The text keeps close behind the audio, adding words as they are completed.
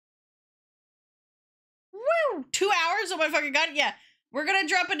Woo! 2 hours? Oh my fucking god. Yeah. We're gonna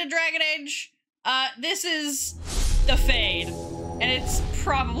jump into Dragon Age. This is the Fade. And it's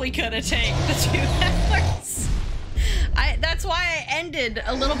probably gonna take the 2 hours. That's why I ended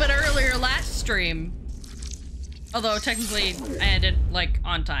a little bit earlier last stream. Although technically I ended like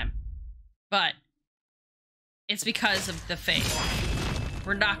on time. But it's because of the Fade.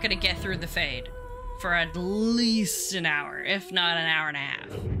 We're not gonna get through the Fade for at least an hour, if not an hour and a half.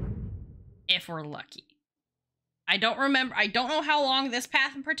 If we're lucky. I don't know how long this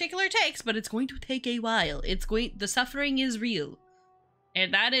path in particular takes, but it's going to take a while. The suffering is real.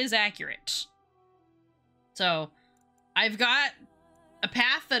 And that is accurate. So, I've got a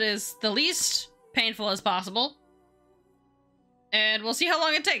path that is the least painful as possible. And we'll see how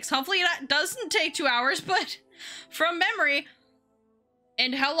long it takes. Hopefully it doesn't take 2 hours, but from memory,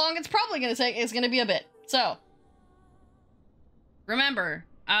 and how long it's probably going to take is going to be a bit. So, remember,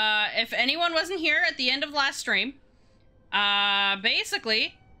 if anyone wasn't here at the end of last stream,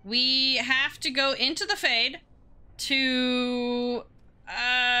 basically, we have to go into the Fade to,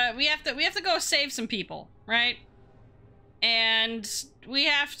 we have to go save some people, right? And we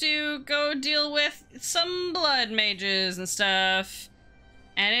have to go deal with some blood mages and stuff.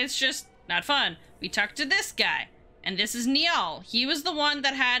 And it's just not fun. We talked to this guy, and this is Niall. He was the one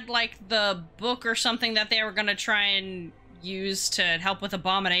that had, like, the book or something that they were gonna try and use to help with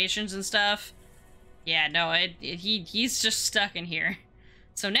abominations and stuff. Yeah, no, he's just stuck in here.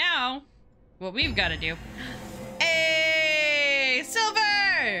 So now, what we've got to do... Hey,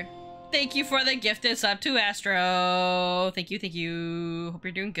 Silver! Thank you for the gifted sub to Astro. Thank you, thank you. Hope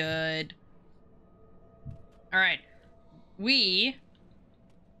you're doing good. Alright. We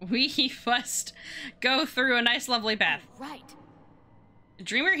must go through a nice, lovely path. Right. The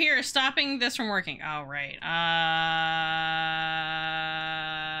Dreamer here is stopping this from working. Oh, right.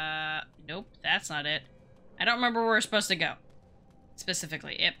 Nope, that's not it. I don't remember where we're supposed to go.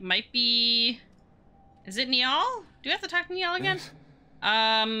 Specifically. It might be... Is it Niall? Do we have to talk to Niall again?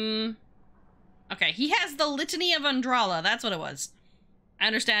 Okay, he has the Litany of Andrala. That's what it was. I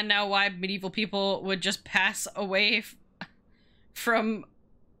understand now why medieval people would just pass away from...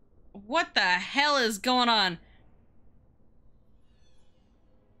 What the hell is going on?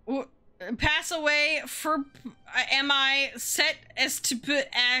 Pass away for... Am I set as to put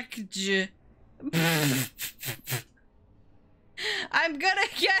act... I'm gonna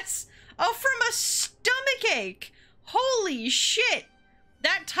guess... Oh, from a stomachache! Holy shit!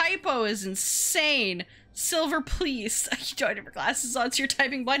 That typo is insane. Silver, please. You don't have your glasses on, so you're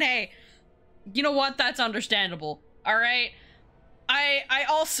typing one. Hey, you know what? That's understandable. Alright? I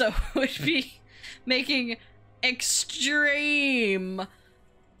also would be making extreme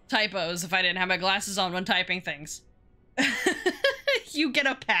typos if I didn't have my glasses on when typing things. You get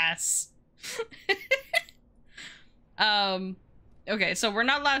a pass. Okay, so we're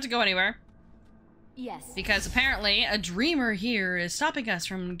not allowed to go anywhere. Yes. Because apparently a dreamer here is stopping us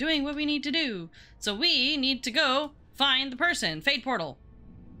from doing what we need to do. So we need to go find the person. Fate portal.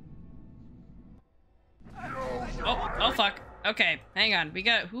 Oh fuck. Okay, hang on. We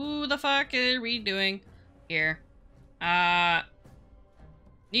got, who the fuck are we doing here?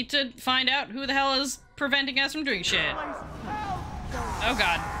 Need to find out who the hell is preventing us from doing shit. Oh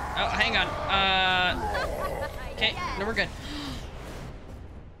god. Oh, hang on. Okay, no, we're good.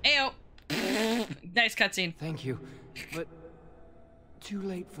 Ayo. Nice cutscene. Thank you, but too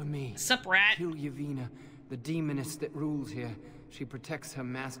late for me. Sup, rat? Kill Yevina, the demoness that rules here. She protects her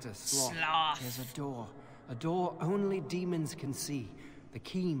master, Sloth. There's a door only demons can see. The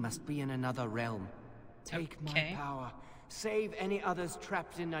key must be in another realm. Take my power. Save any others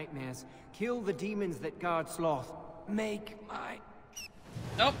trapped in nightmares. Kill the demons that guard Sloth. Make my...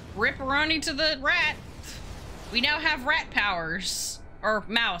 Oh, rip-a-roni to the rat. We now have rat powers. Or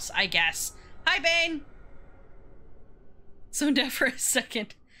mouse, I guess. Hi, Bane! So deaf for a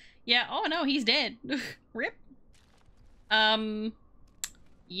second. Yeah, oh no, he's dead. Rip.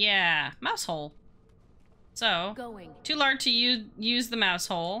 Yeah, mouse hole. So, too large to use the mouse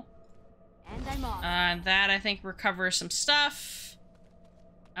hole. And I'm off. That I think recovers some stuff.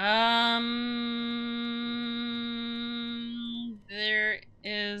 There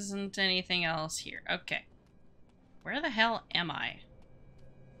isn't anything else here. Okay. Where the hell am I?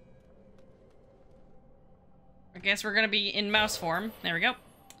 I guess we're gonna be in mouse form. There we go.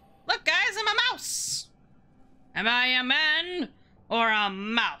 Look, guys, I'm a mouse! Am I a man or a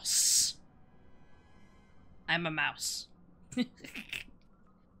mouse? I'm a mouse.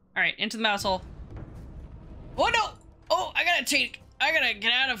 Alright, into the mouse hole. Oh no! Oh, I gotta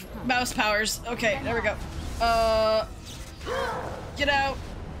get out of mouse powers. Okay, there we go. Get out.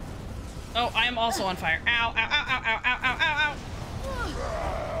 Oh, I am also on fire. Ow, ow, ow, ow, ow, ow, ow, ow,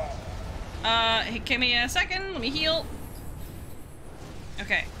 ow. Hey, give me a second. Let me heal.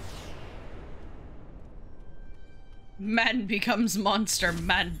 Okay. Man becomes monster.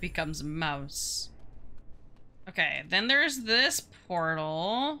 Man becomes mouse. Okay, then there's this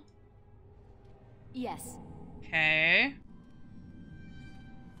portal. Yes. Okay.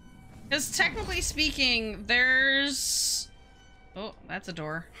 Because technically speaking, there's... Oh, that's a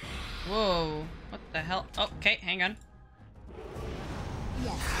door. Whoa. What the hell? Oh, okay, hang on.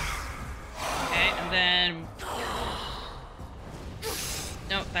 Yes. Okay, and then...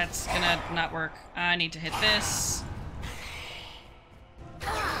 Nope, that's gonna not work. I need to hit this.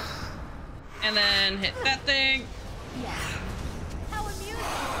 And then hit that thing. Yes. How amusing.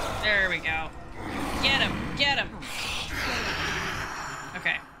 There we go. Get him! Get him!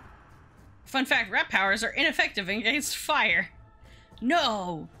 Okay. Fun fact, rat powers are ineffective against fire.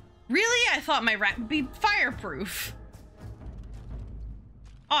 No! Really? I thought my rat would be fireproof.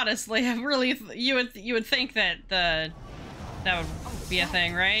 Honestly, I really you would think that that would be a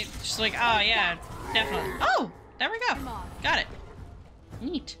thing, right? Just like, oh yeah, definitely. Oh, there we go. Got it.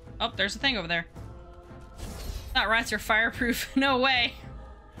 Neat. Oh, there's a thing over there. Thought rats are fireproof. No way.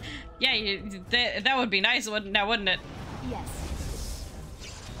 Yeah, that would be nice, wouldn't it? Yes.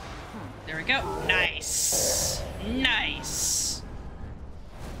 There we go. Nice. Nice.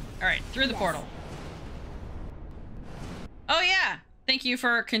 All right, through the portal. Oh yeah. Thank you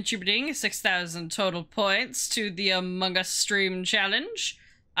for contributing 6,000 total points to the Among Us stream challenge.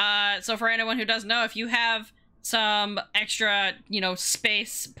 So for anyone who doesn't know, if you have some extra,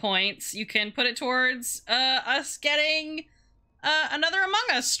 space points, you can put it towards us getting another Among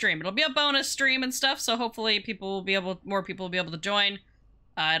Us stream. It'll be a bonus stream and stuff, so hopefully more people will be able to join.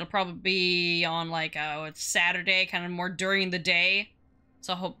 It'll probably be on like it's Saturday, kind of more during the day.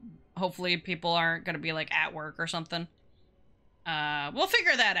 So hopefully people aren't gonna be like at work or something. We'll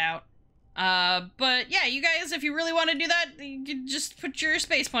figure that out. But yeah, you guys, if you really want to do that, you can just put your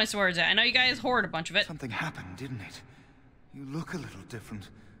space points towards it. I know you guys hoard a bunch of it. Something happened, didn't it? You look a little different.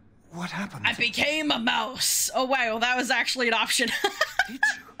 What happened? I became a mouse. Oh wow, that was actually an option. Did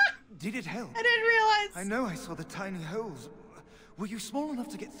you? Did it help? I didn't realize. I know I saw the tiny holes. Were you small enough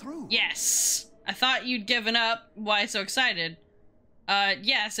to get through? Yes. I thought you'd given up. Why so excited?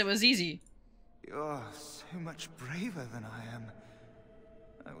 Yes, it was easy. You're so much braver than I am.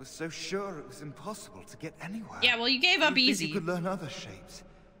 I was so sure it was impossible to get anywhere. Yeah, well, you gave up easy. You could learn other shapes.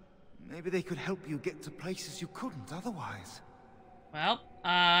 Maybe they could help you get to places you couldn't otherwise. Well,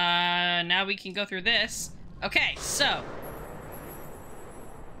 now we can go through this. Okay, so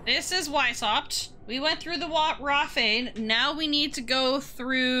this is Weissopt. We went through the Raffane. Now we need to go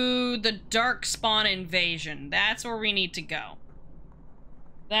through the Darkspawn Invasion. That's where we need to go.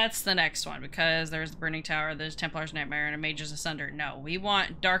 That's the next one, because there's the Burning Tower, there's Templar's Nightmare, and a Mage's Asunder. No, we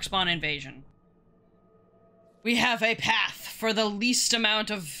want Darkspawn Invasion. We have a path for the least amount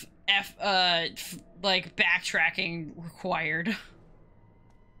of backtracking required.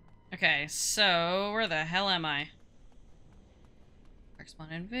 Okay, so where the hell am I?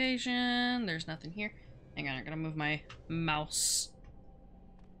 Darkspawn Invasion. There's nothing here. Hang on, I'm gonna move my mouse.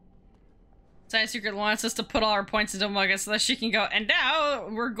 Science Secret wants us to put all our points into Among Us so that she can go, and now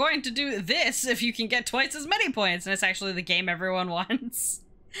we're going to do this if you can get twice as many points. And it's actually the game everyone wants.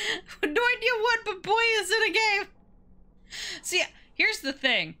 No idea what, but boy, is it a game. See, here's the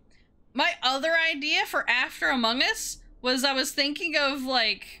thing. My other idea for after Among Us was I was thinking of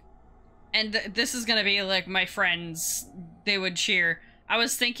like, and this is gonna be like my friends, they would cheer. I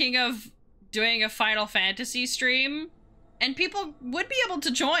was thinking of doing a Final Fantasy stream, and people would be able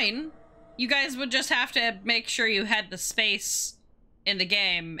to join. You guys would just have to make sure you had the space in the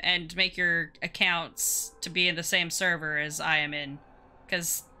game and make your accounts to be in the same server as I am in.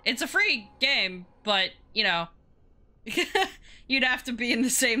 Because it's a free game, but, you know, you'd have to be in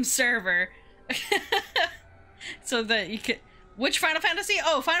the same server. So that you could... Which Final Fantasy?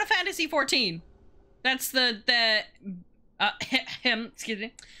 Oh, Final Fantasy 14. That's excuse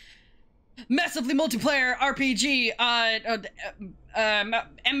me. Massively multiplayer RPG,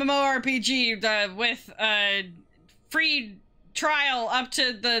 MMORPG with free trial up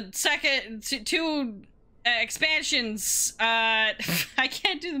to the second two expansions. I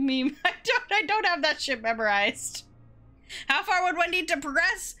can't do the meme. I don't have that shit memorized. How far would one need to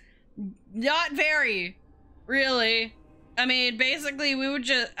progress? Not very, really. I mean, basically,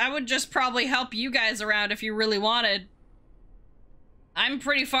 I would just probably help you guys around if you really wanted. I'm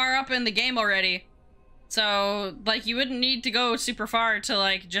pretty far up in the game already. So, like, you wouldn't need to go super far to,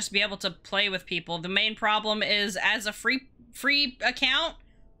 like, just be able to play with people. The main problem is, as a free account,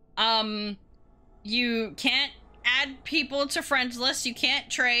 You can't add people to friends lists, you can't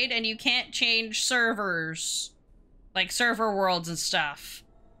trade, and you can't change servers. Like server worlds and stuff.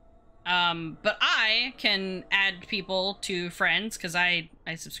 But I can add people to friends because I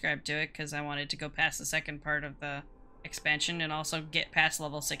subscribed to it because I wanted to go past the second part of the expansion and also get past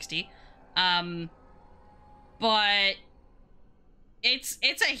level 60. But it's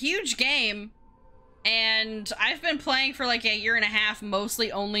a huge game, and I've been playing for like a year and a half,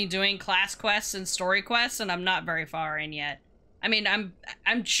 mostly only doing class quests and story quests, and I'm not very far in yet. I mean, I'm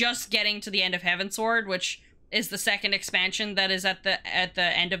just getting to the end of Heavensward, which is the second expansion that is at the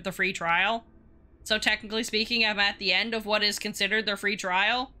end of the free trial. So technically speaking, I'm at the end of what is considered the free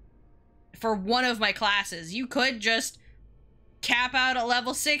trial for one of my classes. You could just cap out at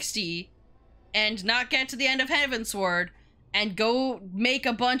level 60 and not get to the end of Heavensward and go make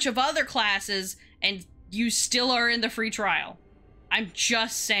a bunch of other classes and you still are in the free trial. I'm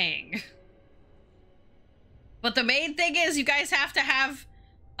just saying. But the main thing is you guys have to have,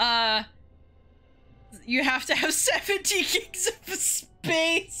 you have to have 70 gigs of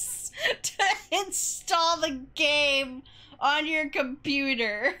space to install the game on your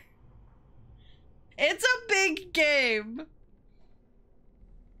computer. It's a big game.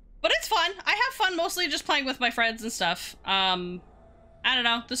 But it's fun. I have fun mostly just playing with my friends and stuff. I don't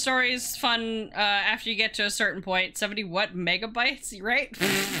know. The story is fun after you get to a certain point. 70 what megabytes, right?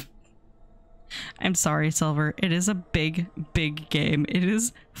 I'm sorry, Silver. It is a big, big game. It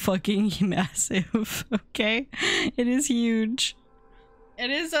is fucking massive, okay? It is huge. It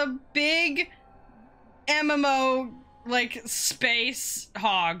is a big MMO, like, space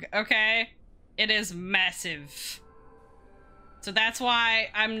hog, okay? It is massive. So that's why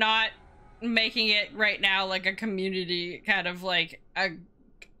I'm not making it right now like a community kind of like a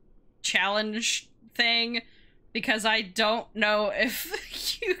challenge thing, because I don't know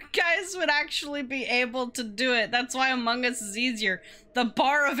if you guys would actually be able to do it. That's why Among Us is easier. The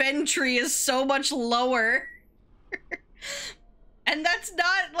bar of entry is so much lower. And that's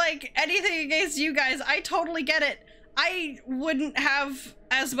not like anything against you guys. I totally get it. I wouldn't have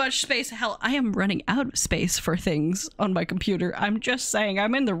as much space. Hell, I am running out of space for things on my computer. I'm just saying,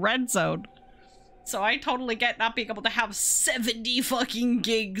 I'm in the red zone. So I totally get not being able to have 70 fucking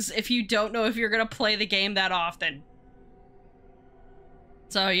gigs if you don't know if you're gonna play the game that often.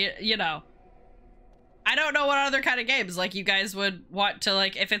 So, you know. I don't know what other kind of games, like, you guys would want to,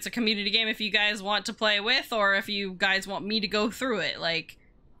 like, if it's a community game, if you guys want to play with, or if you guys want me to go through it. Like,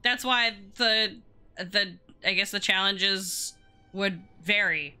 that's why I guess the challenges would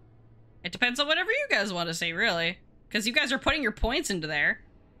vary. It depends on whatever you guys want to see, really. Because you guys are putting your points into there.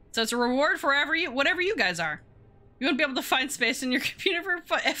 So it's a reward for whatever you guys are. You won't be able to find space in your computer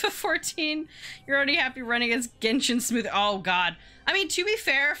for FF14. You're already happy running as Genshin Smooth. Oh, God. I mean, to be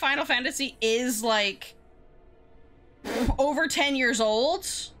fair, Final Fantasy is, like, over 10 years old.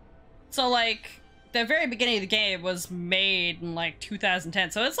 So, like, the very beginning of the game was made in, like,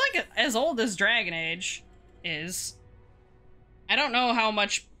 2010. So it's, like, as old as Dragon Age is. I don't know how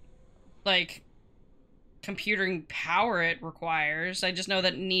much, like, computing power it requires. I just know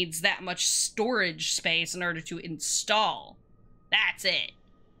that it needs that much storage space in order to install. That's it.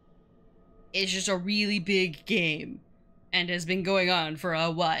 It's just a really big game and has been going on for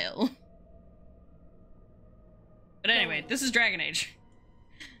a while. But anyway, this is Dragon Age.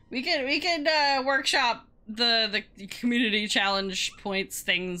 We could workshop the community challenge points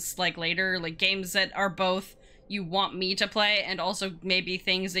things like later, like games that are both you want me to play and also maybe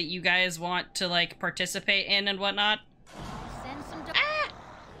things that you guys want to like participate in and whatnot. Send some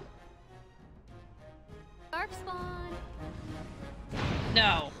dark spawn.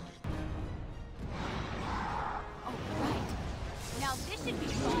 No. Oh, right. Now this should be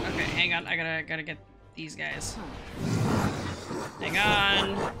fun. Okay, hang on. I gotta get these guys. Hang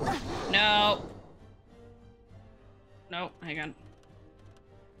on. No. No, hang on.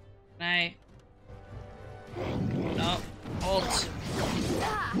 No. Hold.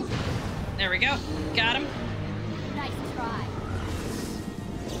 There we go. Got him. Nice try.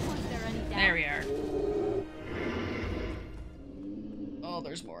 Was there any doubt? There we are. Oh,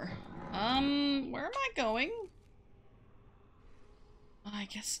 there's more. Where am I going? I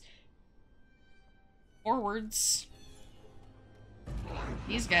guess forwards.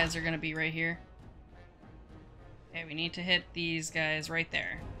 These guys are gonna be right here. Okay, we need to hit these guys right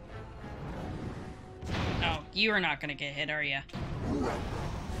there. Oh, you are not gonna get hit, are you?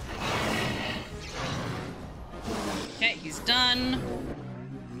 Okay, he's done.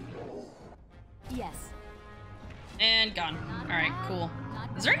 Yes. And gone. Alright, cool.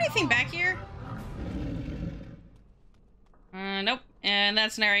 Is there anything back here? Nope. And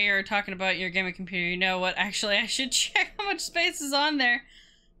that scenario you're talking about your gaming computer. You know what? Actually, I should check how much space is on there.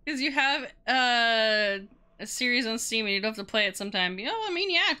 Because you have a series on Steam and you don't have to play it sometime. You know, I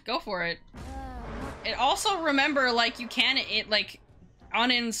mean, yeah, go for it. And also remember, like, you can, like,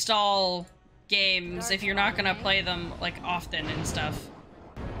 uninstall games if you're not gonna play them, like, often and stuff.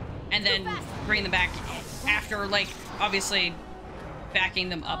 And then bring them back after, like, obviously backing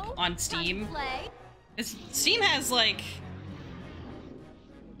them up on Steam. Steam has, like...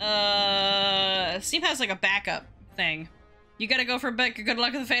 Steam has, like, a backup thing. You gotta go for a bit. Good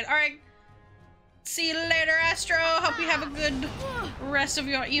luck with the fate. Alright. See you later, Astro. Hope you have a good rest of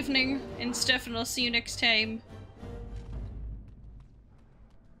your evening and stuff, and I'll see you next time.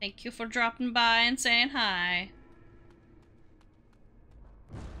 Thank you for dropping by and saying hi.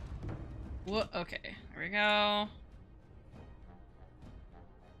 Whoa, okay, there we go.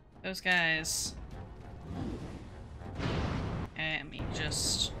 Those guys. Okay, let me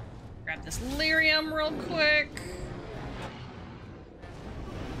just grab this lyrium real quick.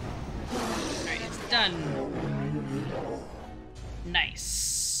 Alright, it's done.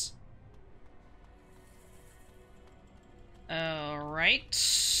 Nice.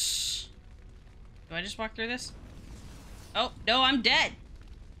 Alright. Do I just walk through this? Oh, no, I'm dead.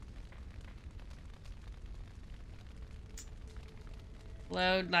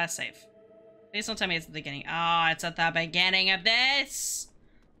 Load last save. Please don't tell me it's at the beginning. Oh, it's at the beginning of this.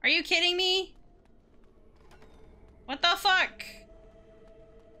 Are you kidding me? What the fuck?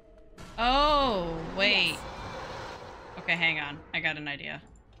 Oh, wait. Yes. Okay, hang on. I got an idea.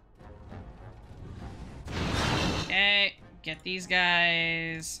 Okay, get these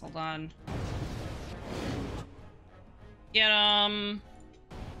guys. Hold on. Get them.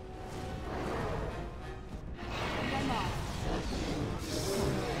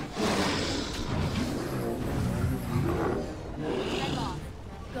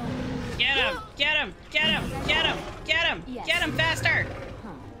 Get him! Get him! Get him! Get him! Get him! Yes. Get him faster!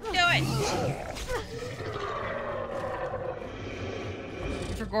 Do it!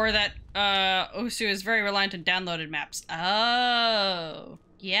 Forgot that Osu is very reliant on downloaded maps. Oh,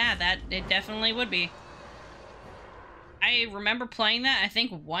 yeah, that it definitely would be. I remember playing that, I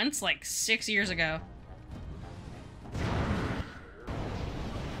think once, like 6 years ago.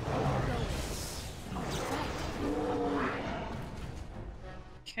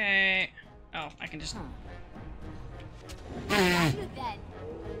 Okay. Oh, I can just...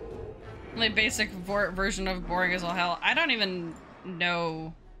 Like basic version of boring as all hell. I don't even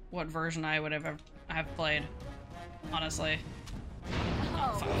know what version I would have played, honestly.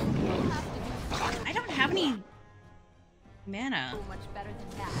 Oh, fuck. I don't have any mana. Oh,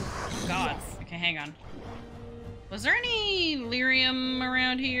 God. Yes. Okay, hang on. Was there any lyrium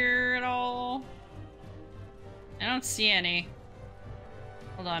around here at all? I don't see any.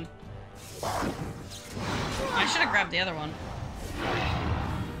 Hold on. I should have grabbed the other one.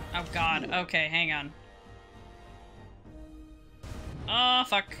 Oh God, okay, hang on. Oh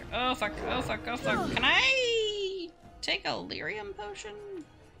fuck, oh fuck, oh fuck, oh fuck. Can I take a lyrium potion?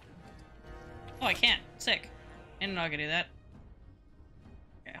 Oh, I can't. Sick. I didn't know I could do that.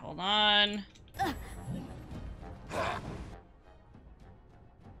 Okay, hold on. And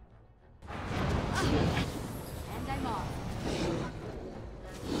I'm off.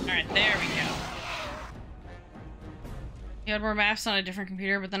 Alright, there we go. You had more maps on a different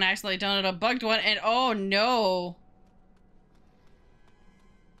computer, but then I accidentally downloaded a bugged one, and oh no!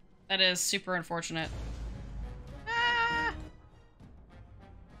 That is super unfortunate. Ah!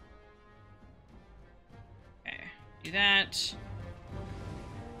 Okay, do that.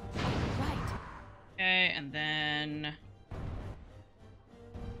 Right. Okay, and then...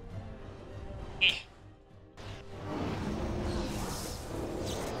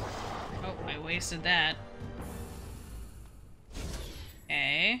 Oh, I wasted that.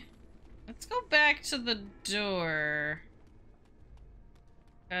 Okay. Let's go back to the door.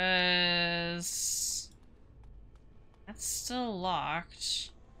 'Cause... that's still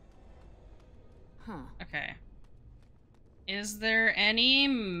locked. Huh. Okay. Is there any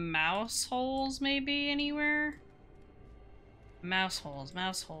mouse holes maybe anywhere? Mouse holes,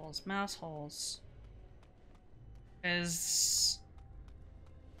 mouse holes, mouse holes. 'Cause...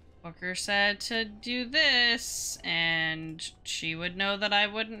 Booker said to do this, and she would know that I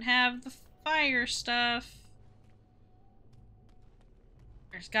wouldn't have the fire stuff.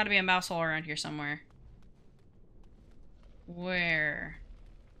 There's gotta be a mouse hole around here somewhere. Where?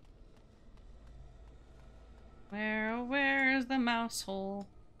 Where is the mouse hole?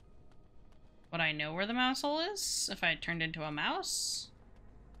 Would I know where the mouse hole is if I turned into a mouse?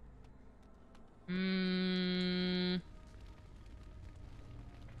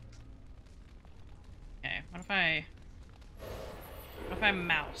 What if I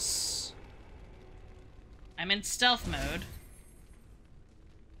mouse? I'm in stealth mode.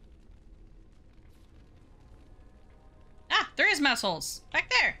 Ah, there is mouse holes back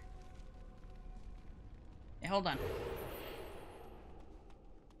there. Hey, hold on.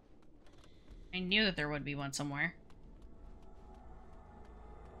 I knew that there would be one somewhere.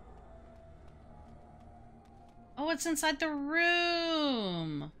 Oh, it's inside the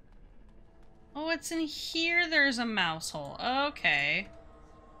room. Oh, it's in here. There's a mouse hole. Okay.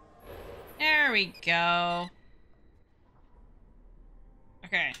 There we go.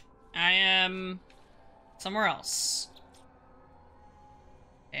 Okay. I am somewhere else.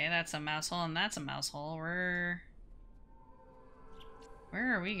 Okay, that's a mouse hole and that's a mouse hole. Where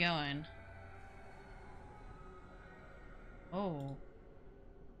are we going? Oh.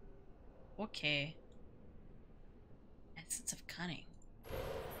 Okay. Essence of cunning.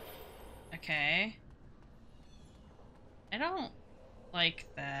 Okay. I don't like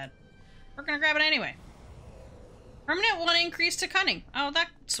that. We're gonna grab it anyway. Permanent 1 increase to cunning. Oh,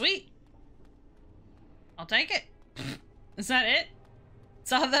 that's sweet. I'll take it. Is that it?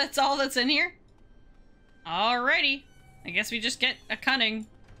 That's all that's in here? Alrighty. I guess we just get a cunning.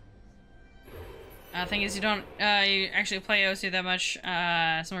 Thing is, you don't you actually play OSU that much.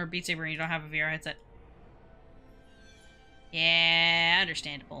 Somewhere Beat Saber and you don't have a VR headset. Yeah,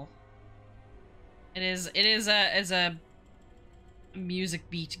 understandable. It is a music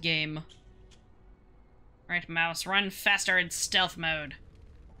beat game. Right, mouse, run faster in stealth mode.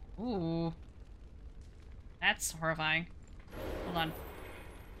 Ooh. That's horrifying. Hold on.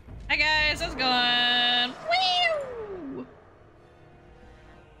 Hi guys, how's it going? Woo!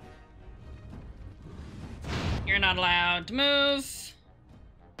 You're not allowed to move.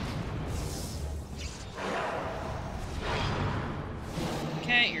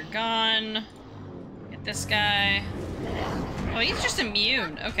 Okay, you're gone. Get this guy. Oh, he's just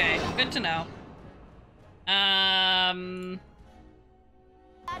immune. Okay, good to know.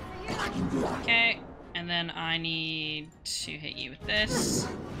 Okay, and then I need to hit you with this.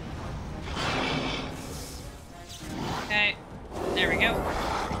 Okay, there we go.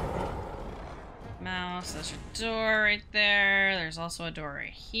 Mouse, there's a door right there. There's also a door right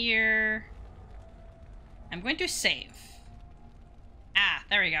here. I'm going to save. Ah,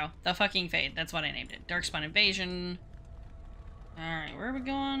 there we go. The fucking Fade. That's what I named it. Darkspawn Invasion. Alright, where are we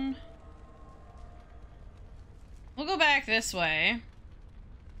going? We'll go back this way.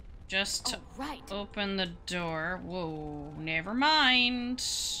 Just to open the door. Whoa, never mind.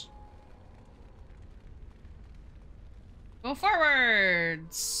 Go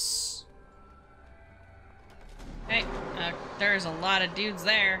forwards. Okay, there's a lot of dudes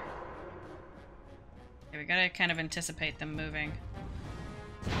there. Okay, we gotta kind of anticipate them moving.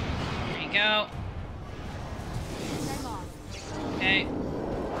 There you go. Okay.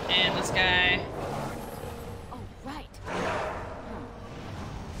 And this guy. Oh, right.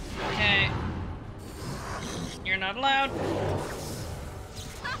 Okay. You're not allowed.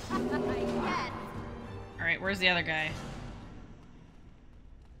 Alright, where's the other guy?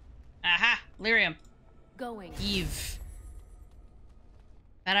 Aha! Lyrium. Going. Eve.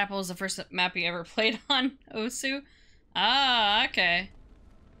 That apple was the first map you ever played on, Osu? Ah, okay.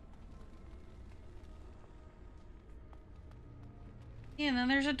 Yeah, and then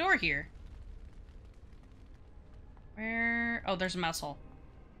there's a door here. Where? Oh, there's a mouse hole.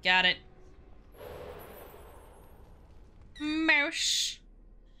 Got it. Mouse.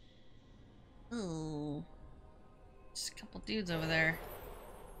 Ooh. Just a couple dudes over there.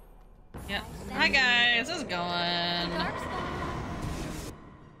 Yep. Hi guys, how's it going?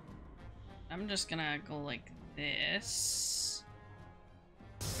 I'm just gonna go like this.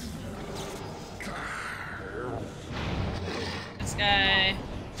 This guy.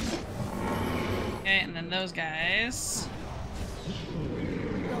 Okay, and then those guys.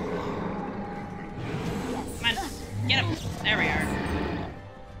 Come on, get him. There we are.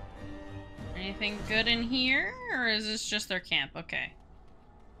 Anything good in here, or is this just their camp? Okay.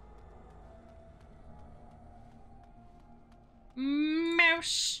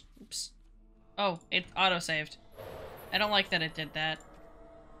 Mouse. Oops. Oh, it auto-saved. I don't like that it did that.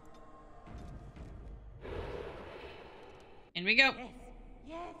 In we go. Yes,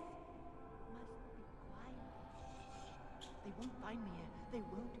 yes. Must be quiet. They won't find me here. They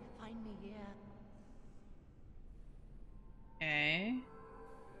won't find me here. Okay.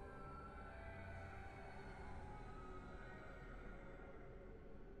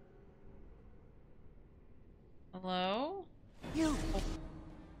 Hello? You.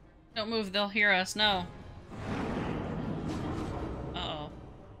 Don't move, they'll hear us. No. Uh-oh.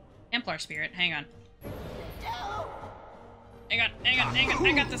 Templar spirit, hang on. Hang on. I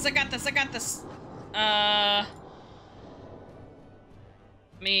got this.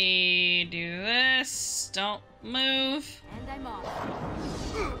 Let me do this. Don't move. And I'm off.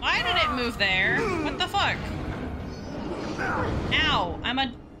 Why did it move there? What the fuck? Ow!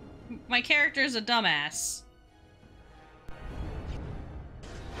 My character's a dumbass.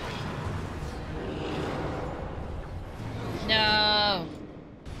 No.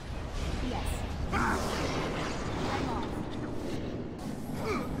 Yes. I'm off.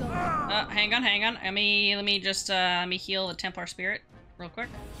 Hang on. Let me just let me heal the Templar spirit real quick.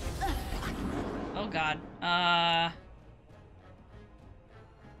 Oh god.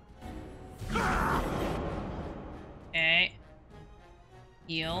 Okay.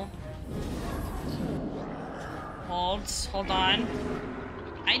 Heal. Hold on.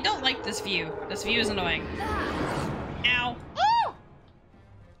 I don't like this view. This view is annoying. Ow. Woo!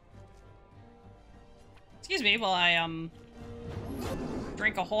 Excuse me while I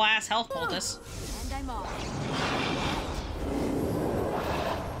drink a whole ass health poultice. And I'm off.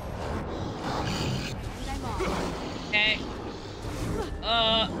 And I'm off. Okay.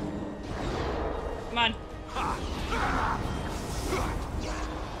 Come on.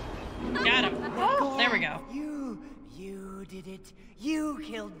 Got him. There we go. You did it. You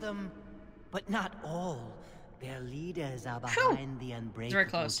killed them. But not all. Their leaders are behind the unbreakable Very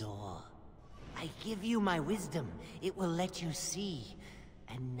close. door. I give you my wisdom. It will let you see.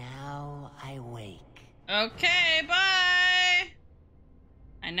 And now I wake. Okay, bye!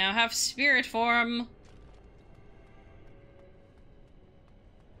 I now have spirit form.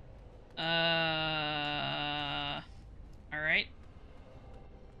 Alright.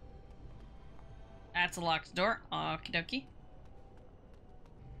 That's a locked door. Okie dokie.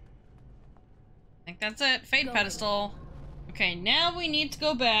 I think that's it. Fate pedestal. Okay, now we need to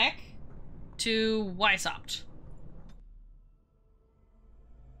go back to Weissopt.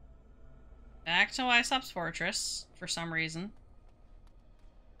 Back to Weissopt's fortress for some reason.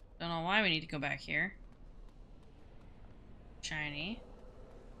 Don't know why we need to go back here. Shiny.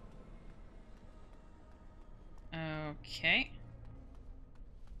 Okay.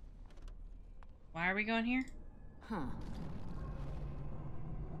 Why are we going here? Huh.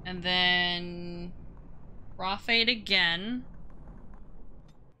 And then Rawfade again.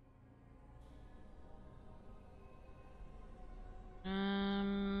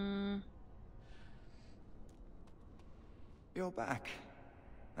 You're back.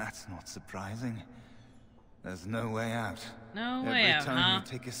 That's not surprising. There's no way out. No way out, Every time huh? you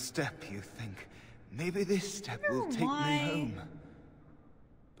take a step, you think, maybe this step will Wonder take why. me home.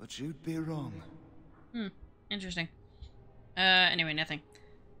 But you'd be wrong. Interesting. Anyway, nothing.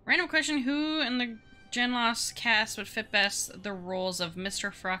 Random question, who in the Genloss cast would fit best the roles of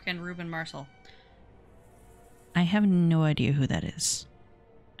Mr. Fruck and Ruben Marcel? I have no idea who that is.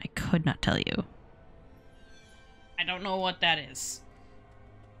 I could not tell you. I don't know what that is.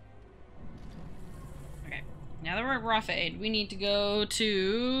 Okay, now that we're at Rawfade, we need to go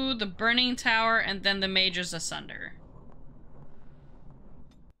to the Burning Tower and then the Mages Asunder.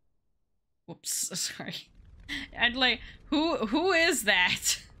 Whoops, sorry. I'd like, who is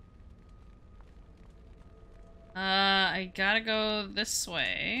that? I gotta go this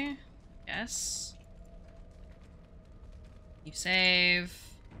way. Yes. You save.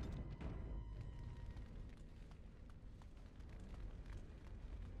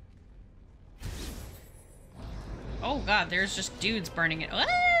 Oh god, there's just dudes burning it.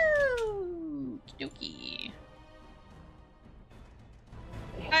 Oh, dookie.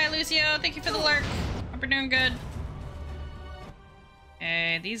 Hi, Lucio. Thank you for the lurk. Hope you're doing good.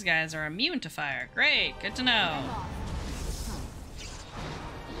 Okay, these guys are immune to fire. Great, good to know.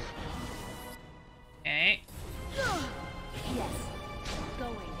 Okay. Yes.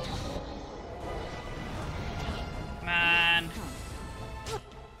 Going. Come on.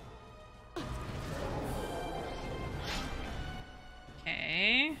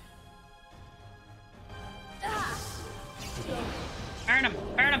 Okay. Burn him!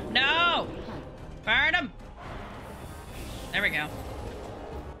 Burn him! No! Burn him! There we go.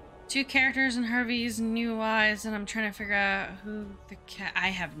 Two characters in Harvey's new eyes, and I'm trying to figure out who the cat. I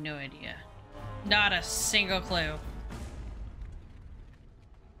have no idea. Not a single clue.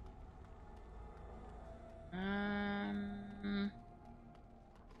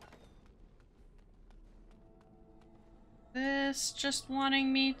 This just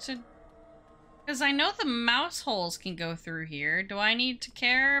wanting me to... Because I know the mouse holes can go through here. Do I need to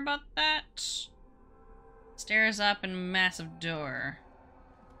care about that? Stairs up and massive door.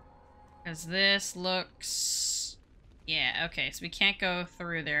 Because this looks... Yeah, okay, so we can't go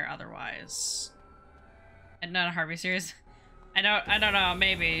through there otherwise. And not a Harvey series. I don't know,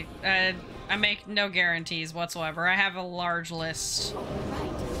 maybe. I make no guarantees whatsoever. I have a large list.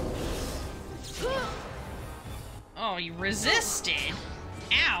 Oh, you resisted?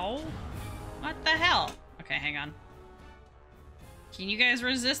 Ow. What the hell? Okay, hang on. Can you guys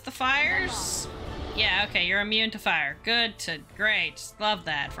resist the fires? Yeah, okay, you're immune to fire. Good to great. Love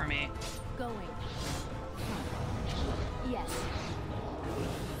that for me. Going. Yes.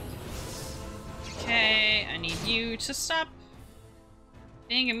 Okay, I need you to stop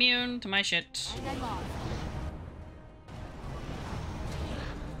being immune to my shit. And I'm off.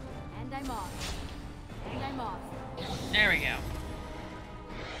 And I'm off. And I'm off. There we go.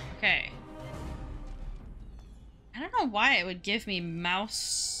 Okay. I don't know why it would give me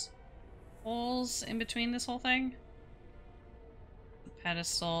mouse holes in between this whole thing. The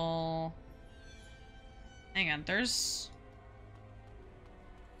pedestal. Hang on, there's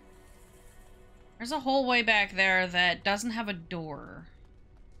a hole way back there that doesn't have a door.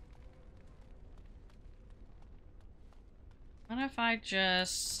 What if I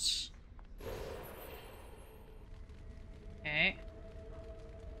just... Okay.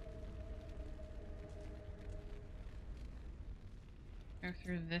 Go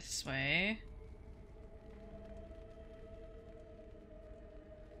through this way.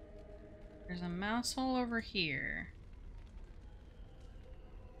 There's a mouse hole over here.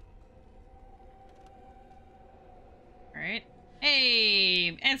 Alright.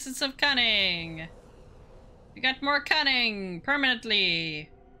 Hey! Essence of Cunning! We got more cunning!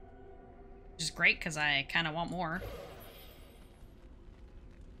 Permanently! Which is great, because I kind of want more.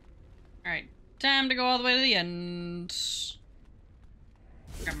 Alright. Time to go all the way to the end.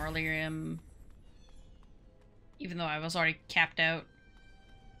 Earlier, even though I was already capped out.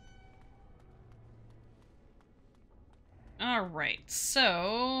 Alright,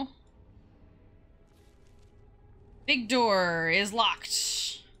 so... Big door is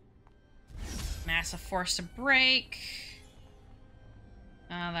locked. Massive force to break.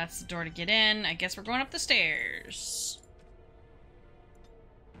 That's the door to get in. I guess we're going up the stairs.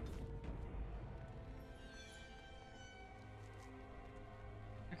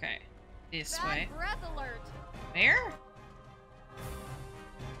 Okay, this way. Breath alert. Where?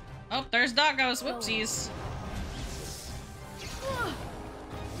 Oh, there's doggos. Whoopsies.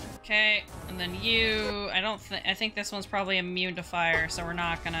 Okay, and then you... I think this one's probably immune to fire, so we're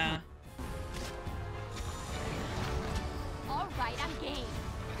not gonna... Alright, I'm game.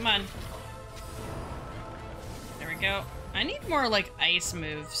 Come on. There we go. I need more, like, ice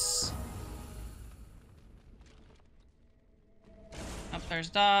moves. Oh,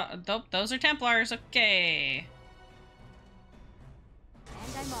 there's oh, those are Templars. Okay.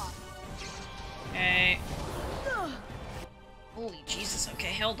 And I'm off. Okay. Holy Jesus.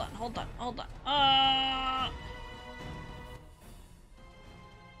 Okay, hold on.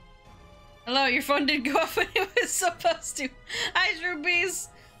 Hello, your phone didn't go off when it was supposed to. Hi, Rubies.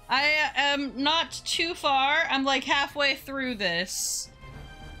 I am not too far. I'm like halfway through this.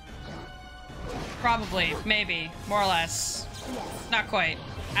 Probably, maybe, more or less. Not quite.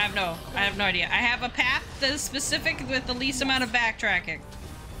 I have no idea. I have a path that is specific with the least amount of backtracking.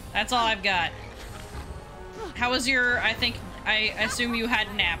 That's all I've got. How was your, I assume you had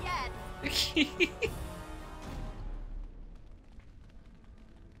a nap.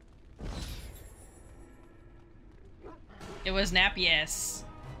 It was nap, yes.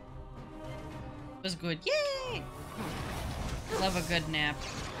 It was good. Yay! Love a good nap.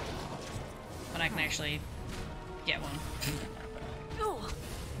 When I can actually get one.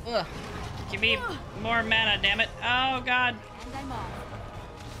 Ugh. Give me more mana, damn it. Oh, God. And I'm off.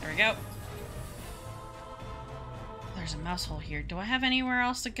 There we go. There's a mouse hole here. Do I have anywhere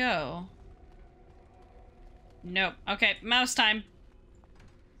else to go? Nope. Okay, mouse time.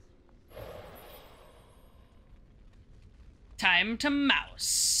 Time to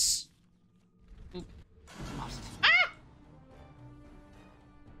mouse. Oop. Ah!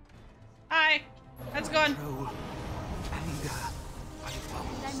 Hi. How's it going? Control. Anger.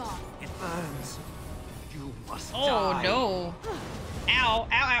 And I'm off. It burns. You must Oh, die. no. Ow, ow,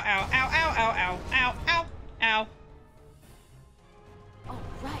 ow, ow, ow, ow, ow, ow, ow, ow.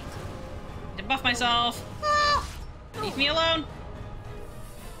 Alright. To buff myself. Ah! Leave me alone.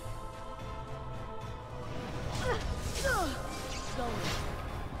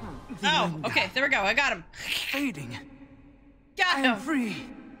 Oh, okay, there we go. I got him. Fading. Got I am him. free.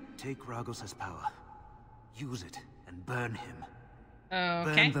 Take Ragos' power. Use it and burn him.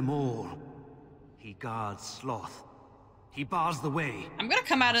 Okay. Burn them all. He guards Sloth. He bars the way. I'm gonna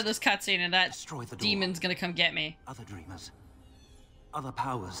come out of this cutscene and that Destroy the door. demon's gonna come get me. Other dreamers. Other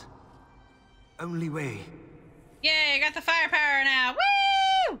powers. Only way. Yay, I got the firepower now.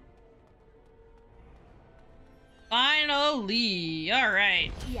 Woo! Finally. All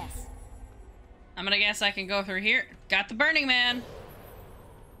right. Yes. I'm gonna guess I can go through here. Got the Burning Man.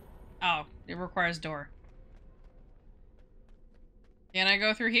 Oh, it requires door. Can I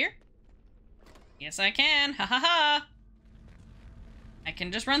go through here? Yes, I can. Ha ha ha. I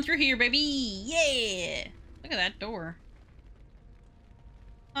can just run through here, baby. Yeah. Look at that door.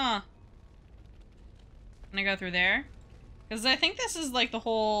 Huh. Can I go through there? Because I think this is like the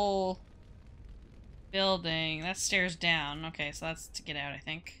whole building. That's stairs down. Okay, so that's to get out, I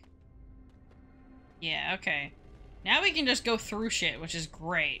think. Yeah, okay. Now we can just go through shit, which is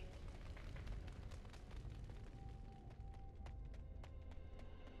great.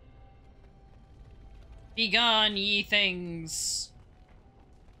 Be gone, ye things.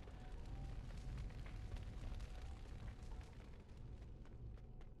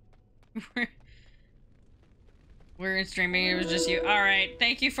 We're streaming, it was just you. Alright,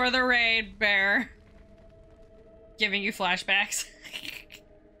 thank you for the raid, Bear. Giving you flashbacks.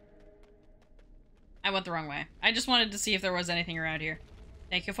 I went the wrong way. I just wanted to see if there was anything around here.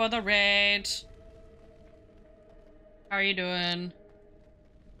 Thank you for the raid. How are you doing?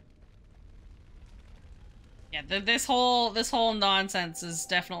 Yeah, this whole nonsense is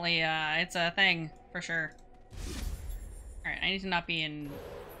definitely it's a thing for sure. All right, I need to not be in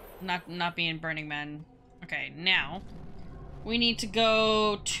Burning Man. Okay, now we need to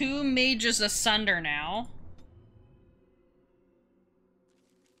go 2 mages asunder now.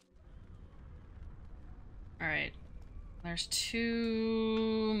 All right, there's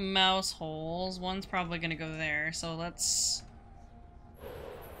 2 mouse holes. One's probably gonna go there, so let's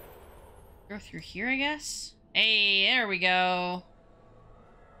go through here, I guess. Hey, there we go.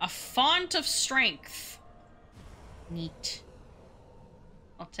 A font of strength. Neat.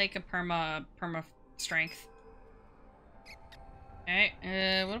 I'll take a perma strength.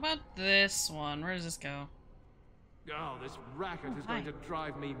 Okay, what about this one? Where does this go? Oh, this racket is going to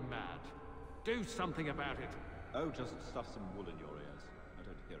drive me mad. Do something about it. Oh, just stuff some wool in your ears. I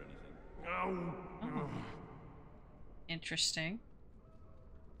don't hear anything. Oh. Interesting.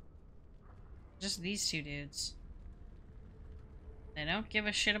 Just these 2 dudes. They don't give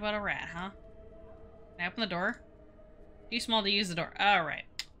a shit about a rat, huh? Can I open the door? Too small to use the door. Alright.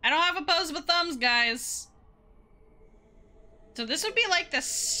 I don't have opposable thumbs, guys. So this would be like the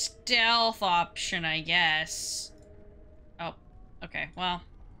stealth option, I guess. Oh, okay, well.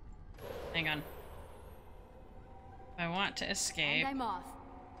 Hang on. If I want to escape, And I'm off.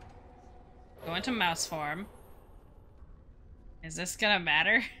 go into mouse form. Is this gonna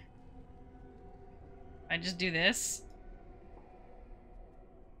matter? If I just do this?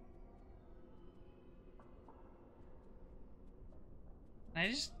 Can I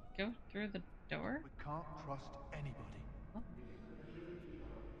just go through the door? We can't trust anybody.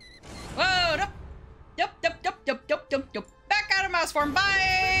 Whoa! Nope! Nope. Back out of mouse form.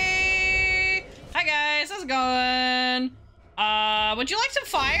 Bye! Hi guys, how's it going? Would you like some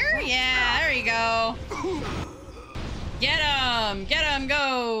fire? Yeah, there you go. Get him,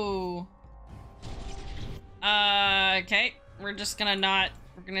 go! Okay. We're just gonna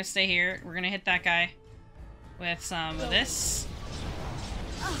we're gonna stay here. We're gonna hit that guy with some of this.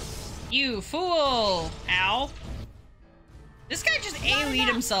 You fool! Ow. This guy just AoE'd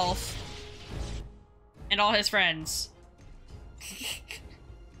himself. And all his friends.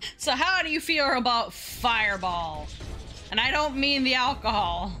 So how do you feel about Fireball? And I don't mean the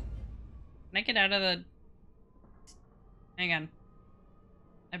alcohol. Can I get out of the... Hang on.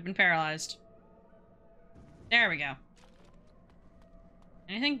 I've been paralyzed. There we go.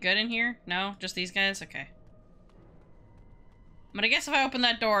 Anything good in here? No? Just these guys? Okay. But I guess if I open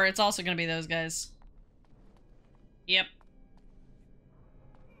that door, it's also gonna be those guys. Yep.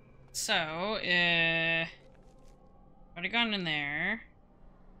 So, already gone in there.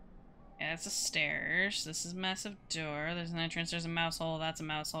 Yeah, that's the stairs. This is a massive door. There's an entrance. There's a mouse hole. That's a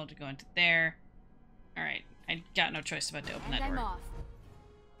mouse hole to go into there. Alright, I got no choice but to open that And I'm door. off.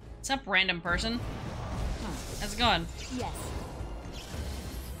 What's up, random person? How's it going? Yes.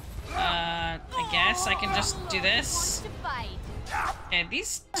 I guess I can just do this. Want to fight? Okay,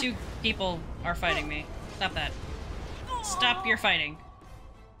 these 2 people are fighting me. Stop that. Stop your fighting.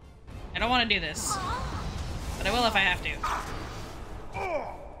 I don't want to do this. But I will if I have to.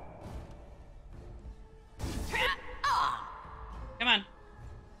 Come on.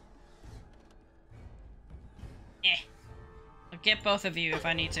 I'll get both of you if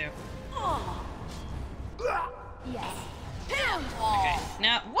I need to. Yes. Okay,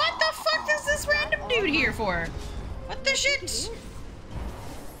 now, what the fuck is this random dude here for? What the shit?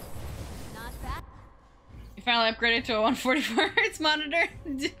 Not bad. You finally upgraded to a 144 Hz monitor?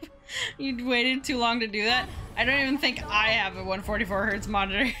 You waited too long to do that? I don't even think I have a 144 Hz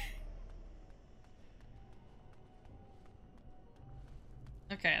monitor.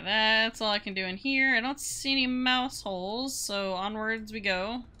 Okay, that's all I can do in here. I don't see any mouse holes, so onwards we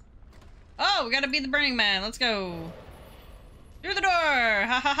go. Oh, we gotta beat the Burning Man. Let's go. Through the door!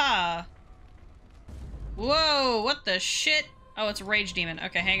 Ha ha ha! Whoa, what the shit? Oh, it's a rage demon.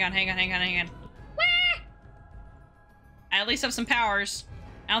 Okay, hang on. Wah! I at least have some powers.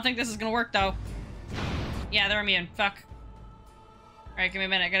 I don't think this is gonna work, though. Yeah, they're immune. Fuck. Alright, give me a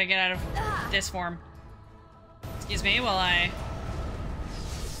minute. I gotta get out of this form. Excuse me while I...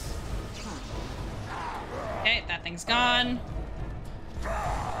 Okay, that thing's gone.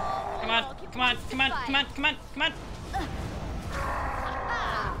 Come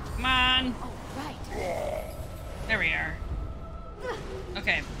on. There we are.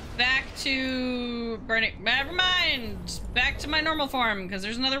 Okay, back to burning. Never mind. Back to my normal form because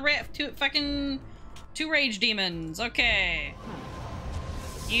there's another two rage demons. Okay.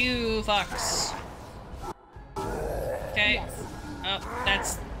 You fucks. Okay. Oh,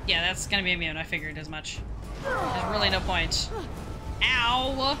 that's gonna be immune. I figured as much. There's really no point.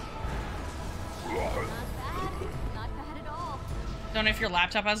 Ow! Not bad at all. Don't know if your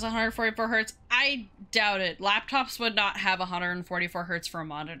laptop has 144 Hz. I doubt it. Laptops would not have 144 Hz for a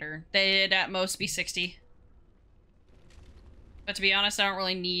monitor. They'd at most be 60. But to be honest, I don't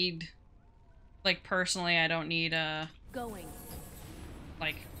really need... Like, personally, I don't need, Going.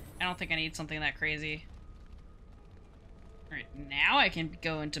 Like, I don't think I need something that crazy. Alright, now I can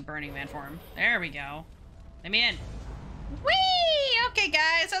go into Burning Man form. There we go. Let me in. Whee! Okay,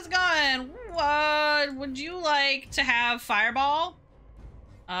 guys, how's it going? Would you like to have Fireball?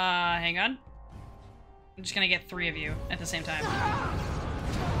 Hang on. I'm just gonna get 3 of you at the same time.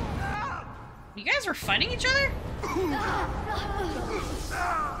 You guys were fighting each other?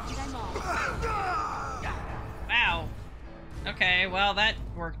 Wow. Okay, well, that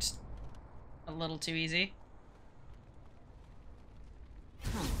worked a little too easy.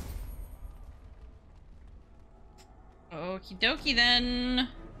 Okie dokie then.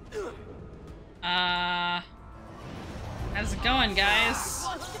 How's it going, guys?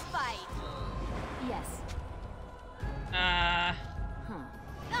 Wants to fight. Yes.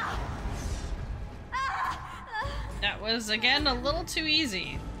 That was, again, a little too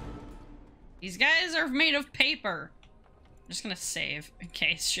easy. These guys are made of paper. I'm just gonna save in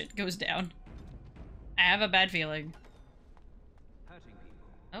case shit goes down. I have a bad feeling. Hurting people.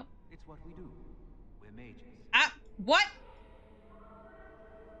 Oh. It's what we do. We're mages. Ah, what?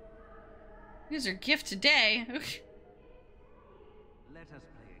 Here's our gift today. Let us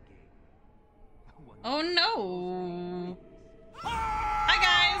play a game. Oh no. Hi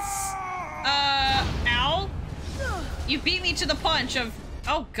guys. Ow. You beat me to the punch of...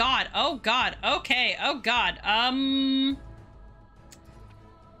 Oh god, okay, oh god,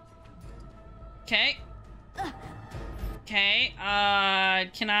 Okay. Okay,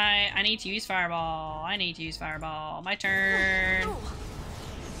 can I need to use Fireball. My turn.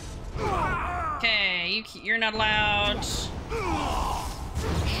 Okay, you're not allowed.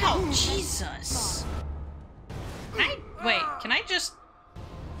 Ow, Jesus. Can I just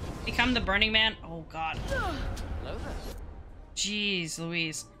become the Burning Man? Oh god. Jeez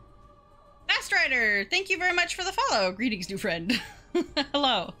Louise. Fast Rider, thank you very much for the follow. Greetings, new friend.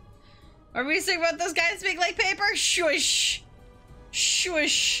 Hello. Are we saying about those guys being like paper? Shush.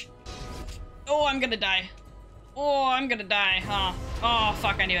 Shush. Oh, I'm gonna die. Huh? Oh,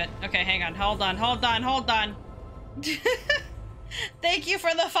 fuck, I knew it. Okay, hang on. Hold on. Thank you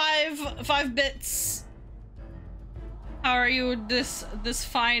for the five bits. How are you this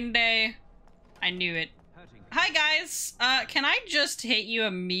fine day? I knew it. Hi guys, can I just hit you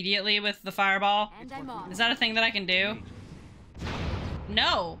immediately with the fireball? And I'm on. Is that a thing that I can do?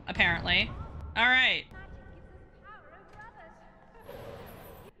 No, apparently. Alright.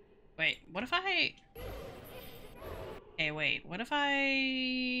 Wait, what if I... Okay, wait, what if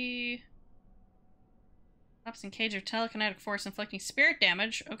I... Stops in cage of telekinetic force inflicting spirit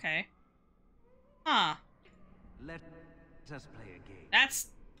damage? Okay. Huh. Let us play a game. That's...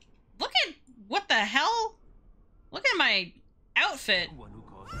 Look at... What the hell? Look at my outfit.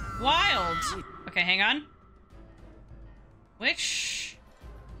 Wild. Okay, hang on. Which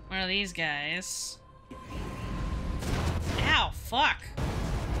one of these guys? Ow, fuck.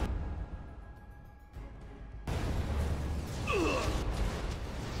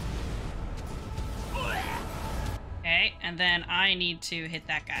 Okay, and then I need to hit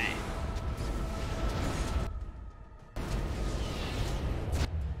that guy.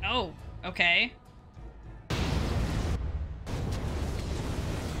 Oh, okay.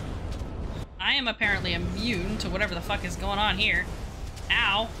 I am apparently immune to whatever the fuck is going on here.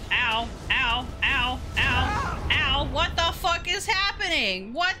 Ow, ow, ow, ow, ow, ow. What the fuck is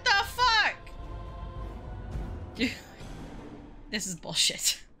happening? What the fuck? This is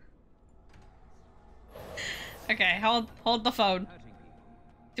bullshit. Okay, hold the phone.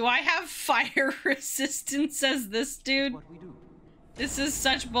 Do I have fire resistance as this dude? This is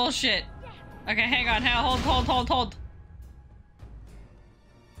such bullshit. Okay, hang on. Hold.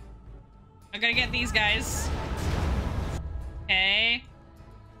 I'm gonna get these guys. Okay.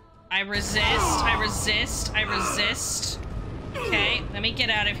 I resist. Okay, let me get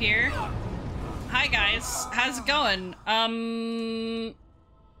out of here. Hi guys, how's it going?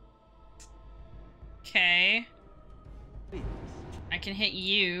 Okay. I can hit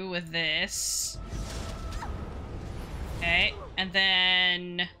you with this. Okay, and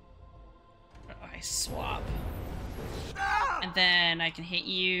then I swap. And then I can hit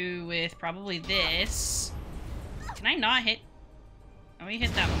you with probably this. Can I not hit? Let me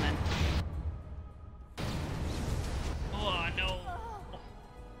hit that one then. Oh no.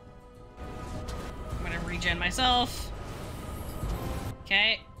 I'm gonna regen myself.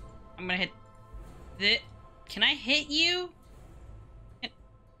 Okay. I'm gonna hit this. Can I hit you?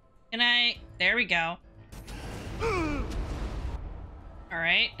 Can I? There we go.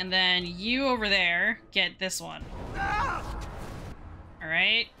 Alright, and then you over there get this one.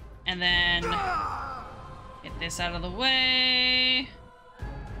 Alright, and then get this out of the way.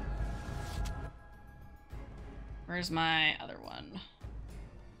 Where's my other one?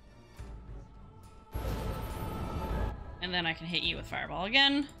 And then I can hit you with Fireball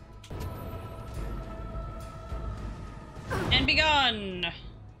again. And be gone!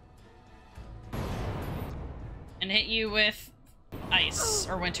 And hit you with Ice,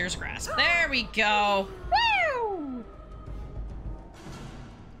 or Winter's Grasp. There we go! Woo!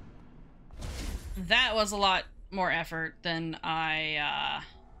 That was a lot more effort than I,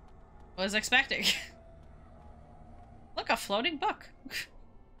 was expecting. Look, a floating book.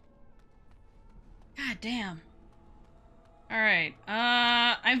 God damn. Alright,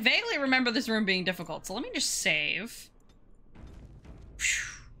 I vaguely remember this room being difficult, so let me just save.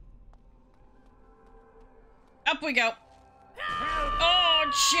 Up we go.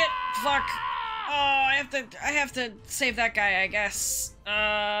 Oh shit! Fuck! Oh, I have to save that guy, I guess.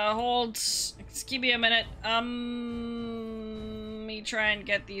 Hold. Just give me a minute. Let me try and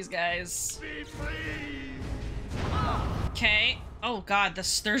get these guys. Okay. Oh god,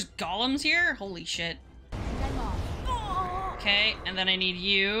 there's golems here? Holy shit. Okay, and then I need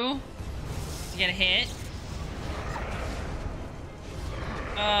you to get a hit.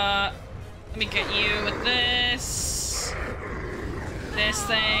 Let me get you with this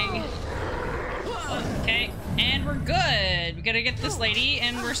thing. Okay, and we're good. We gotta get this lady,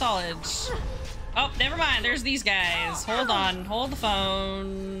 and we're solid. Oh, never mind. There's these guys. Hold on. Hold the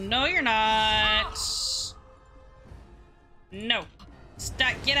phone. No, you're not. No.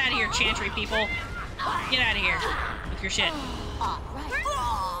 Stop. Get out of here, Chantry people. Get out of here with your shit.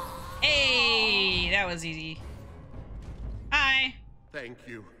 Hey, that was easy. Hi. Thank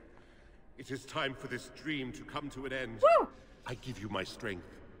you. It is time for this dream to come to an end. Woo! I give you my strength.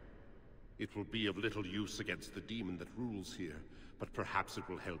 It will be of little use against the demon that rules here, but perhaps it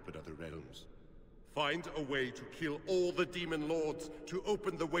will help in other realms. Find a way to kill all the demon lords to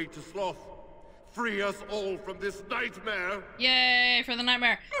open the way to Sloth. Free us all from this nightmare! Yay, for the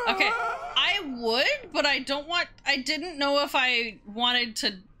nightmare. Okay, I would, but I didn't know if I wanted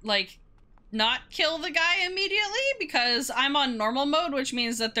to, like, not kill the guy immediately, because I'm on normal mode, which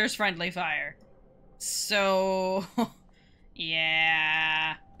means that there's friendly fire. So,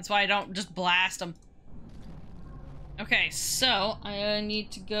 yeah. That's why I don't just blast him. Okay, so I need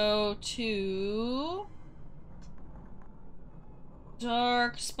to go to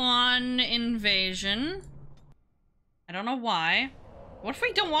Darkspawn Invasion. I don't know why. What if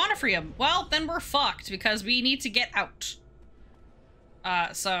we don't want to free him? Well, then we're fucked because we need to get out.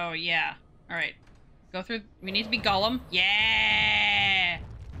 So yeah. All right. Go through. We need to be Gollum. Yeah.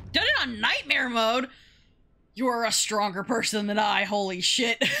 Done it on Nightmare mode. You're a stronger person than I. Holy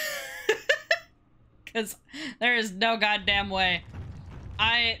shit. Because there is no goddamn way.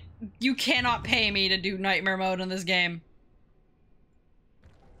 You cannot pay me to do Nightmare mode in this game.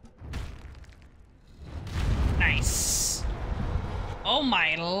 Nice. Oh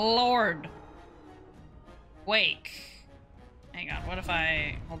my lord. Wake. Hang on, what if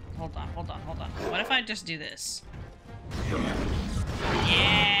I... Hold on. What if I just do this?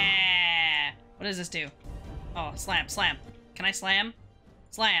 Yeah! What does this do? Oh, slam. Can I slam?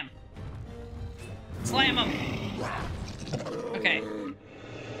 Slam. Slam him! Okay.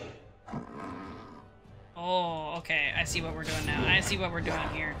 Oh, okay. I see what we're doing now. I see what we're doing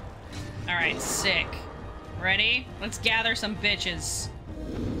here. Alright, sick. Ready? Let's gather some bitches.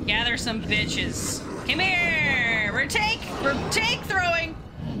 Gather some bitches. Come here! We're tank throwing!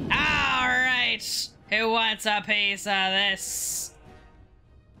 Alright. Who wants a piece of this?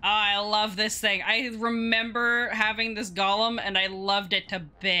 Oh, I love this thing. I remember having this golem and I loved it to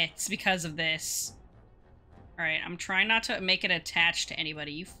bits because of this. Alright, I'm trying not to make it attached to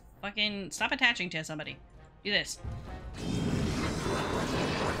anybody. You fucking stop attaching to somebody. Do this.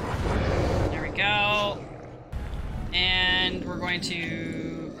 There we go. And we're going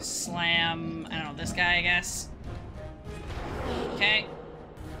to slam, I don't know, this guy, I guess. Okay.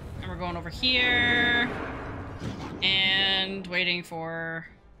 And we're going over here. And waiting for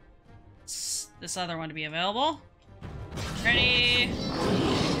this other one to be available. Ready?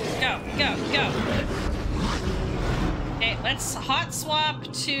 Go, go, go. Okay, let's hot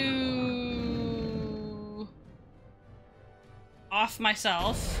swap to off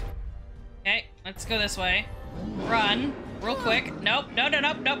myself. Okay, let's go this way. Run real quick. Nope, no, no,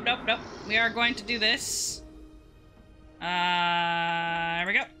 nope, nope, nope, nope. We are going to do this. There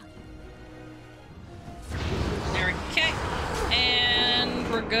we go. There we go. Okay. And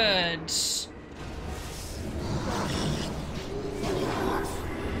we're good.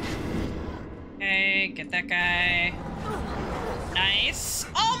 Okay, get that guy. Nice.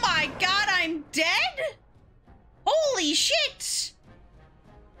 Oh my god, I'm dead? Holy shit!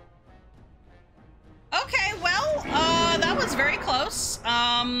 Okay, well, that was very close.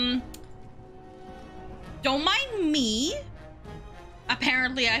 Don't mind me.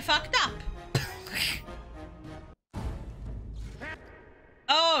 Apparently I fucked up.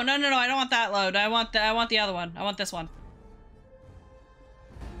 Oh, no, no, no, I don't want that load. I want the other one. I want this one.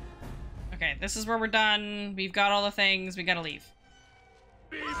 Okay, this is where we're done. We've got all the things. We gotta leave.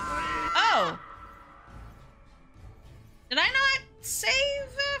 Oh! Did I not save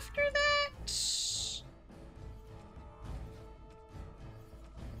after that?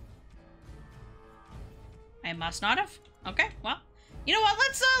 I must not have. Okay, well, you know what?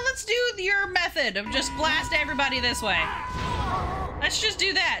 Let's do your method of just blast everybody this way. Let's just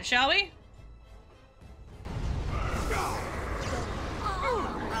do that, shall we?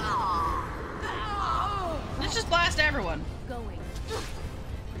 Let's just blast everyone. Going.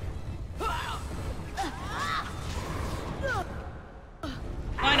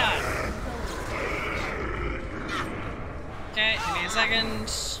 Why not? Okay, give me a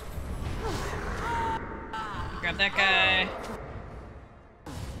second. Grab that guy.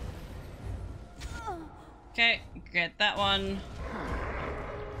 Okay, get that one.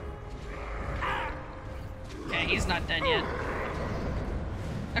 Okay, he's not dead yet.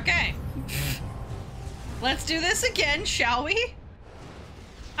 Okay. Let's do this again, shall we?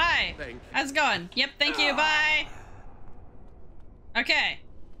 Hi. How's it going? Yep, thank you, bye. Okay.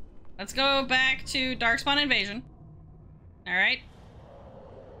 Let's go back to Darkspawn Invasion. Alright.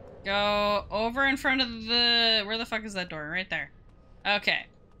 Go over in front of the... Where the fuck is that door? Right there. Okay.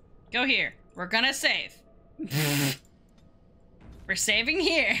 Go here. We're gonna save. We're saving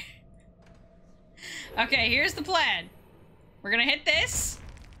here. Okay, here's the plan. We're gonna hit this.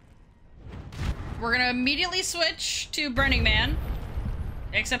 We're gonna immediately switch to Burning Man.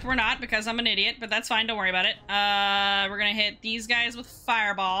 Except we're not, because I'm an idiot, but that's fine, don't worry about it. We're gonna hit these guys with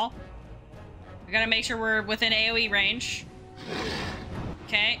Fireball. We gotta make sure we're within AoE range.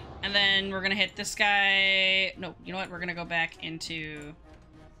 Okay, and then we're gonna hit this guy... No, you know what? We're gonna go back into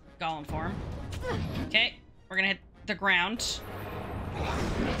Golem form. Okay, we're gonna hit the ground.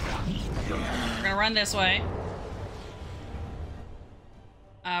 We're gonna run this way.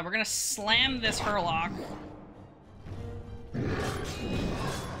 We're gonna slam this Hurlock.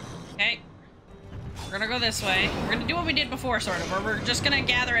 Okay. We're gonna go this way. We're gonna do what we did before, sort of, where we're just gonna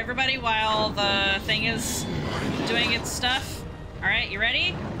gather everybody while the thing is doing its stuff. Alright, you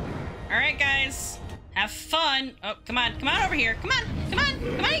ready? Alright, guys. Have fun. Oh, come on. Come on over here. Come on. Come on.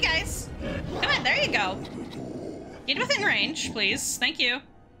 Come on, you guys. Come on. There you go. Get within range, please. Thank you.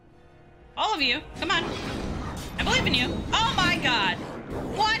 All of you. Come on. I believe in you. Oh my god.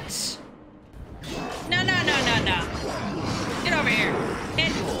 What? No, no, no, no, no. Get over here.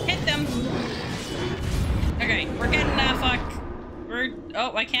 Hit them. Okay, we're getting,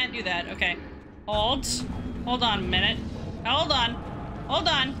 oh, I can't do that. Okay. Hold on a minute. Hold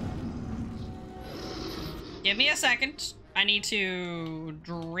on. Give me a second. I need to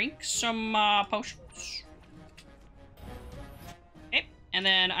drink some, potions. Okay, and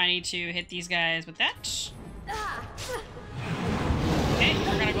then I need to hit these guys with that. Okay,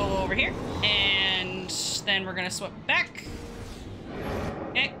 we're gonna go over here, and then we're gonna swap back.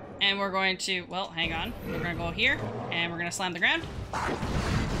 Okay, And we're going to, well, hang on. We're gonna go here, and we're gonna slam the ground.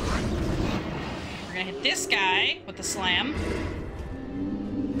 We're gonna hit this guy with the slam.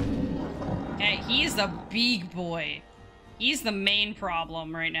 Okay, he's the big boy. He's the main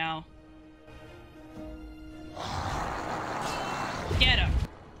problem right now. Get him.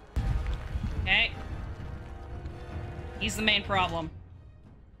 Okay. He's the main problem.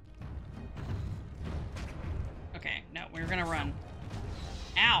 Okay, no, we're gonna run.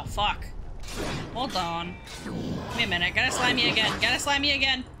 Ow, fuck. Hold on. Wait a minute, gotta slime me again. Gotta slime me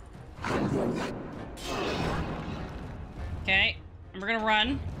again. Okay, and we're gonna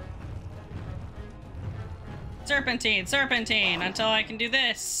run. Serpentine, serpentine, until I can do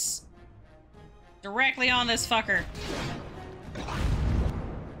this. Directly on this fucker.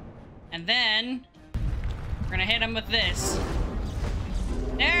 And then, we're gonna hit him with this.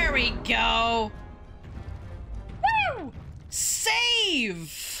 There we go. Woo!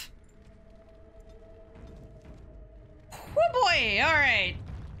 Save! Oh boy, alright.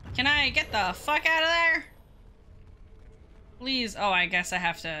 Can I get the fuck out of there? Please. Oh, I guess I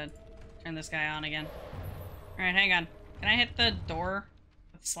have to turn this guy on again. Alright, hang on. Can I hit the door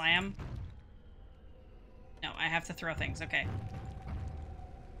with slam? No, I have to throw things. Okay.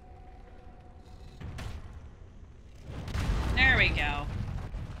 There we go.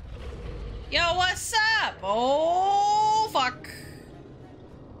 Yo, what's up? Oh, fuck.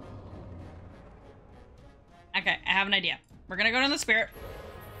 Okay, I have an idea. We're gonna go to the spirit.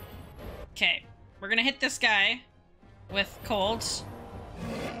 Okay, we're gonna hit this guy with colds.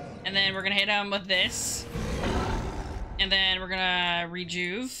 And then we're gonna hit him with this. And then we're gonna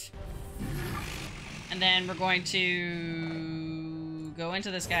rejuve. And then we're going to go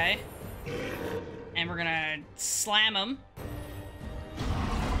into this guy. And we're gonna slam him.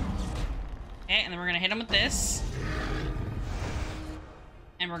 Okay, and then we're gonna hit him with this.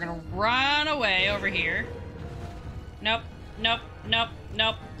 And we're gonna run away over here. Nope, nope, nope,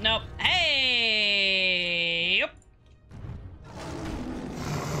 nope, nope. Hey! Yep.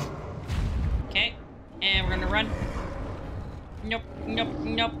 Okay, and we're gonna run. Nope, nope,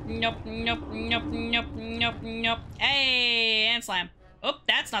 nope, nope, nope, nope, nope, nope, nope. Hey, and slam. Oh,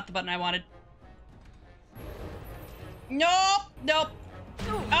 that's not the button I wanted. Nope, nope.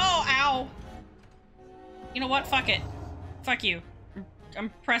 Oh, ow. You know what? Fuck it. Fuck you.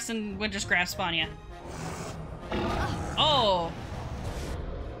 I'm pressing Winter's Grasp on you. Oh.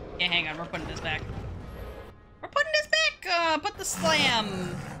 Yeah, hang on. We're putting this back. We're putting this back. Put the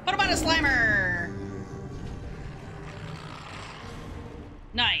slam. Put him on a slammer.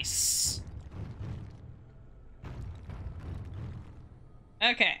 Nice.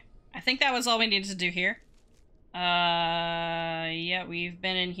 Okay. I think that was all we needed to do here. Yeah, we've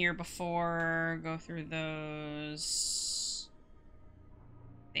been in here before. Go through those.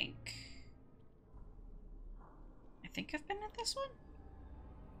 I think I've been at this one?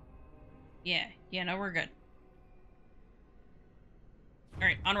 Yeah, no, we're good.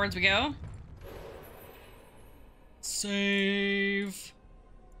 Alright, onwards we go. Save.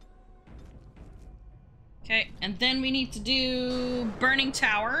 Okay, and then we need to do Burning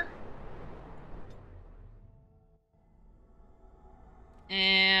Tower.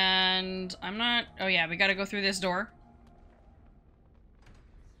 And I'm not... Oh yeah, we gotta go through this door.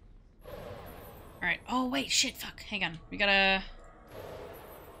 Alright. Oh wait, shit, fuck. Hang on. We gotta...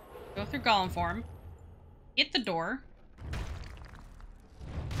 go through Golem form. Hit the door.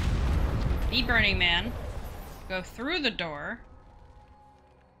 Be Burning Man. Go through the door.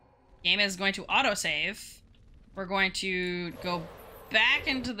 Game is going to autosave. We're going to go back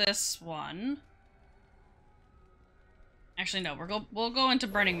into this one. Actually, no. We'll go into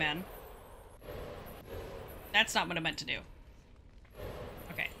Burning Man. That's not what I meant to do.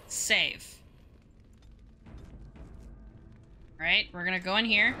 Okay, save. Alright, we're gonna go in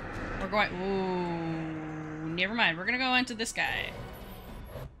here. We're going... Ooh, never mind. We're gonna go into this guy.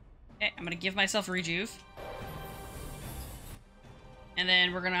 Okay, I'm gonna give myself rejuve. And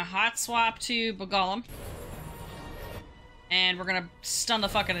then we're gonna hot swap to Golem. And we're gonna stun the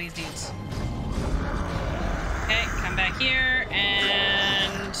fuck out of these dudes. Okay, come back here,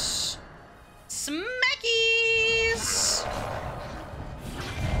 and... smackies!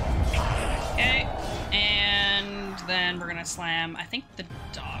 Okay, and then we're gonna slam, I think, the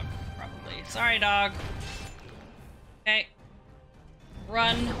dog, probably. Sorry, dog. Okay.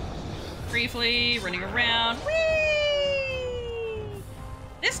 Run. Briefly, running around. Whee!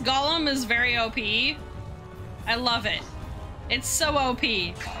 This golem is very OP. I love it. It's so OP.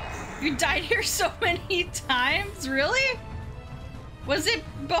 You died here so many times? Really? Was it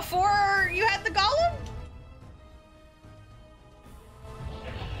before you had the golem?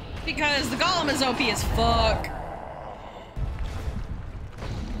 Because the golem is OP as fuck.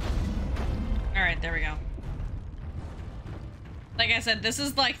 Alright, there we go. Like I said, this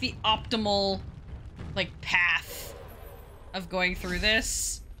is like the optimal, like, path of going through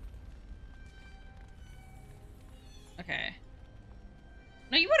this. Okay.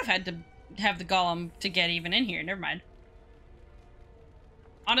 No, you would have had to have the golem to get even in here. Never mind.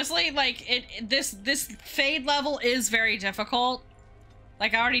 Honestly, like, this fade level is very difficult.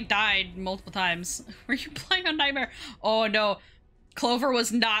 Like, I already died multiple times. Were you playing on Nightmare? Oh, no. Clover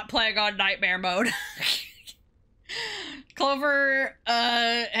was not playing on Nightmare mode. Clover,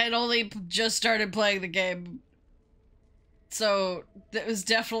 had only just started playing the game. So, it was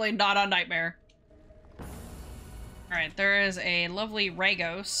definitely not on Nightmare. Alright, there is a lovely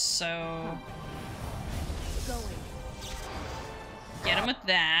Ragos, so... Get him with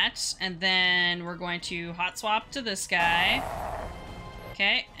that, and then we're going to hot swap to this guy.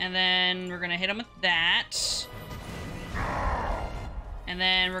 Okay, and then we're gonna hit him with that. And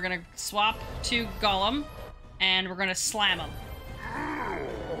then we're gonna swap to Golem, and we're gonna slam him.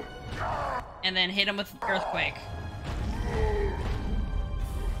 And then hit him with Earthquake.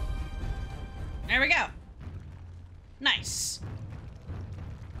 There we go. Nice.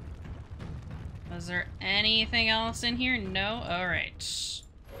 Was there anything else in here? No? Alright.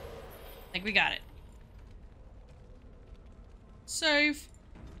 I think we got it. Save.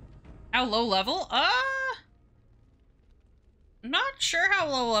 How low level? Not sure how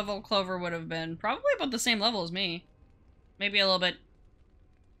low level Clover would have been. Probably about the same level as me. Maybe a little bit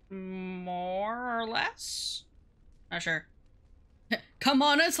more or less? Not sure. Come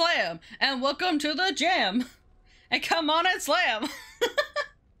on and slam! And welcome to the jam! And come on and slam!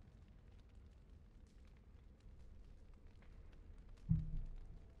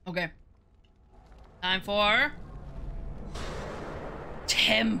 Okay. Time for...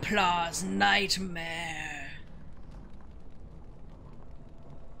 Templar's Nightmare.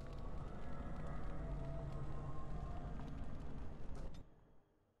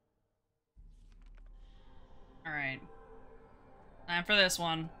 Alright. Time for this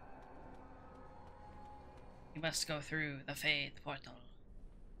one. You must go through the Faith Portal.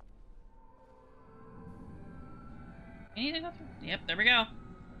 You need to go through? Yep, there we go.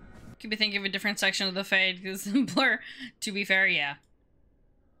 Could be thinking of a different section of the Fade, because Blur, to be fair, yeah.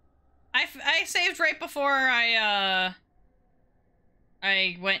 I saved right before I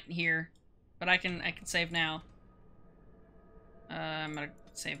went here, but I can save now. I'm gonna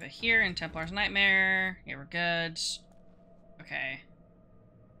save it here in Templar's Nightmare. Yeah, we're good. Okay.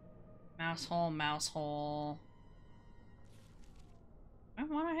 Mouse hole, mouse hole. I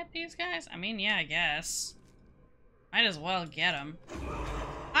want to hit these guys? I mean, yeah, I guess. Might as well get them.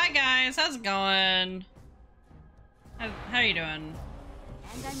 Hi guys, how's it going? How you doing?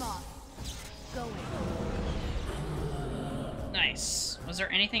 And I'm off. Going. Nice. Was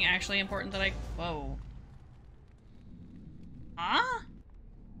there anything actually important that I... Whoa. Huh?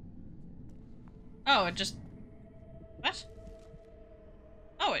 Oh, it just... What?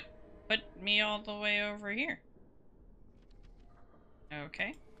 Oh, it put me all the way over here.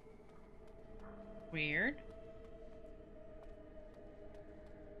 Okay. Weird.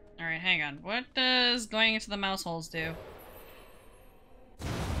 Alright, hang on. What does going into the mouse holes do?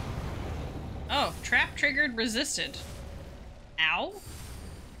 Oh, trap triggered resisted. Ow?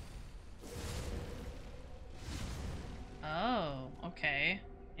 Oh, okay.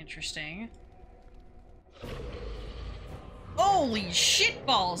 Interesting. Holy shit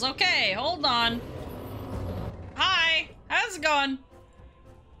balls! Okay, hold on. Hi! How's it going?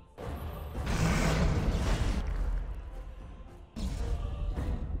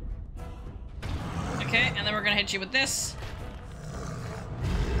 Okay, and then we're gonna hit you with this.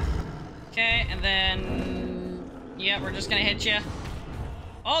 Okay, and then... Yeah, we're just gonna hit you.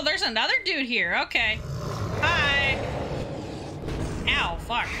 Oh, there's another dude here. Okay. Hi! Ow,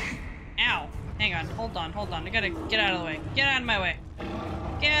 fuck. Ow. Hang on, hold on. I gotta get out of the way. Get out of my way.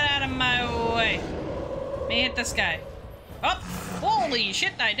 Get out of my way. Let me hit this guy. Oh! Holy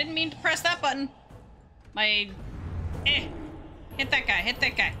shit, I didn't mean to press that button. Hit that guy, hit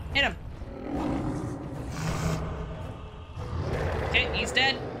that guy. Hit him. Okay, he's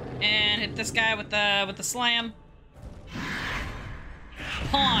dead. And hit this guy with the slam.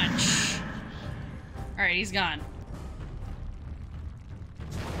 Punch. Alright, he's gone.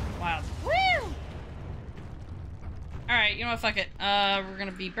 Wow. Woo! Alright, you know what, fuck it. We're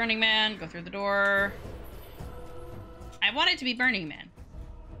gonna be Burning Man, go through the door. I wanted to be Burning Man.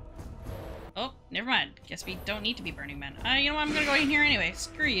 Oh, never mind. Guess we don't need to be Burning Man. You know what, I'm gonna go in here anyway.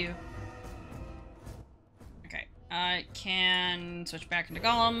 Screw you. Okay. I can switch back into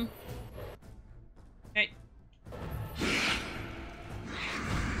Golem. Okay.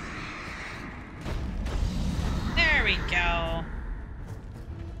 There we go.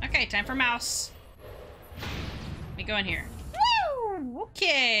 Okay, time for mouse. Let me go in here. Woo!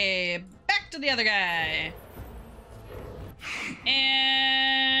 Okay, back to the other guy.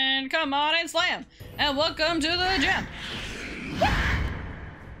 And come on and slam. And welcome to the gym.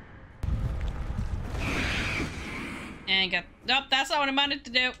 And get... Nope, that's not what I wanted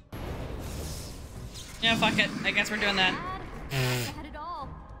to do. Yeah, fuck it. I guess we're doing that.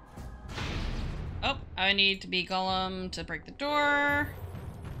 Oh, I need to be Golem to break the door.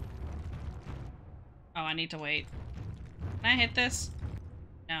 Oh, I need to wait. Can I hit this?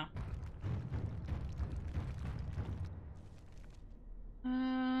 No.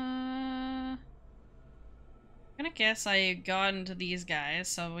 I'm gonna guess I got into these guys,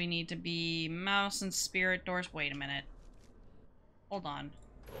 so we need to be mouse and spirit doors. Wait a minute. Hold on.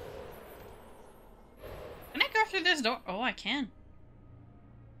 Can I go through this door? Oh, I can.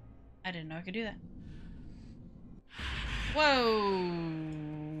 I didn't know I could do that. Whoa!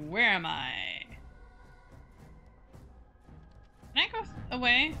 Where am I? Can I go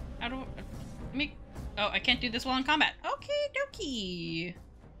away? How do... Let me... Oh, I can't do this while in combat. Okay, dokie.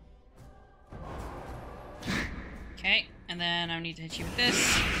 Okay, and then I need to hit you with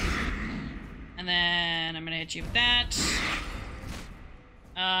this. And then I'm gonna hit you with that.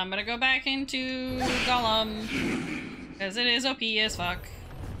 I'm gonna go back into Golem. Because it is OP as fuck.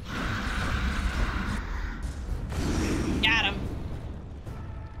 Got him.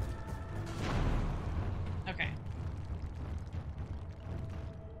 Okay.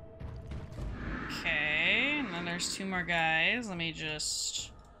 Okay, and then there's two more guys. Let me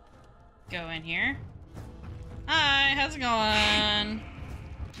just go in here. Hi, how's it going?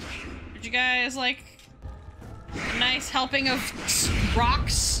 Did you guys like a nice helping of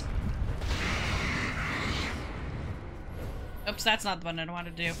rocks? Oops, that's not the one I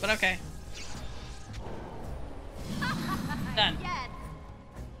wanted to do, but okay. Done.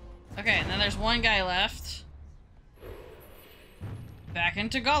 Okay, and then there's one guy left. Back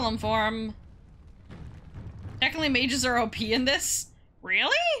into Golem form. Technically, mages are OP in this?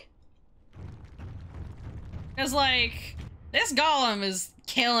 Really? Because, like, this Golem is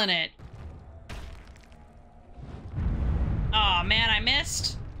killing it. Aw, man, I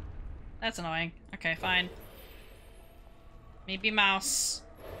missed. That's annoying. Okay, fine. Maybe mouse.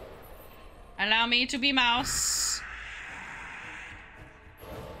 Allow me to be mouse.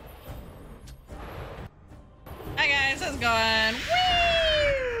 Hi guys, how's it going? Woo!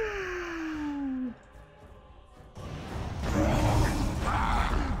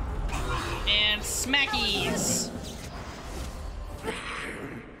 And smackies.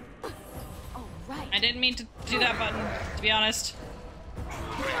 Oh, right. I didn't mean to do that button, to be honest.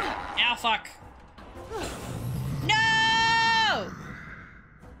 Ow, fuck. No!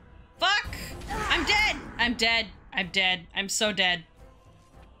 Fuck! I'm dead! I'm dead. I'm dead. I'm so dead.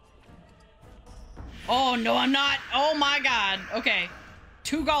 Oh, no, I'm not. Oh, my God. Okay.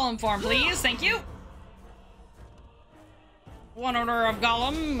 2 Golem form, please. Thank you. 1 order of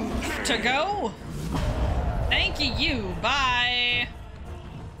Golem to go. Thank you. Bye.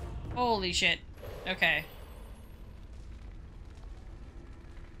 Holy shit. Okay.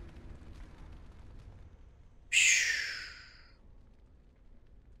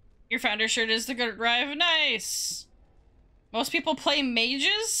 Your founder shirt is the good drive. Nice. Most people play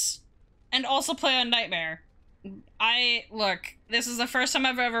mages and also play on Nightmare. Look, this is the first time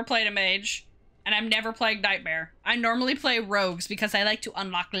I've ever played a mage, and I've never played Nightmare. I normally play rogues because I like to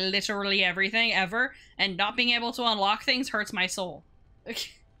unlock literally everything ever, and not being able to unlock things hurts my soul.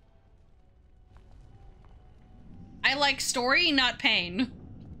 I like story, not pain.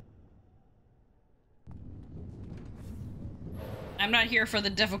 I'm not here for the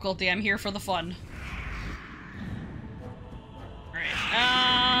difficulty, I'm here for the fun.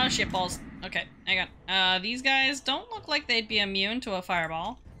 Alright, shitballs. Okay, hang on. These guys don't look like they'd be immune to a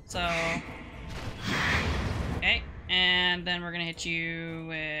fireball, so... Okay, and then we're gonna hit you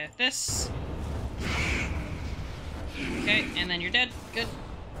with this. Okay, and then you're dead. Good.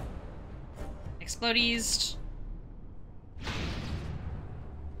 Explodies.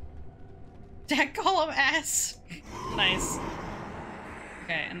 That Golem ass. Nice.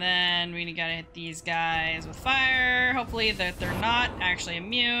 Okay, and then we gotta hit these guys with fire. Hopefully that they're not actually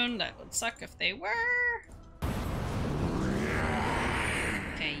immune. That would suck if they were.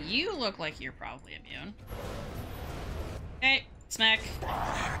 Okay, you look like you're probably immune. Okay, smack.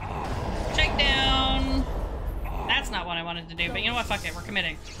 Shake down. That's not what I wanted to do, but you know what? Fuck it, we're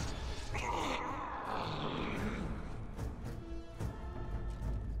committing.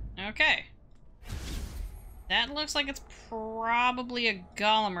 Okay. That looks like it's probably a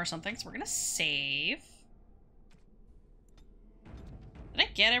golem or something, so we're gonna save. Did I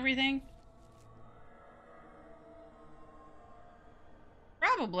get everything?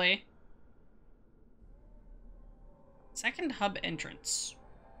 Probably. Second hub entrance.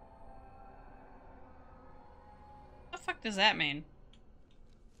 What the fuck does that mean?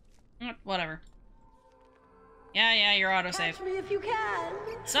 Whatever. Yeah, you're autosave. Catch me if you can.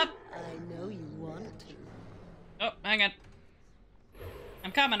 What's up? I know you want to. Oh, hang on.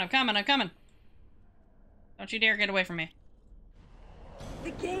 I'm coming. Don't you dare get away from me.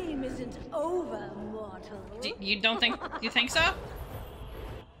 The game isn't over, mortal. You don't think... You think so?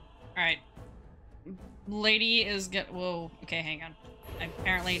 Alright. Lady is get... Whoa. Okay, hang on. I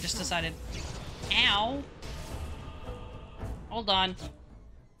apparently just decided... Ow! Hold on.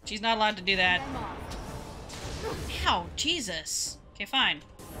 She's not allowed to do that. Ow! Jesus! Okay, fine.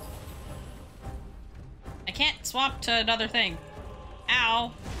 I can't swap to another thing.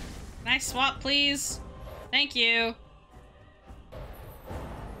 Ow! Can I swap, please? Thank you.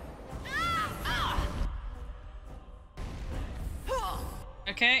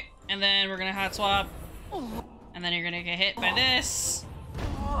 Okay, and then we're gonna hot swap. And then you're gonna get hit by this.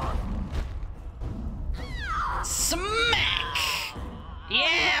 Smack!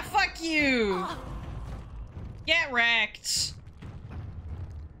 Yeah, fuck you! Get wrecked!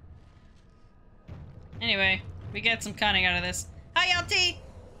 Anyway, we get some cunning out of this. Hi, LT!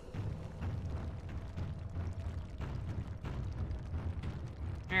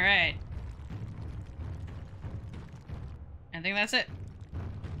 Alright. I think that's it.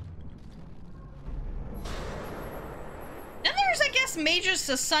 Then there's, I guess, Mages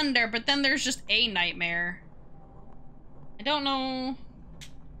Asunder, but then there's just a nightmare. I don't know.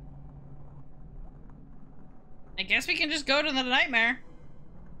 I guess we can just go to the nightmare.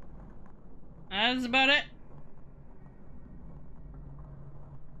 That's about it.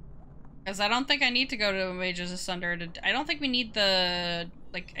 Because I don't think I need to go to Mages Asunder. I don't think we need the...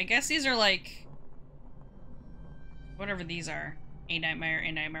 Like, I guess these are like... Whatever these are. A nightmare.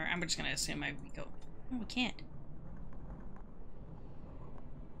 I'm just gonna assume we go... Oh, we can't.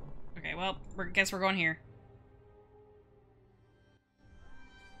 Okay, well, guess we're going here.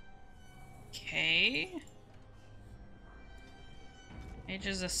 Okay.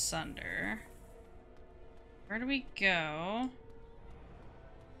 Mages Asunder. Where do we go?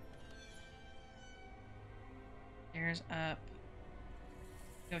 Stairs up.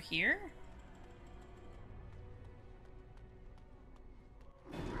 Go here?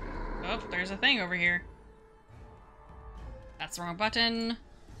 Oh, there's a thing over here. That's the wrong button.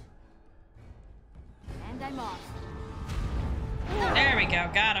 And I'm off. There we go,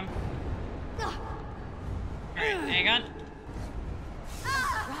 got him. Alright, hang on.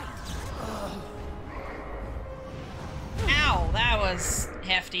 Ow, that was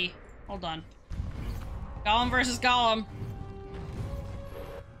hefty. Hold on. Golem versus Golem.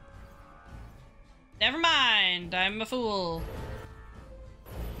 Never mind, I'm a fool.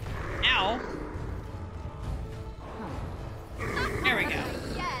 Ow. There we go.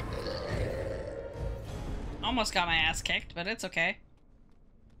 Almost got my ass kicked, but it's okay.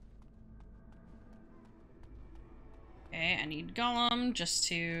 Okay, I need Golem just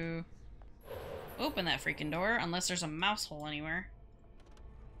to open that freaking door, unless there's a mouse hole anywhere.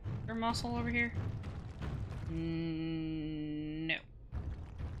 Is there a mouse hole over here? No.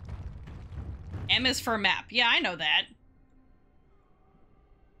 M is for map. Yeah, I know that.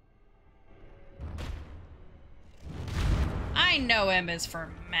 I know M is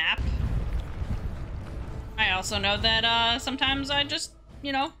for map. I also know that sometimes I just,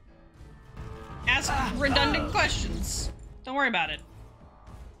 you know, ask redundant questions. Don't worry about it.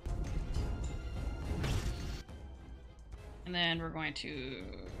 And then we're going to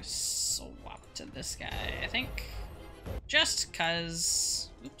swap to this guy, I think. Just cause...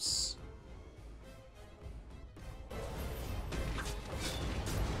 Oops.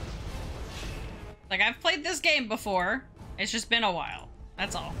 Like, I've played this game before. It's just been a while.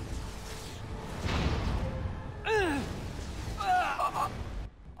 That's all.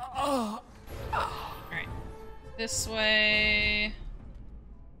 Alright. This way.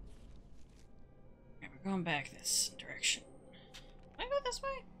 Okay, we're going back this direction. Can I go this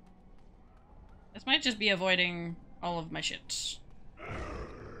way? This might just be avoiding all of my shit.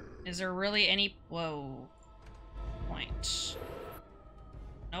 Is there really any... Whoa. Point.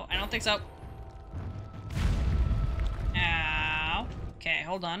 No, I don't think so. Ow. Okay,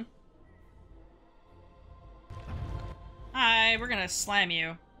 hold on. Hi, we're gonna slam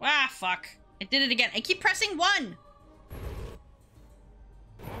you. Ah, fuck. I did it again. I keep pressing 1!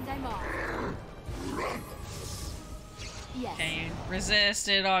 And I'm I'm off. Yes. Okay, you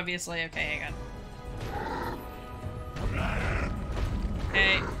resisted, obviously. Okay, hang on.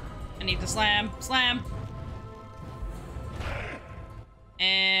 Okay, I need to slam. Slam!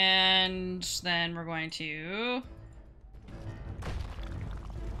 And then we're going to...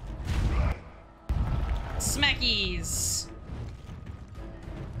 Smackies!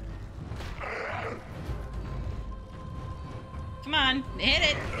 Come on,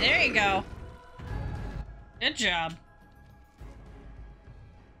 hit it! There you go. Good job.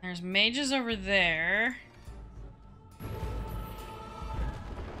 There's mages over there.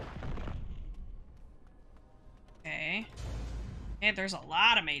 Okay. Hey, there's a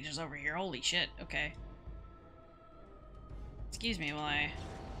lot of mages over here. Holy shit. Okay. Excuse me while I...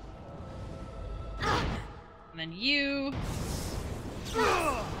 And then you...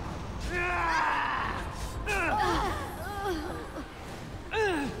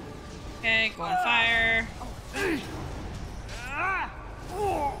 Okay, go on fire.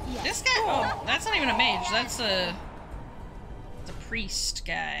 This guy... Oh, that's not even a mage. That's a priest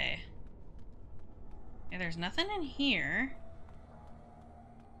guy. Okay, there's nothing in here.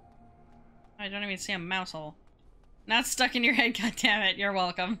 I don't even see a mouse hole. Not stuck in your head, goddammit. You're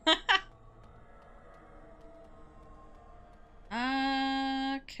welcome.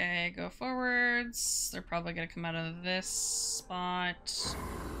 Okay, go forwards. They're probably gonna come out of this spot.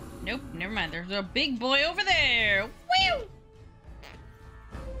 Nope, never mind. There's a big boy over there. Woo!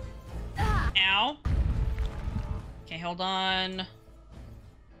 Ow. Okay, hold on. And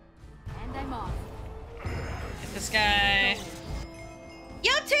I'm off. Get this guy.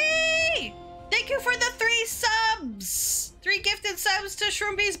 Yelty! Thank you for the 3 subs! 3 gifted subs to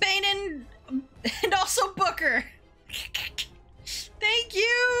Shroomby's Bane and also Booker. Thank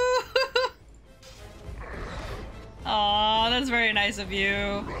you! Aw, that's very nice of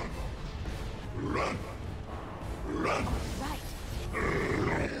you. Right.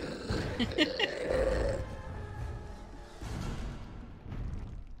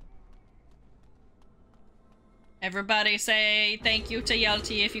 Everybody say thank you to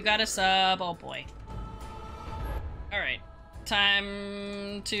Yelty if you got a sub. Oh boy. Alright.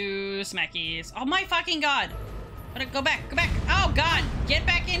 Time to smackies. Oh my fucking god! Go back, go back! Oh god! Get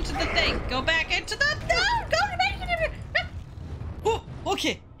back into the thing! Go back into the... No! Go back into the... Oh!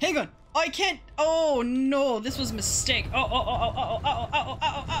 Okay, hang on! I can't... Oh no! This was a mistake. Oh, oh, oh, oh, oh, oh, oh, oh,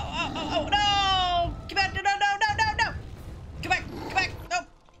 oh, oh, oh, oh, no! Get back! No, no, no, no, no, no! Go back! Go back! No!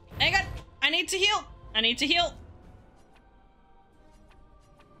 Hang on! I need to heal! I need to heal!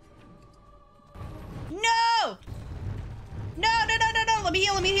 No! No, no, no, no, no! Let me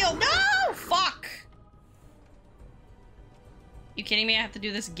heal, let me heal! No! Fuck! You kidding me? I have to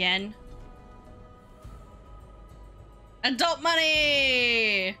do this again? Adult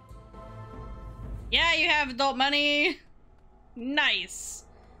money! Yeah, you have adult money! Nice!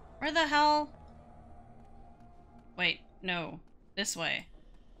 Where the hell? Wait, no. This way.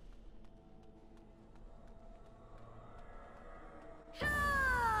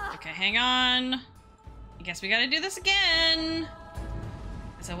 Okay, hang on. I guess we gotta do this again.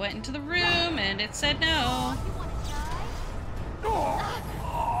 Because I went into the room and it said no. Alright,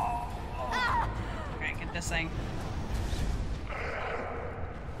 get this thing.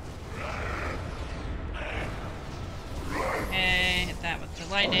 Okay, hit that with the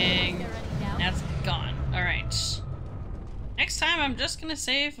lightning. That's gone. Alright. Next time I'm just gonna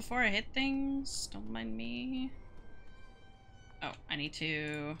save before I hit things. Don't mind me. Oh, I need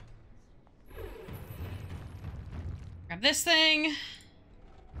to grab this thing.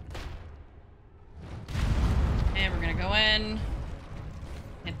 And we're gonna go in.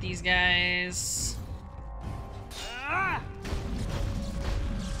 Hit these guys.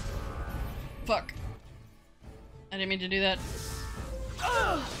 Fuck. I didn't mean to do that.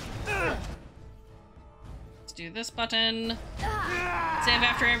 Let's do this button. Save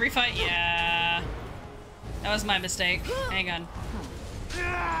after every fight. Yeah. That was my mistake. Hang on.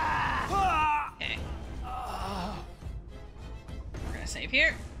 Okay. We're gonna save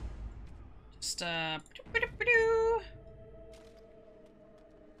here. Just, we'll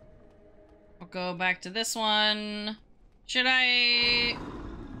go back to this one. Should I...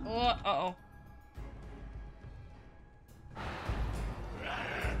 Oh, uh-oh.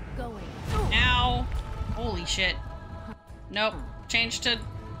 Going. Ow. Holy shit. Nope. Change to...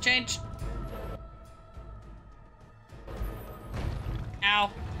 Change.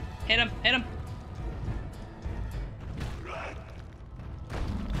 Ow. Hit him. Hit him.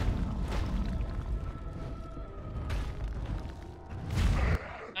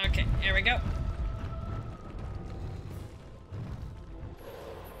 Okay, here we go.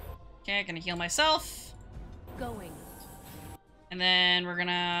 Okay, gonna heal myself. Going. And then we're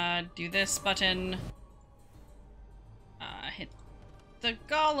gonna do this button. Hit the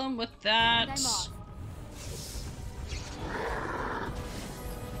golem with that. And I'm off.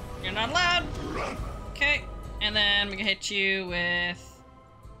 You're not allowed. Okay. And then we can hit you with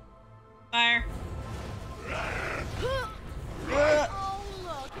fire. Oh,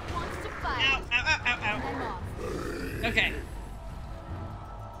 look, it wants to fight. Ow, ow, ow, ow, And I'm ow. off. Okay.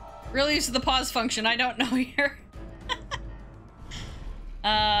 Real use of the pause function, I don't know here.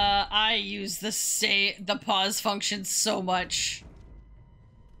 I use the pause function so much.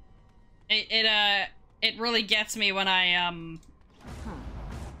 It really gets me when I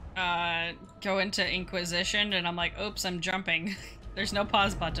go into Inquisition and I'm like, oops, I'm jumping. There's no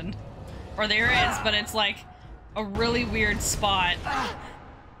pause button. Or there is, but it's like a really weird spot.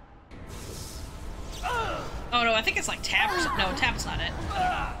 Oh no, I think it's like tap or something. No, tap's not it. I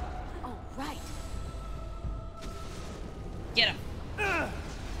don't know. Oh, right. Get him.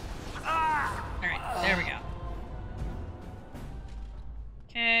 Alright, there we go.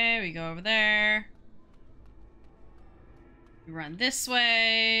 Okay, we go over there. We run this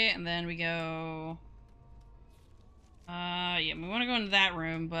way, and then we go... yeah, we want to go into that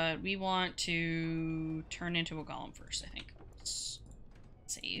room, but we want to turn into a golem first, I think. Let's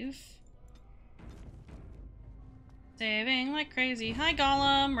save. Saving like crazy. Hi,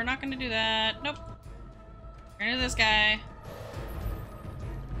 golem! We're not gonna do that. Nope. We're gonna do this guy.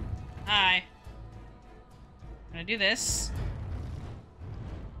 Hi. I'm gonna do this.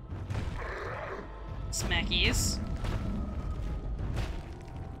 Smackies.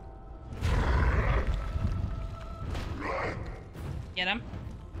 Get him.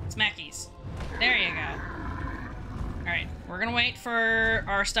 Smackies. There you go. Alright, we're gonna wait for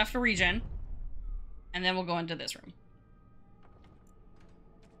our stuff to regen. And then we'll go into this room.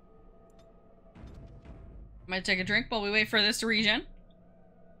 Might take a drink while we wait for this to regen.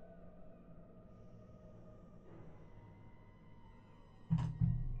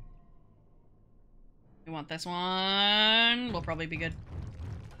 We want this one. We'll probably be good.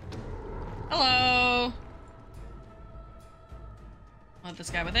 Hello. Want this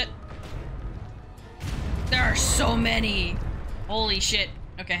guy with it. There are so many. Holy shit.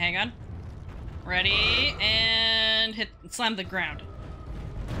 Okay, hang on. Ready, and slam the ground.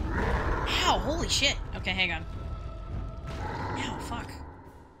 Ow, holy shit. Okay, hang on. Ow, fuck.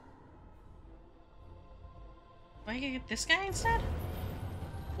 Do I get this guy instead?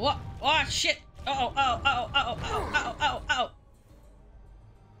 What? Oh, shit. Uh-oh,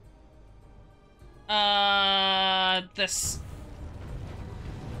 this.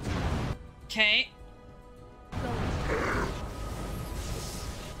 Okay.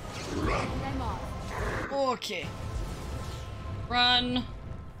 Okay. Run.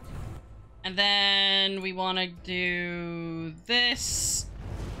 And then we want to do this.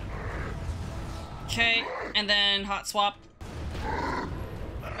 Okay. And then hot swap.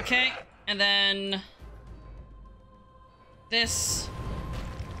 Okay. And then this.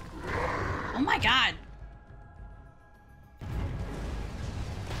 Oh my god.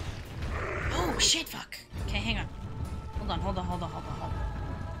 Oh shit, fuck. Okay, hang on. Hold on.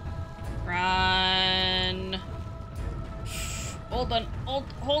 Run. Hold on.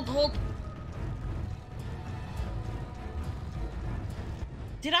 Hold.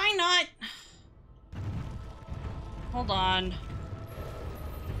 Did I not? Hold on.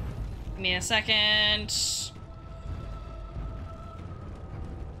 Give me a second.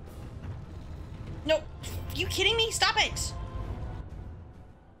 No. Are you kidding me? Stop it.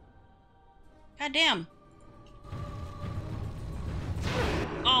 God damn.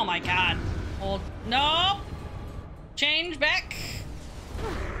 Oh my god. Hold. No. Change back.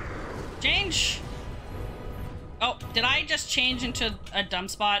 Change. Oh, did I just change into a dumb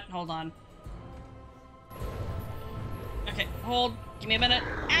spot? Hold on. Okay, hold. Give me a minute.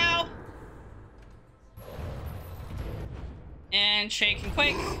 Ow. And shake and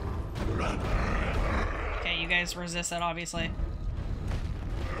quake. Okay, you guys resist that, obviously.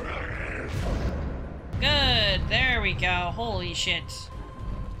 Good. There we go. Holy shit.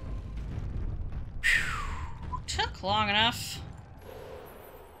 Whew. Took long enough.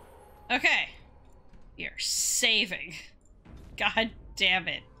 Okay. We are saving. God damn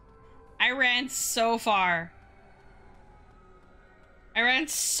it. I ran so far. I ran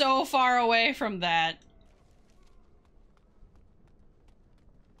so far away from that.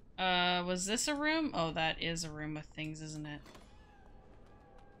 Was this a room? Oh, that is a room with things, isn't it?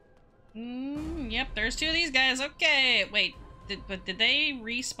 Yep, there's two of these guys. Okay, wait. Did they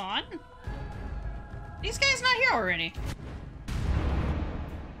respawn? These guys not here already.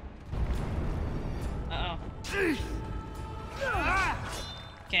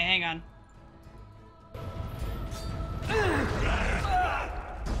 Okay, hang on.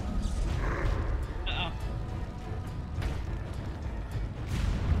 Uh-oh.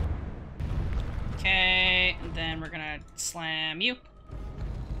 Okay, and then we're gonna slam you.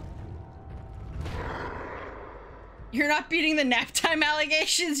 You're not beating the nap time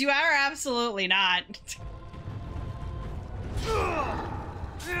allegations? You are absolutely not.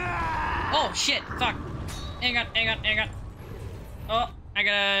 Oh shit, fuck. Hang on. Oh, I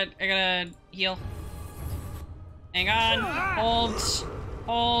gotta heal. Hang on.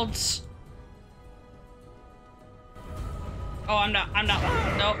 Hold. Oh, I'm not.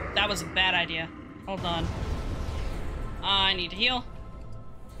 Nope, that was a bad idea. Hold on. I need to heal.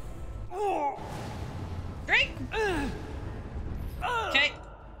 Drink! Okay.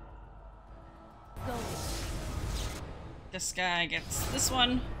 This guy gets this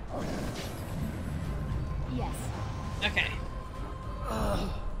one. Yes. Okay.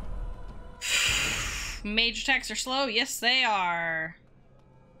 Mage attacks are slow? Yes, they are.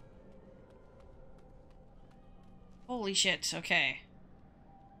 Holy shit, okay.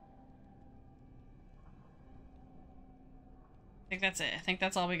 I think that's it. I think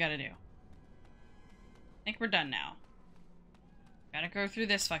that's all we gotta do. I think we're done now. Gotta go through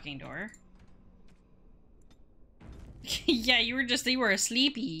this fucking door. Yeah, you were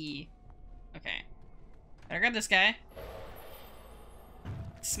sleepy. Okay. Better grab this guy.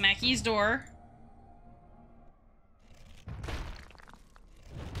 Smacky's door.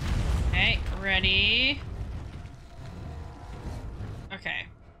 Okay, ready. Okay.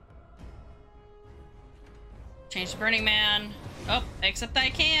 Change to Burning Man. Oh, except I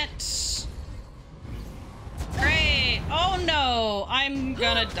can't. Great! Oh no! I'm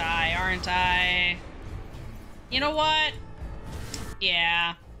gonna die, aren't I? You know what?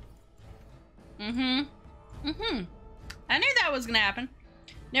 Yeah. I knew that was gonna happen.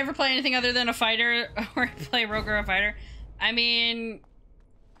 Never play anything other than a fighter, or play rogue or a fighter. I mean,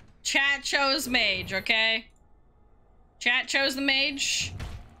 chat chose mage, okay? Chat chose the mage.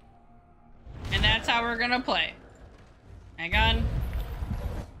 And that's how we're gonna play. Hang on.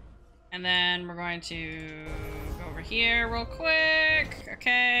 And then we're going to go over here real quick.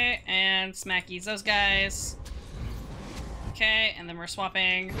 Okay, and smackies those guys. Okay, and then we're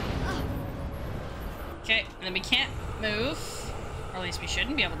swapping. Okay, and then we can't move. Or at least we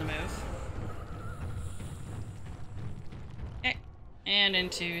shouldn't be able to move. Okay, and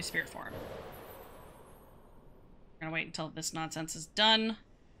into spirit form. We're gonna wait until this nonsense is done.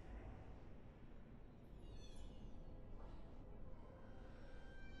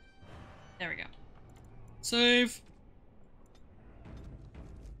 There we go. Save.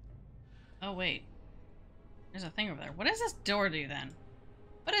 Oh, wait. There's a thing over there. What does this door do, then?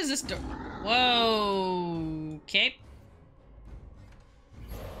 What is this door? Whoa. Okay.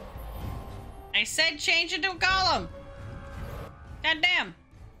 I said change into a golem. God damn.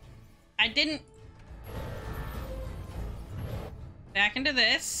 I didn't. Back into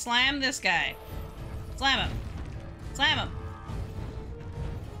this. Slam this guy. Slam him. Slam him.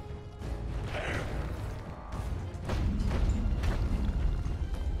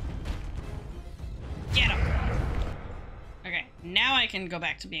 Get him! Okay, now I can go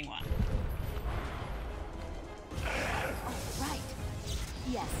back to being one. All right.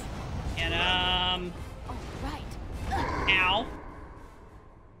 Yes. Get him! All right. Ow.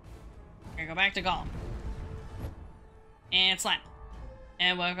 Okay, go back to Golem. And slam.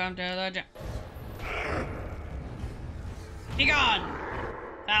 And welcome to the gym. Be gone!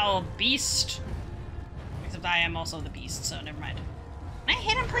 Foul beast. Except I am also the beast, so never mind. Can I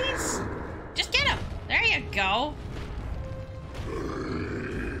hit him, please? Just get him! There you go!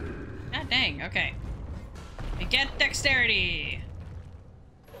 God dang, okay. We get dexterity!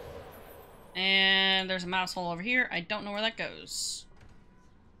 And there's a mouse hole over here. I don't know where that goes.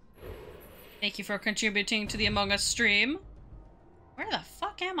 Thank you for contributing to the Among Us stream. Where the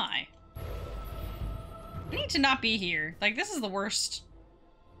fuck am I? I need to not be here. Like, this is the worst.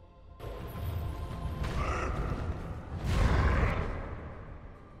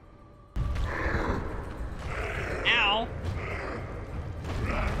 Ow.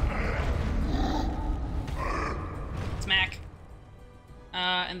 Smack.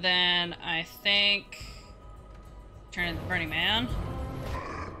 And then I think turn into the Burning Man.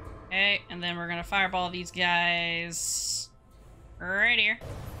 Okay, and then we're gonna fireball these guys right here.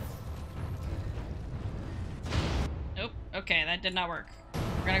 Nope. Okay, that did not work.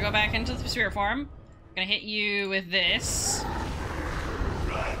 We're gonna go back into the spirit form. I'm gonna hit you with this.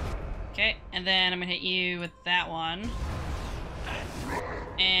 Okay, and then I'm gonna hit you with that one.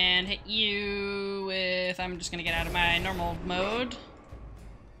 And hit you with... I'm just gonna get out of my normal mode.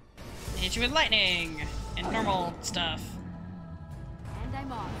 Hit you with lightning and normal stuff. And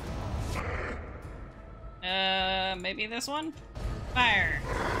I'm off. Maybe this one? Fire.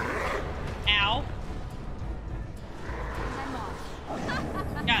 Ow. And I'm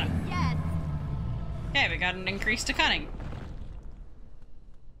off. Got him. Yes. Okay, we got an increase to cunning.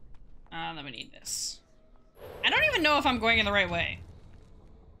 Then we need this. I don't even know if I'm going in the right way.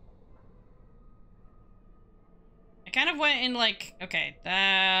 I kind of went in like, okay,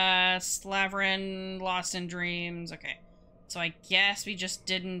 that's Laverin, Lost in Dreams, okay. So I guess we just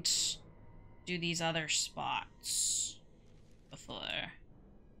didn't do these other spots before.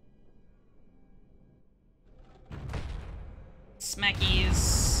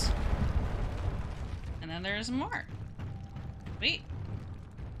 Smackies. And then there's more. Sweet.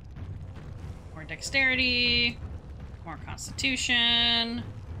 More dexterity. More constitution.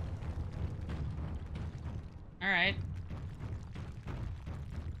 Alright.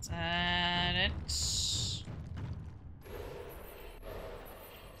 Is that it?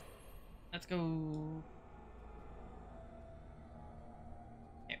 Let's go.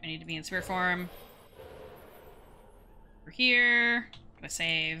 Okay, we need to be in spirit form. We're here. Gonna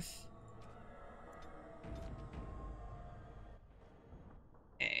save.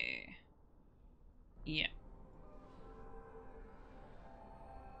 Okay. Yeah.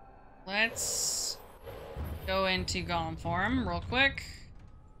 Let's go into golem form real quick.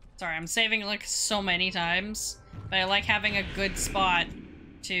 Sorry, I'm saving like so many times, but I like having a good spot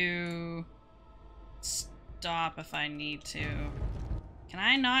to stop if I need to. Can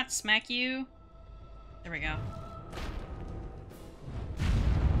I not smack you? There we go.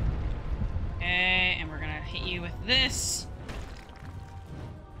 Okay, and we're gonna hit you with this.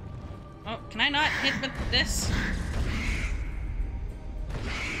 Oh, can I not hit with this?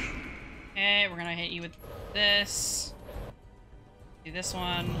 Okay, we're gonna hit you with this. Do this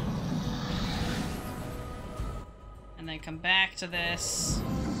one. And then come back to this.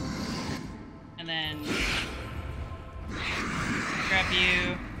 And then grab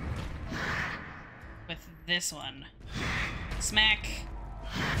you with this one. Smack.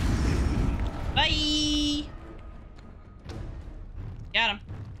 Bye! Got him.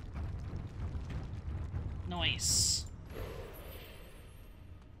 Nice.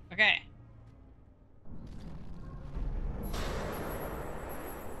 Okay.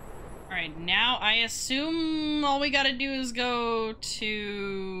 Alright, now I assume all we gotta do is go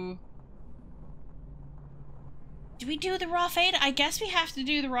to... Do we do the raw fade? I guess we have to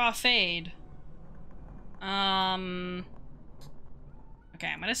do the raw fade. Okay, I'm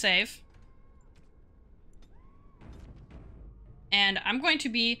gonna save. And I'm going to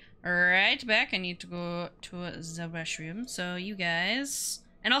be right back. I need to go to the restroom, so you guys...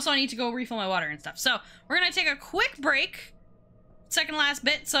 And also I need to go refill my water and stuff. So, we're gonna take a quick break. Second last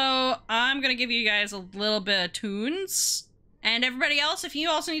bit, so I'm gonna give you guys a little bit of tunes. And everybody else, if you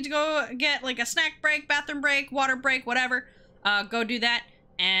also need to go get like a snack break, bathroom break, water break, whatever, go do that.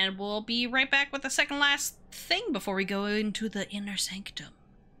 And we'll be right back with the second last thing before we go into the inner sanctum.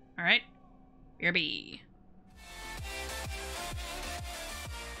 Alright? BRB.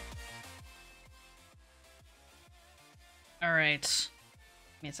 Alright.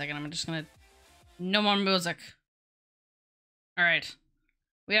 Give me a second, I'm just gonna... No more music. Alright.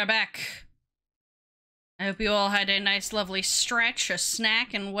 We are back. I hope you all had a nice lovely stretch, a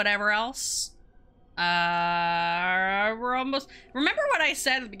snack, and whatever else. We're almost... Remember what I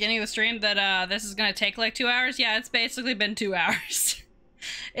said at the beginning of the stream that this is gonna take like 2 hours? Yeah, it's basically been 2 hours.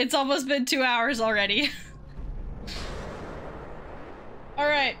 It's almost been 2 hours already.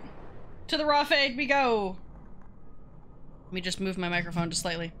 Alright. To the raw fade we go. Let me just move my microphone just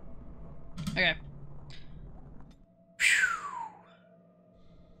slightly. Okay. Whew.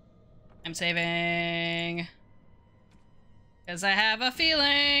 I'm saving. Because I have a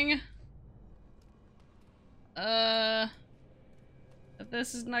feeling. That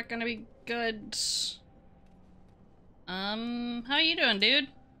this is not gonna be good. How you doing, dude?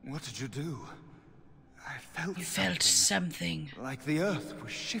 What did you do? I felt You felt something. like the earth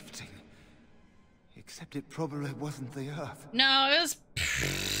was shifting. Except it probably wasn't the earth. No, it was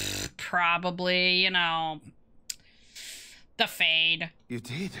probably, you know, the fade. You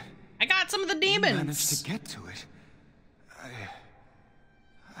did? I got some of the demons. You managed to get to it.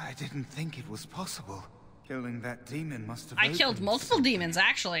 I didn't think it was possible. Killing that demon must have I killed opened multiple something. demons,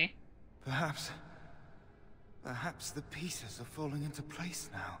 actually. Perhaps the pieces are falling into place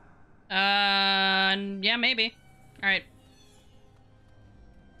now. Yeah, maybe. Alright.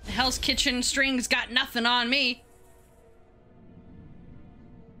 The Hell's Kitchen strings got nothing on me.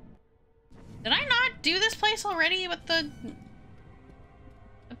 Did I not do this place already with the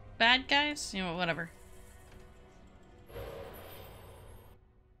bad guys? You know, whatever.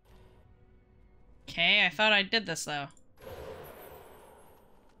 Okay, I thought I did this though.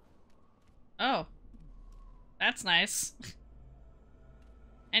 Oh. That's nice.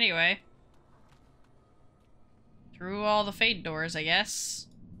 Anyway. Through all the Fade doors, I guess.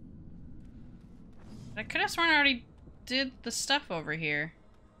 I could have sworn I already did the stuff over here.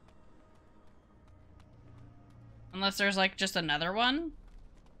 Unless there's like just another one?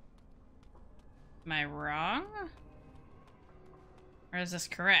 Am I wrong? Or is this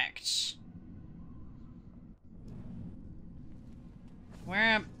correct? Where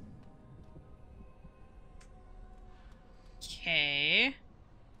am... Okay.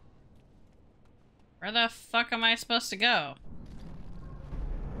 Where the fuck am I supposed to go?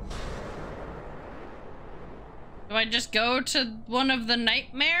 Do I just go to one of the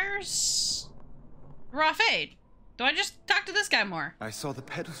nightmares? Raw Fade. Do I just talk to this guy more? I saw the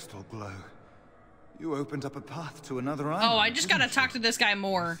pedestal glow. You opened up a path to another island. Oh, I just gotta talk to this guy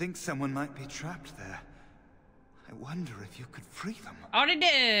more. I think someone might be trapped there. I wonder if you could free them. Already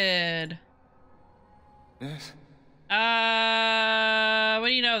did. Yes? What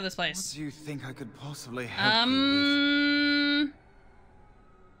do you know of this place? What do you think I could possibly help you with?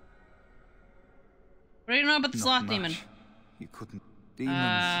 What do you know about the sloth much. demon? You couldn't.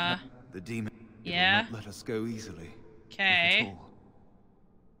 Demons. The demon yeah. will not let us go easily. Okay.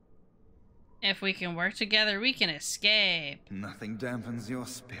 If we can work together, we can escape. Nothing dampens your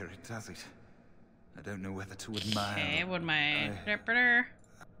spirit, does it? I don't know whether to admire. Okay, would my interpreter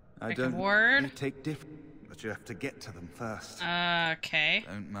I don't. don't. Word? You take different, but you have to get to them first. Okay.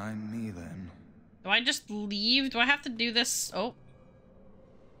 Don't mind me then. Do I just leave? Do I have to do this? Oh.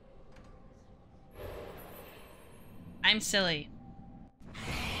 I'm silly.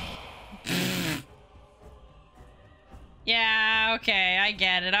 Yeah, okay, I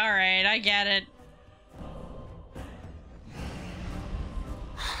get it. Alright, I get it.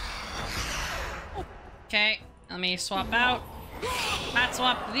 Okay, let me swap out. Not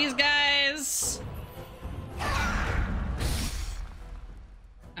swap to these guys.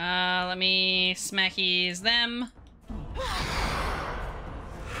 Let me smackies them.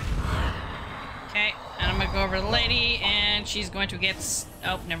 Okay, and I'm gonna go over to the lady, and she's going to get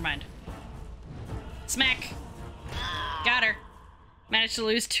oh, never mind. Smack! Got her. Managed to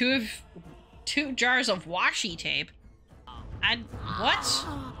lose two jars of washi tape. What?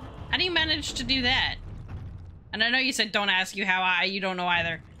 How do you manage to do that? And I know you said don't ask you how you don't know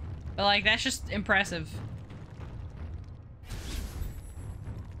either. But like, that's just impressive.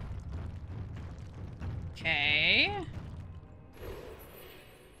 Okay.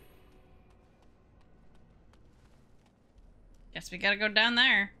 Guess we gotta go down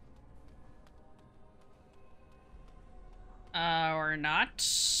there. Or not.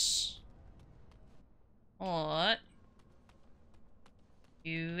 What?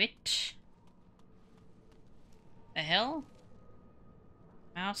 Do it. The hell?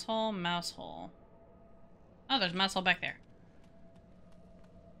 Mouse hole, mouse hole. Oh, there's a mouse hole back there.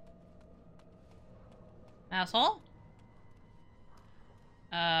 Mouse hole?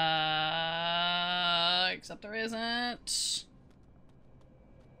 Except there isn't.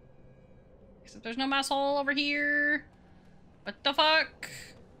 Except there's no mouse hole over here. What the fuck?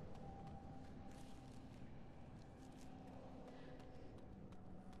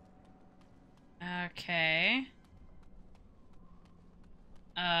 Okay.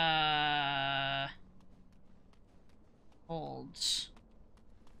 Hold.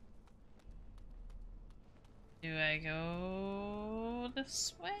 Do I go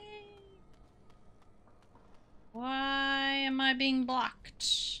this way? Why am I being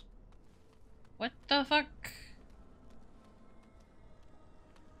blocked? What the fuck?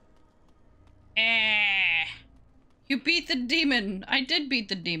 You beat the demon. I did beat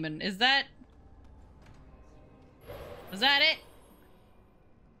the demon. Is that it?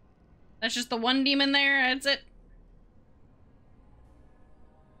 That's just the one demon there? That's it?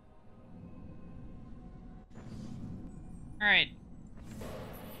 Alright.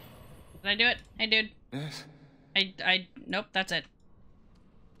 Did I do it? Hey, dude. Yes? Nope, that's it.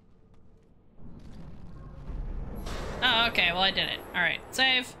 Oh, okay, well I did it. Alright,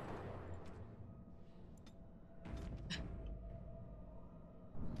 save.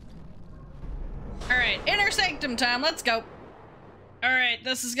 Alright, Inner Sanctum time, let's go. Alright,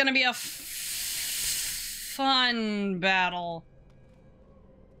 this is gonna be a fun battle.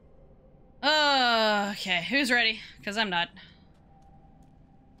 Okay, who's ready? Because I'm not.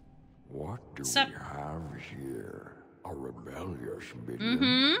 What do Sup? we have here? A rebellious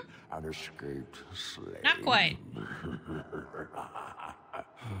minion? An escaped slave? Not quite.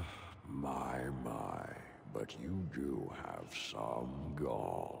 My, but you do have some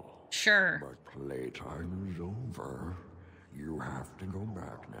gall. Sure. But playtime is over. You have to go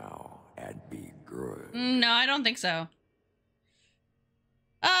back now and be good. No, I don't think so.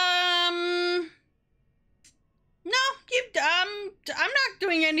 No, I'm not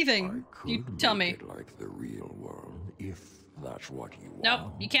doing anything. You tell me. It like the real world, if that's what you want.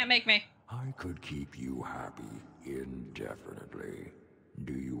 Nope, you can't make me. I could keep you happy indefinitely.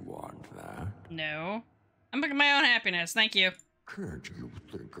 Do you want that? No. I'm making my own happiness, thank you. Can't you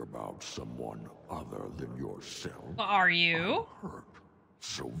think about someone other than yourself? Are you? I'm hurt.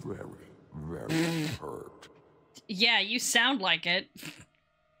 So very, very hurt. Yeah, you sound like it.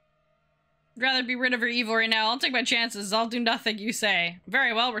 I'd rather be rid of her evil right now. I'll take my chances. I'll do nothing you say.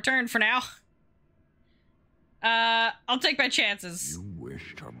 Very well, return for now. I'll take my chances. You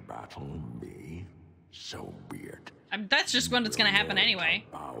wish to battle me? So be it. That's just when it's gonna happen anyway.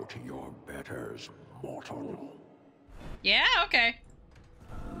 Bow to your betters, mortal. Yeah, okay.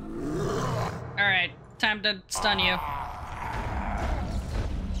 Alright, time to stun you.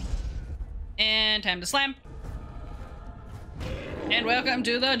 And time to slam. And welcome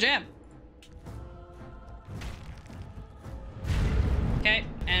to the gym. Okay,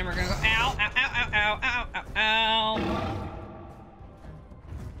 and we're gonna go ow, ow, ow, ow, ow, ow, ow, ow.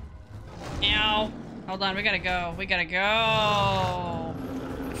 Ow. Hold on, we gotta go. We gotta go.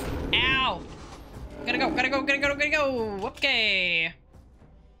 Ow. Gotta go, gotta go, gotta go, gotta go. Okay.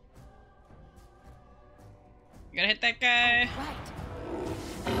 You gotta hit that guy.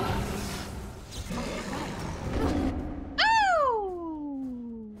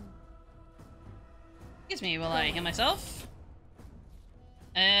 Oh! Excuse me, will I heal myself?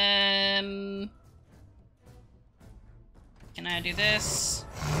 Can I do this?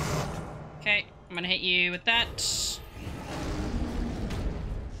 Okay, I'm gonna hit you with that.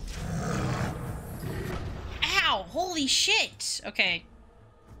 Ow! Holy shit! Okay.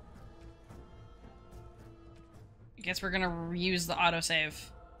 I guess we're gonna use the autosave.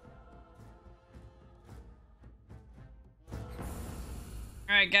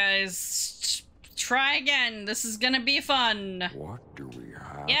 Alright, guys. Try again. This is gonna be fun. What do we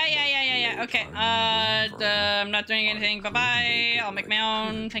have? Yeah. Okay. I'm not doing anything. Bye-bye. I'll make my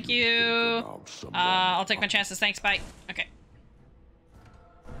own. Thank you. I'll take my chances. Thanks. Bye. Okay.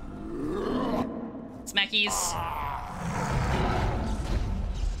 Smackies.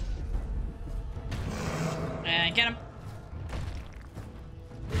 And get him.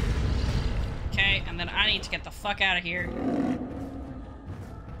 Okay, and then I need to get the fuck out of here.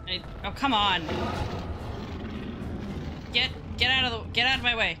 Oh, come on. Get out of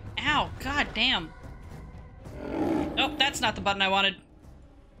my way. Ow, god damn. Oh, that's not the button I wanted.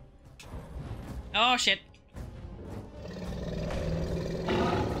 Oh shit.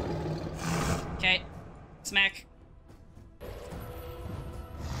 Okay. Smack.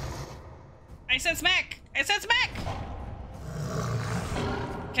 I said smack! I said smack!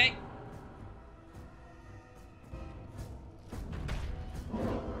 Okay.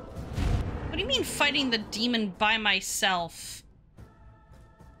 What do you mean fighting the demon by myself?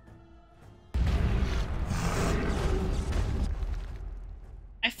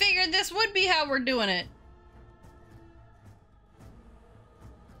 I figured this would be how we're doing it.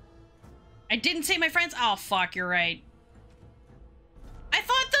 I didn't say my friends. Oh, fuck, you're right. I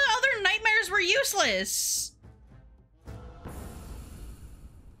thought the other nightmares were useless.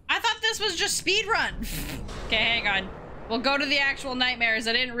 I thought this was just speedrun. Okay, hang on. We'll go to the actual nightmares.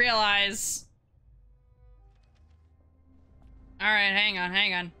 I didn't realize. Alright, hang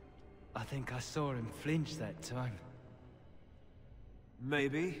on. I think I saw him flinch that time.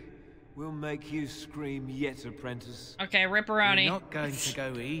 Maybe. We'll make you scream yet, apprentice. Okay, Ripperoni. We're not going to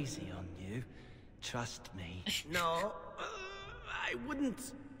go easy on you. Trust me. No, I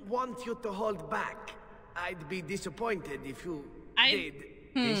wouldn't want you to hold back. I'd be disappointed if you did.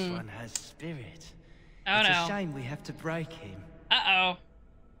 This one has spirit. Oh, it's no. a shame we have to break him. Uh-oh.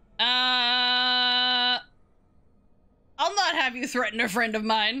 I'll not have you threaten a friend of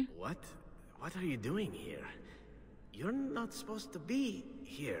mine. What? What are you doing here? You're not supposed to be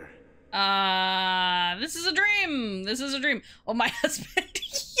here. This is a dream. This is a dream. Oh, my husband.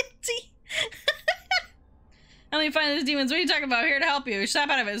 Yeti. Let me find these demons. What are you talking about? Here to help you. Snap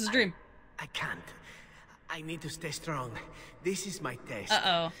out of it. It's a dream. I can't. I need to stay strong. This is my test.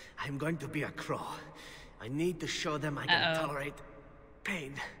 Uh-oh. I'm going to be a crow. I need to show them I can tolerate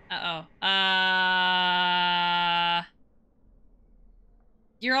pain. Uh-oh.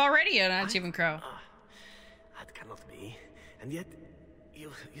 You're already an Achievement Crow. That cannot be. And yet,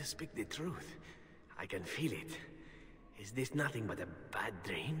 you speak the truth. I can feel it. Is this nothing but a bad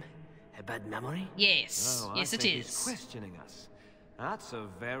dream? A bad memory? Yes. Oh, yes, I it think is. He's questioning us. That's a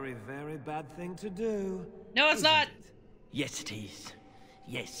very, very bad thing to do. No, it's not. It? Yes, it is.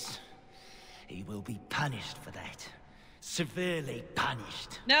 Yes. He will be punished for that. Severely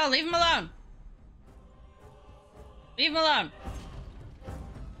punished. No, leave him alone. Leave him alone.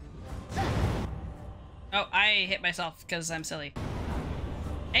 Oh, I hit myself because I'm silly.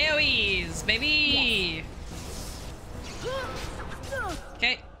 AoEs, baby!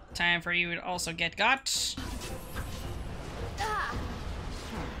 Okay, time for you to also get got.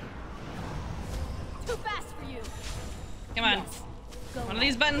 Too fast for you. Come on. Yes. One of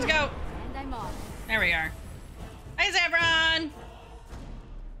these buttons go. And I'm off. There we are. Hi, Zevron!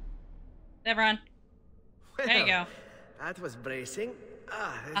 Zevron. There you go. That was bracing.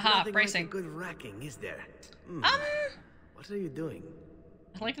 There's Aha, nothing bracing. like a good racking, is there? What are you doing?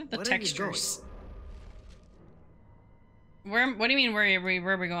 I like the Where are you textures. What do you mean, where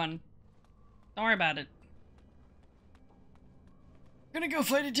are we going? Don't worry about it. I'm gonna go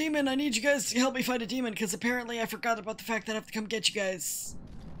fight a demon. I need you guys to help me fight a demon, because apparently I forgot about the fact that I have to come get you guys.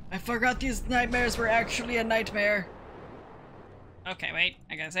 I forgot these nightmares were actually a nightmare. Okay, wait.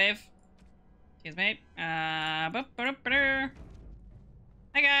 I gotta save. Excuse me. Hi,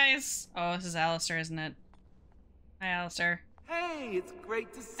 guys. Oh, this is Alistair, isn't it? Hi, Alistair. Hey, it's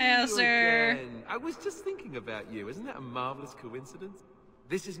great to see Hey, you Alistair. again. I was just thinking about you. Isn't that a marvelous coincidence?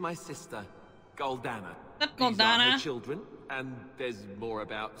 This is my sister, Goldana. What's up, These are her Goldana? children, and there's more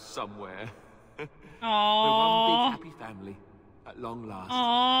about somewhere. Aww. We're one big happy family, at long last.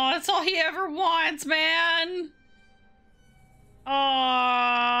 Aww, that's all he ever wants, man.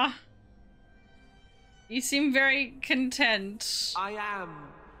 Aww. You seem very content. I am.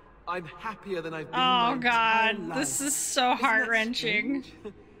 I'm happier than I've been Oh my entire god, life. this is so Isn't that heart-wrenching.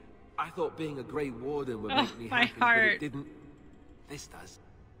 strange? I thought being a Grey Warden would Oh, make me my happy, but heart. it didn't. This does.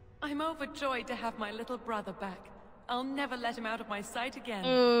 I'm overjoyed to have my little brother back. I'll never let him out of my sight again.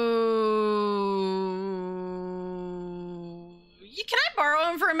 Ooh. Can I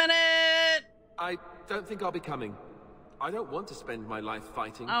borrow him for a minute? I don't think I'll be coming. I don't want to spend my life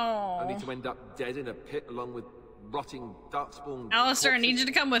fighting. Oh. Only to end up dead in a pit along with rotting darkspawn. Alistair, I need you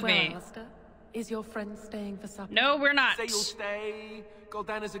to come with Well, me. Alistair, is your friend staying for supper? No, we're not. Say you'll stay.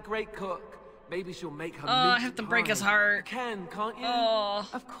 Goldana's a great cook. Maybe she'll make her. Oh, I mince have to break his pie. heart. You can, can't you? Oh.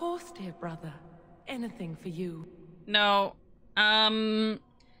 Of course, dear brother. Anything for you. No.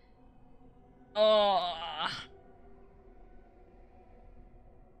 Oh.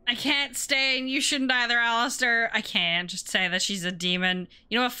 I can't stay, and you shouldn't either, Alistair. I can't just say that she's a demon.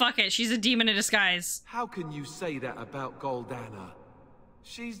 You know what? Fuck it. She's a demon in disguise. How can you say that about Goldana?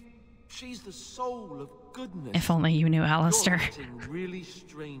 She's the soul of goodness. If only you knew, Alistair. You're acting really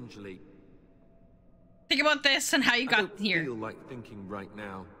strangely. Think about this and how you I got don't here. feel like thinking right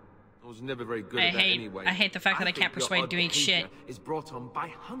now. I was never very good I at that hate- anyway. I hate the fact that I can't think your persuade odd doing behavior shit. is brought on by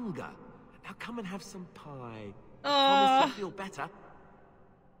hunger. Now come and have some pie. I Oh. promise you'll feel better.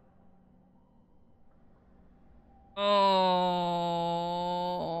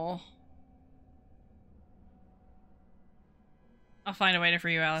 Oh. I'll find a way to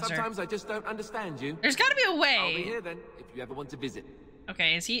free you, Alistair. Sometimes I just don't understand you. There's gotta be a way. I'll be here then, if you ever want to visit.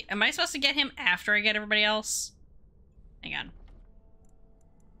 Okay, am I supposed to get him after I get everybody else? Hang on.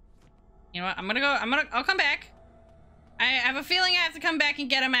 You know what? I'll come back. I have a feeling I have to come back and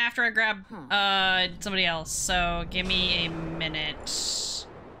get him after I grab, somebody else. So, give me a minute.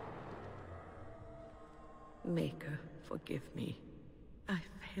 Maker, forgive me. I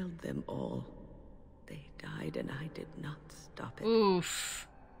failed them all. They died and I did not stop it. Oof.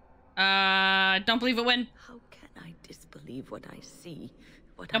 Don't believe it when. How can I disbelieve what I see?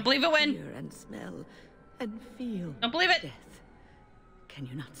 What Don't I believe it when. hear and smell and feel? Don't believe it. Death. Can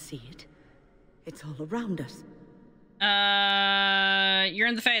you not see it? It's all around us. You're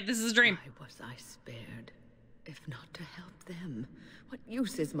in the Fade. This is a dream. Why was I spared? If not to help them, what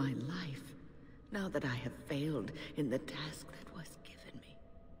use is my life? Now that I have failed in the task that was given me,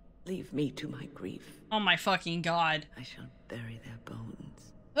 leave me to my grief. Oh my fucking god. I shall bury their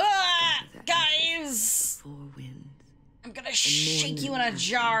bones. Ah, Scatter their guys! ashes to the four winds. I'm gonna shake you in a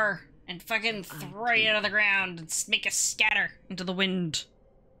jar and fucking throw you out of the ground and make a scatter into the wind.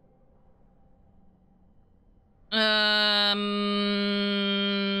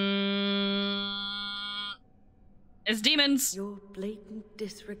 It's demons. Your blatant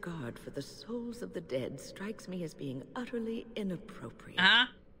disregard for the souls of the dead strikes me as being utterly inappropriate. Uh-huh.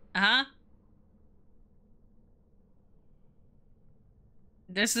 Uh-huh.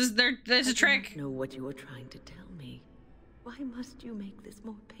 There's a trick. I don't know what you were trying to tell me. Why must you make this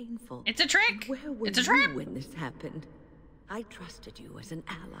more painful? It's a trick. And where were it's a trap. you when this happened? I trusted you as an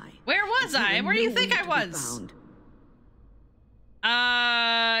ally. Where was I? Where do you think I was?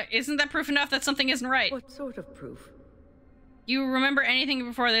 Isn't that proof enough that something isn't right? What sort of proof? You remember anything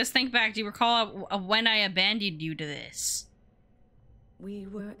before this? Think back. Do you recall when I abandoned you to this? We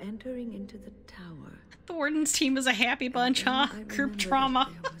were entering into the tower. The Warden's team was a happy bunch, huh? Group trauma.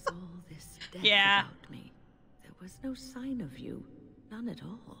 There was all this death yeah. about me. There was no sign of you. None at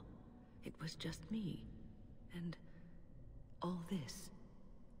all. It was just me. And all this.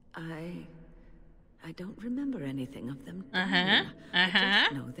 I don't remember anything of them dying. I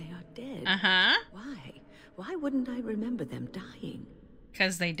just know they are dead. Why? Why wouldn't I remember them dying?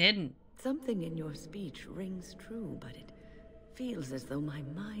 Because they didn't. Something in your speech rings true, but it feels as though my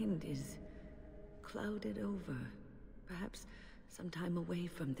mind is clouded over. Perhaps some time away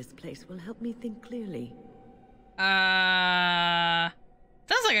from this place will help me think clearly. Sounds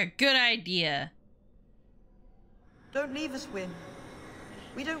like a good idea. Don't leave us, Wynne.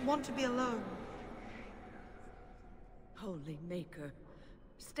 We don't want to be alone. Holy Maker,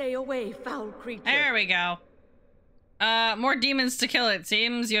 stay away, foul creature. There we go. More demons to kill, it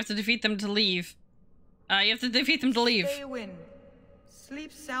seems. You have to defeat them to leave. You have to defeat them to leave. Stay, Wynne.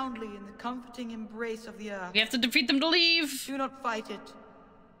 Sleep soundly in the comforting embrace of the earth. We have to defeat them to leave. Do not fight it.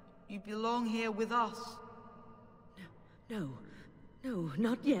 You belong here with us. No,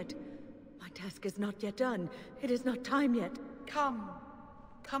 not yet. My task is not yet done. It is not time yet. Come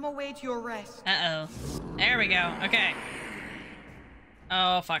away to your rest. Uh-oh. There we go. Okay.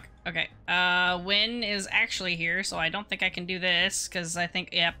 Oh, fuck. Okay. Wynne is actually here, so I don't think I can do this, because I think,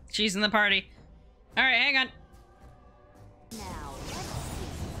 yep, she's in the party. Alright, hang on. Now, let's see.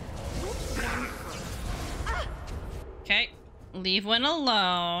 Which one first? Okay. Leave Wynne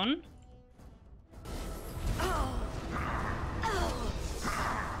alone.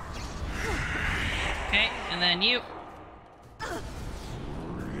 Okay, and then you.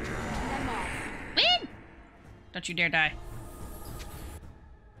 Wynne! Don't you dare die.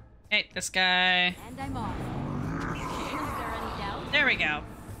 Okay, this guy. And I'm off. Is there any doubt? There we go.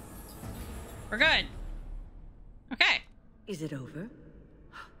 We're good. Okay. Is it over?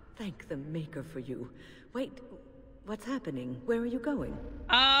 Thank the Maker for you. Wait, what's happening? Where are you going?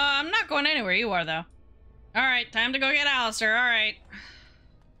 I'm not going anywhere. You are, though. Alright, time to go get Alistair. Alright.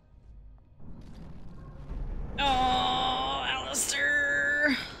 Oh,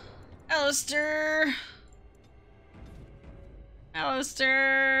 Alistair. Alistair.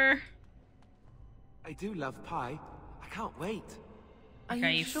 Alistair. I do love pie. I can't wait.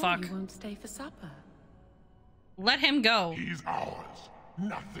 Okay, you sure fuck. You won't stay for supper? Let him go. He's ours.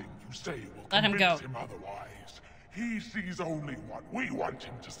 Nothing you say will Let him convince go. him otherwise. He sees only what we want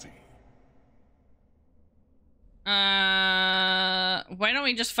him to see. Why don't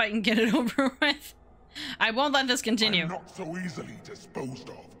we just fight and get it over with? I won't let this continue. I'm not so easily disposed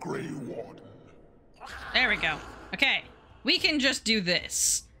of, Grey Warden. There we go. Okay. We can just do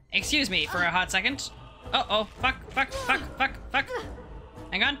this. Excuse me for a hot second. Uh-oh. Fuck.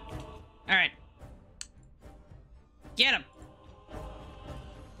 Hang on. Alright. Get him.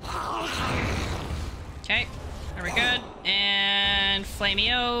 Okay. Are we good? And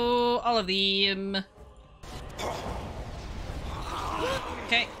Flameo. All of them.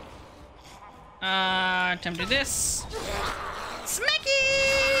 Okay. Time to do this.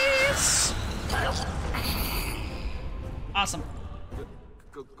 Smackies! Awesome.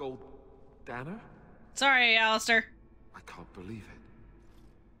 Gold Danner? Sorry, Alistair. I can't believe it.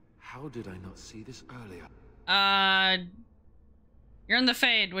 How did I not see this earlier? You're in the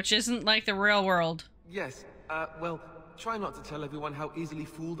Fade, which isn't like the real world. Yes, well, try not to tell everyone how easily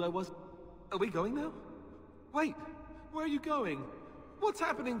fooled I was. Are we going now? Wait, where are you going? What's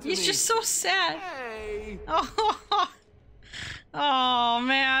happening to me? He's just so sad. Hey! Oh,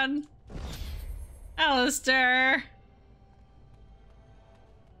 man. Alistair.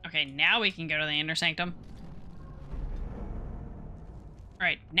 Okay, now we can go to the Inner Sanctum.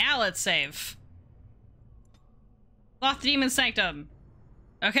 Alright, now let's save. Loth Demon Sanctum.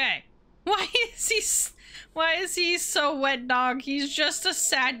 Okay. Why is he so wet dog? He's just a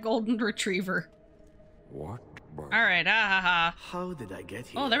sad golden retriever. What? Alright, How did I get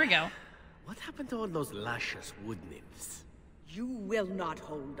here? Oh, there we go. What happened to all those luscious wood nymphs? You will not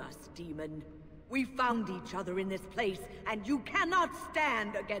hold us, demon. We found each other in this place, and you cannot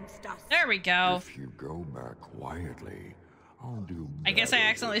stand against us. There we go. If you go back quietly, I'll do I guess I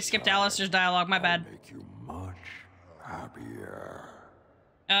accidentally skipped Alistair's dialogue, my bad. make you much happier.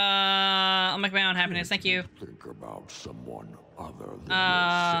 I'll make my own happiness, thank you. Think about someone other than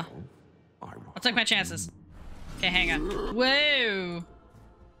I'll yourself. take my chances. Okay, hang on. Whoa.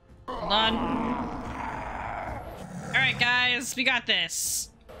 Hold on. Alright, guys. We got this.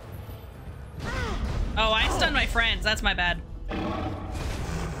 Oh, I stunned my friends. That's my bad.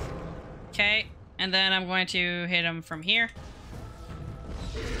 Okay. And then I'm going to hit him from here.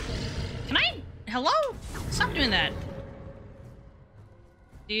 Can I? Hello? Stop doing that.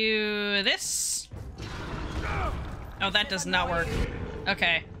 Do this. Oh, that does not work.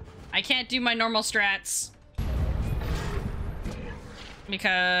 Okay. I can't do my normal strats.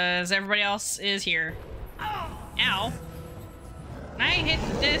 Because everybody else is here. Ow. Can I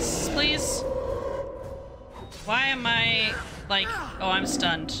hit this, please? Why am I, like... Oh, I'm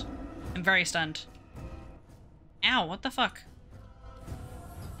stunned. I'm very stunned. Ow, what the fuck?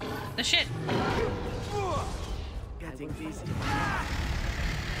 The shit.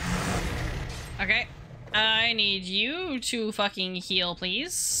 Okay. I need you to fucking heal,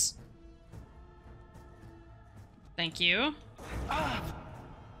 please. Thank you.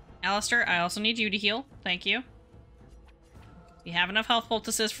 Alistair, I also need you to heal. Thank you. You have enough health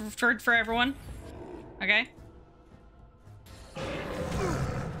poultices for everyone. Okay.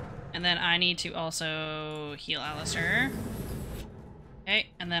 And then I need to also heal Alistair. Okay,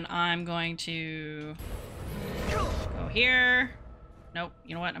 and then I'm going to go here. Nope,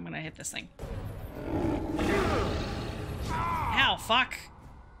 you know what? I'm gonna hit this thing. Ow, fuck.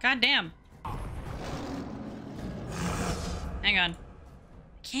 God damn. Hang on. I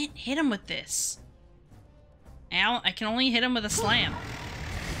can't hit him with this. Ow, I can only hit him with a slam.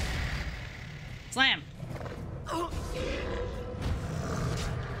 Slam.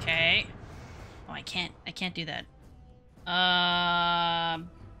 Okay. Oh, I can't do that. I'm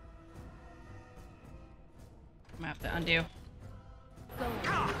gonna have to undo.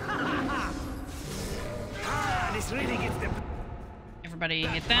 Everybody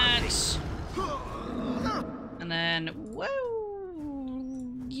hit that. And then, whoa!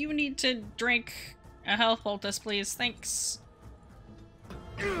 You need to drink a health poultice, please. Thanks.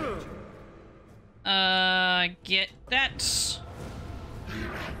 Get that.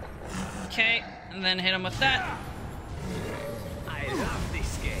 Okay, and then hit him with that. I love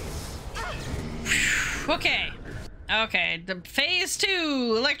this game. Okay. Okay, the phase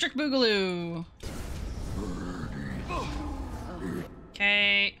 2, Electric Boogaloo.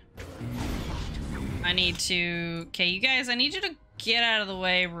 Okay. I need to... Okay, you guys, I need you to get out of the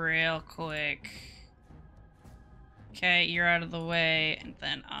way real quick. Okay, you're out of the way, and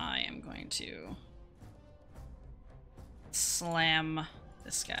then I am going to slam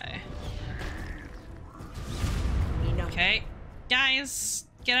this guy. Okay. Guys,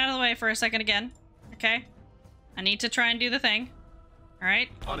 get out of the way for a second again. Okay? I need to try and do the thing. Alright?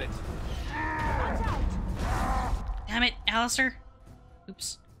 On it. Damn it, Alistair.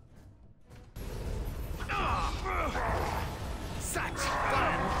 Oops.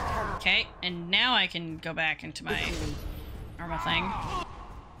 Okay, and now I can go back into my normal thing.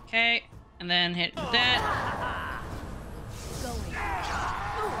 Okay, and then hit that.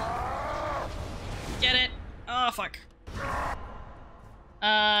 Get it. Oh, fuck.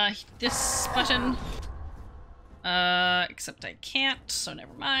 This button. Except I can't, so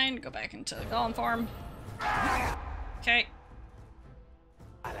never mind. Go back into the golem form. Okay.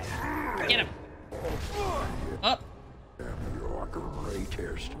 Get him. Oh. You're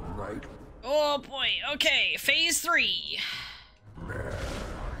greatest, right? Oh boy. Okay, phase 3.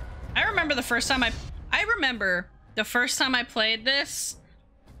 I remember the first time I played this,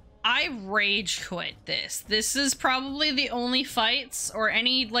 I rage quit this. This is probably the only fights or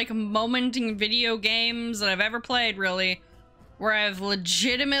any like moment in video games that I've ever played really where I've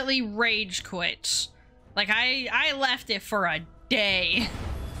legitimately rage quit. Like I left it for a day.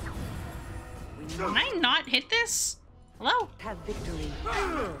 Can I not hit this? Hello? Have victory.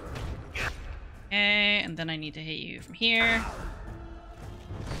 Okay, and then I need to hit you from here.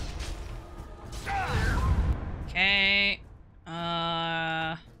 Okay.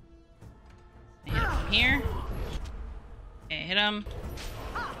 Hit him from here. Okay, hit him.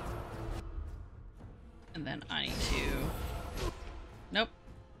 And then I need to... Nope.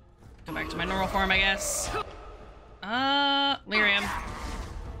 Go back to my normal form, I guess. Lyrium.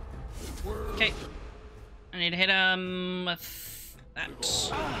 Okay. I need to hit him with that.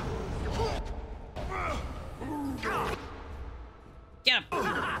 Get him.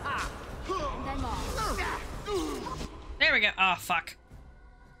 There we go. Oh, fuck.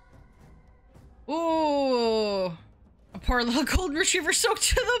 Ooh. A poor little golden retriever soaked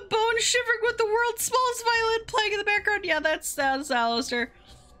to the bone, shivering with the world's smallest violin playing in the background. Yeah, that's Alistair.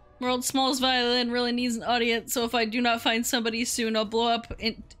 World's smallest violin really needs an audience, so if I do not find somebody soon, I'll blow up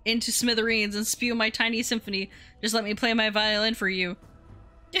into smithereens and spew my tiny symphony. Just let me play my violin for you.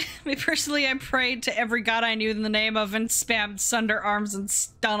 Me personally, I prayed to every god I knew in the name of and spammed Sunder Arms and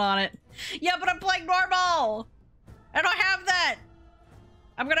Stun on it. Yeah, but I'm playing normal! I don't have that!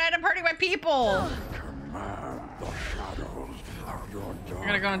 I'm gonna end up hurting my people! I'm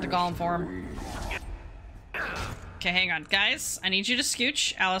gonna go into golem form. Okay, hang on. Guys, I need you to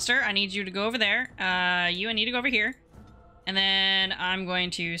scooch. Alistair, I need you to go over there. I need to go over here. And then I'm going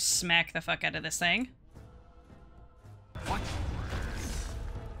to smack the fuck out of this thing. What?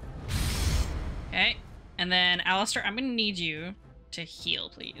 Okay. And then, Alistair, I'm gonna need you to heal,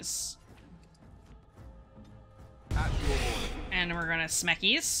 please. And we're gonna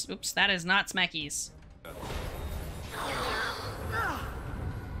smackies. Oops, that is not smackies.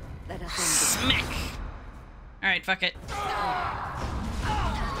 Smack! Alright, fuck it.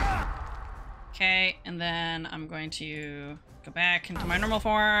 Okay, and then I'm going to go back into my normal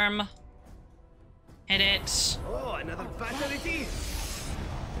form. Hit it. Oh, another fatality.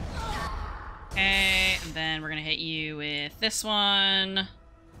 Okay, and then we're gonna hit you with this one.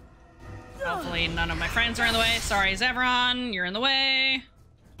 Hopefully none of my friends are in the way. Sorry, Zevron, you're in the way.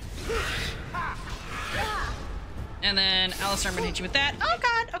 And then, Alistair, I'm gonna hit you with that. Oh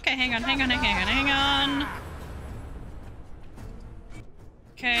god! Okay, hang on. Okay,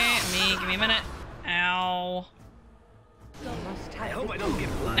 give me a minute. Ow. I hope I don't get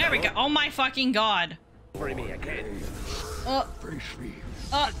blood. There we go. Oh my fucking god. For me again. No.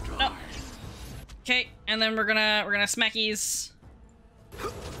 Okay, and then we're gonna smackies.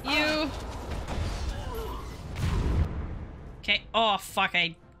 You. Okay. Oh fuck!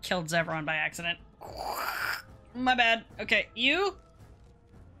 I killed Zevron by accident. My bad. Okay, you.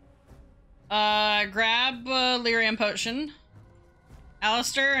 Grab lyrium potion.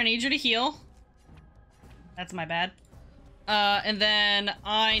 Alistair, I need you to heal. That's my bad. And then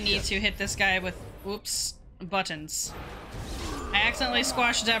I need to hit this guy with, oops, buttons. I accidentally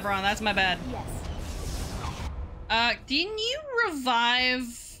squashed Zevron. That's my bad. Didn't you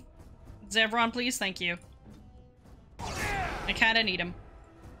revive Zevron, please? Thank you. I kinda need him.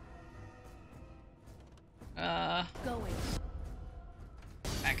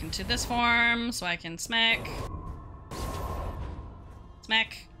 Back into this form so I can smack.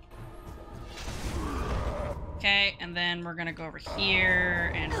 Smack. Okay, and then we're gonna go over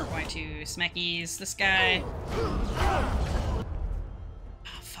here and we're going to smackies this guy. Oh,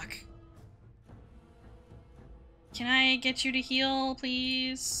 fuck. Can I get you to heal,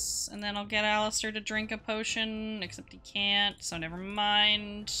 please? And then I'll get Alistair to drink a potion, except he can't, so never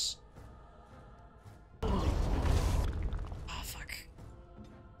mind. Oh, fuck.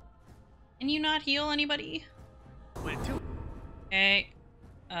 Can you not heal anybody? Okay.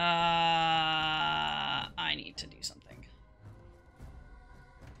 I need to do something.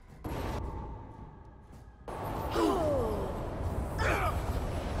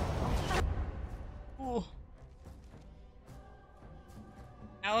 Ooh.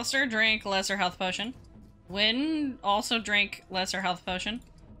 Alistair, drink lesser health potion. Wynn, also drink lesser health potion.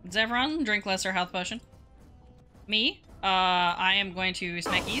 Zevron, drink lesser health potion. Me, I am going to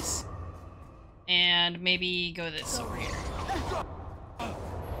smackies. And maybe go this over here.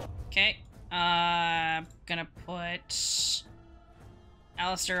 Okay. Gonna put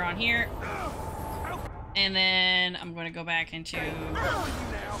Alistair on here. And then I'm gonna go back into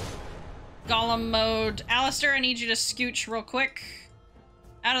Golem mode. Alistair, I need you to scooch real quick.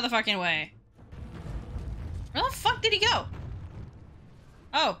 Out of the fucking way. Where the fuck did he go?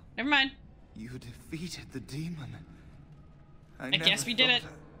 Oh, never mind. You defeated the demon. I guess we did it.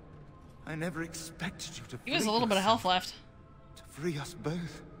 I never expected you to. He has a little bit of health left. To free us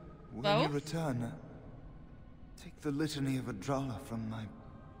both. When Bo? you return, take the litany of Adrala from my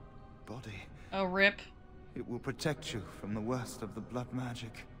body. Oh, rip. It will protect you from the worst of the blood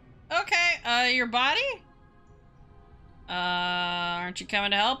magic. Okay, your body? Aren't you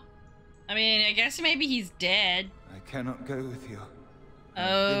coming to help? I mean, I guess maybe he's dead. I cannot go with you. Oh.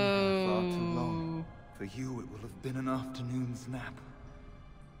 I've been here far too long. For you, it will have been an afternoon's nap.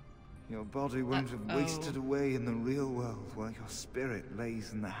 Your body won't have wasted away in the real world while your spirit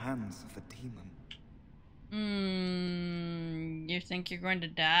lays in the hands of a demon. You think you're going to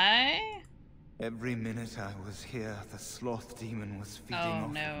die? Every minute I was here, the sloth demon was feeding off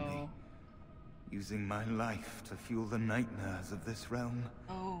of me. Using my life to fuel the nightmares of this realm.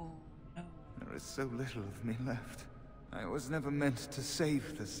 Oh, no. There is so little of me left. I was never meant to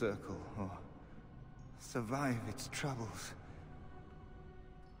save the circle or survive its troubles.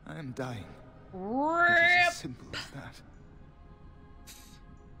 I am dying. Rip. It is as simple as that.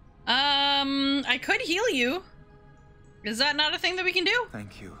 I could heal you. Is that not a thing that we can do?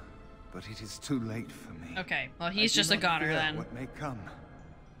 Thank you, but it is too late for me. Okay, well he's just a goner then. What may come.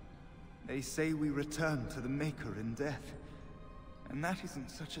 They say we return to the Maker in death, and that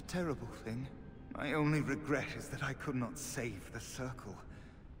isn't such a terrible thing. My only regret is that I could not save the Circle.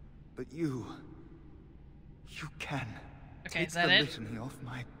 But you can. Okay, is that Take it? the litany off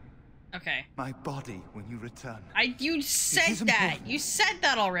my body when you return. You said that. You said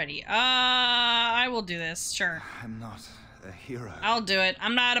that already. I will do this. Sure. I'm not a hero. I'll do it.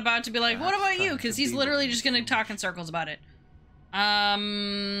 I'm not about to be like, what about you? Because he's literally just gonna talk in circles about it.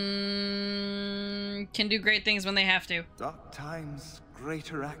 Can do great things when they have to. Dark times,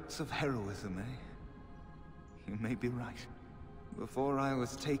 greater acts of heroism, eh? You may be right. Before I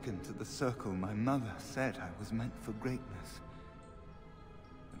was taken to the Circle, my mother said I was meant for greatness.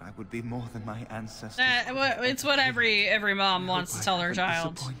 That I would be more than my ancestors. It's what every mom wants to tell their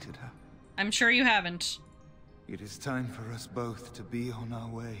child. Disappointed her. I'm sure you haven't. It is time for us both to be on our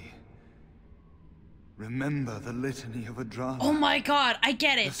way. Remember the Litany of Adrala. Oh my god, I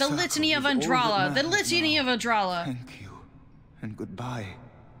get it. The Litany of Andrala. The Litany of Adrala. Thank you. And goodbye,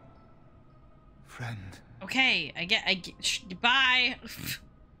 friend. Okay, I get bye.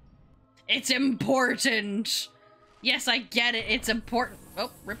 It's important. Yes, I get it. It's important.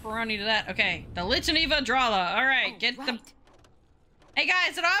 Oh, ripperoni to that. Okay, the Litany of Adrala. All right, get the... Hey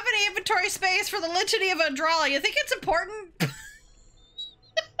guys, I don't have any inventory space for the Litany of Adrala. You think it's important?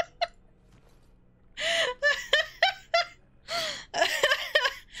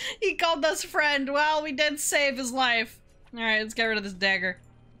 He called us friend. Well, we did save his life. Alright, let's get rid of this dagger.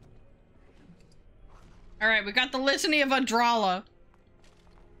 Alright, we got the Litany of Adrala.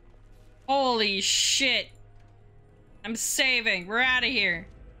 Holy shit. I'm saving. We're out of here.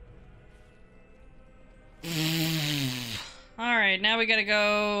 Alright, now we gotta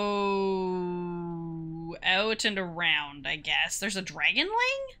go out and around, I guess. There's a dragonling?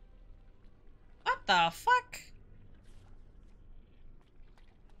 What the fuck?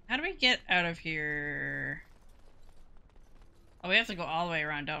 How do we get out of here? Oh, we have to go all the way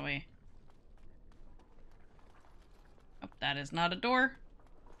around, don't we? Oh, that is not a door.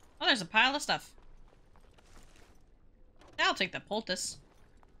 Oh, there's a pile of stuff. I'll take the poultice.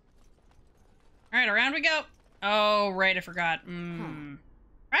 Alright, around we go. Oh, right, I forgot.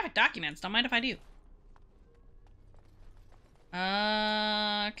 Private documents. Don't mind if I do.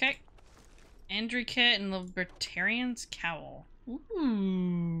 Okay. Andrew Kit and the Libertarian's Cowl.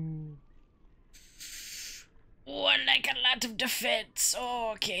 Ooh. Oh, I like a lot of defense.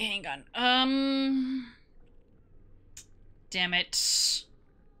 Oh, okay, hang on. Damn it.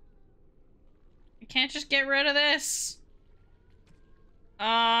 I can't just get rid of this.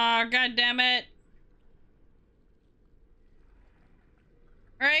 Oh, god damn it.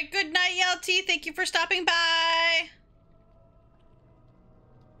 Alright, good night, YLT. Thank you for stopping by.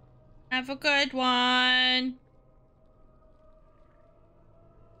 Have a good one.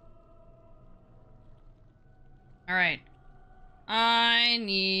 Alright.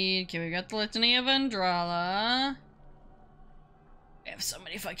 Okay, we got the Litany of Andrala. I have so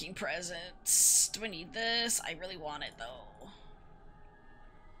many fucking presents. Do I need this? I really want it, though.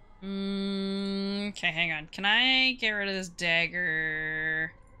 Okay, hang on. Can I get rid of this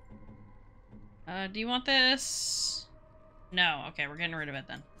dagger? Do you want this? No. Okay, we're getting rid of it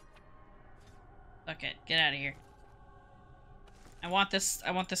then. Fuck it. Get out of here. I want this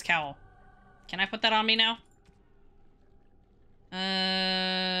cowl. Can I put that on me now?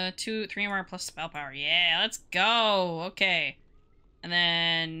 2, 3 more plus spell power. Yeah, let's go. Okay. And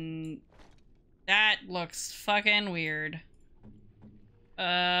then that looks fucking weird.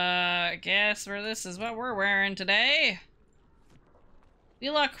 I guess this is what we're wearing today.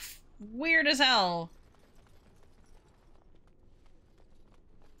 We look weird as hell.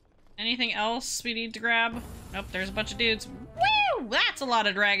 Anything else we need to grab? Nope, there's a bunch of dudes. Woo! That's a lot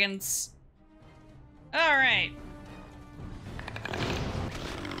of dragons. Alright.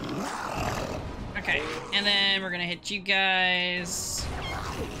 Okay, and then we're gonna hit you guys.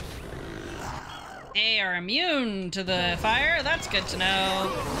 They are immune to the fire. That's good to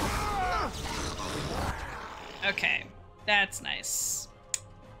know. Okay, that's nice.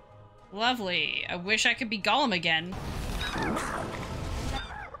 Lovely. I wish I could be Gollum again.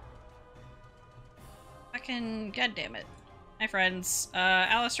 Fucking goddammit. Hi, friends.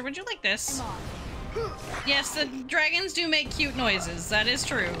 Alistair, would you like this? Yes, the dragons do make cute noises. That is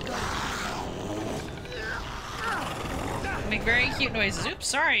true. Make very cute noises. Oops,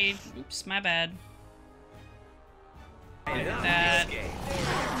 sorry. Oops, my bad. That.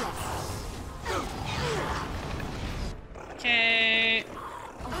 Okay.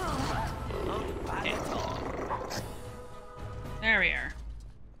 There we are.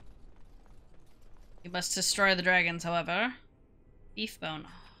 You must destroy the dragons, however. Beef bone. Oh,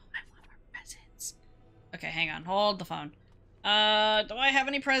 I want more presents. Okay, hang on. Hold the phone. Do I have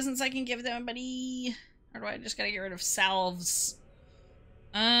any presents I can give them, buddy? Or do I just gotta get rid of salves?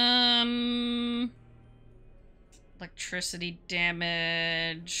 Electricity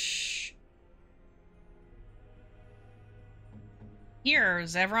damage. Here,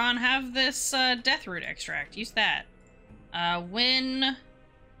 Zevron, have this, Deathroot extract. Use that. That's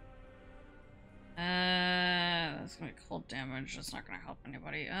gonna be cold damage. That's not gonna help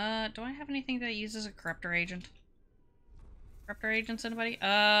anybody. Do I have anything that uses a corruptor agent? Corruptor agents, anybody?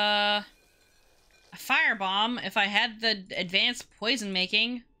 A firebomb, if I had the advanced poison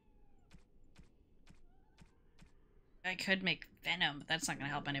making. I could make venom, but that's not gonna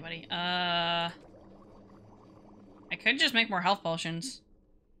help anybody. I could just make more health potions.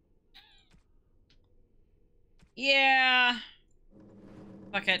 Yeah.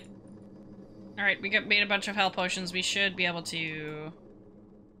 Fuck it. Alright, we made a bunch of health potions. We should be able to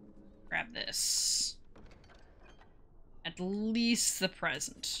grab this. At least the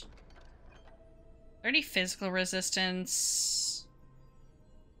present. 30 physical resistance.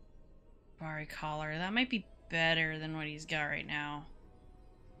 Bari collar. That might be better than what he's got right now.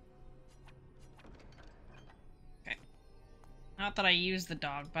 Okay. Not that I use the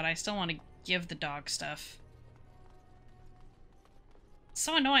dog, but I still want to give the dog stuff. It's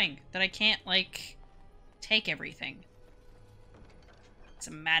so annoying that I can't, like, take everything. It's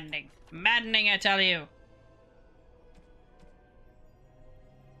maddening. Maddening, I tell you!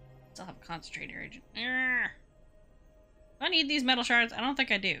 Still have a concentrator agent. Urgh. Do I need these metal shards? I don't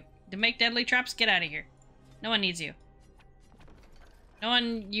think I do. To make deadly traps? Get out of here. No one needs you. No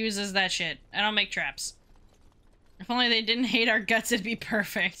one uses that shit. I don't make traps. If only they didn't hate our guts, it'd be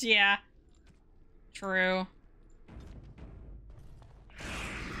perfect. Yeah. True.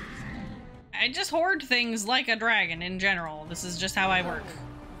 I just hoard things like a dragon in general. This is just how I work.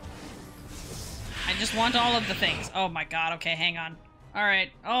 I just want all of the things. Oh my god, okay, hang on.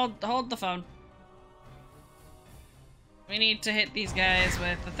 Alright, hold the phone. We need to hit these guys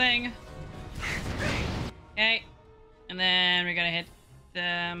with the thing. Okay. And then we're gonna hit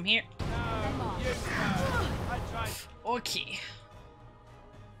them here. Okay.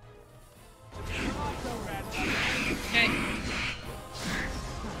 Okay.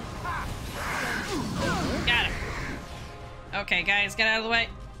 Got him. Okay, guys, get out of the way.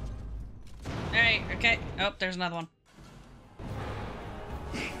 Alright, okay. Oh, there's another one.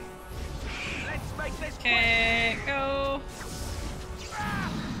 Okay, go.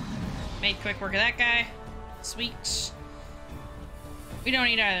 Made quick work of that guy. Sweet. We don't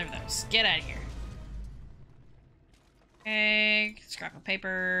need either of those. Get out of here. Okay, scrap of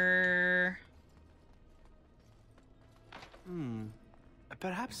paper.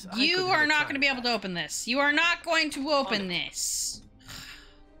 Perhaps you are not going to be able to open this. You are not going to open this.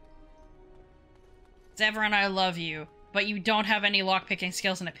 Zevran, I love you, but you don't have any lockpicking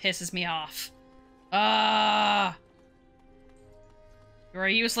skills and it pisses me off. You're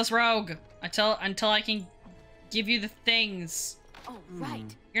a useless rogue until I can give you the things. Oh,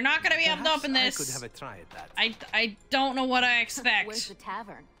 right. You're not going to be able to open this. I could have a try at that. I don't know what I expect. Where's the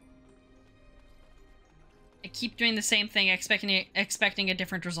tavern? I keep doing the same thing, expecting a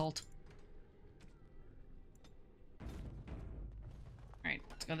different result. Alright,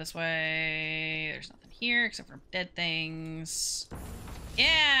 let's go this way. There's nothing here except for dead things.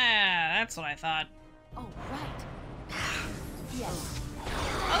 Yeah, that's what I thought. Oh, right. Yes.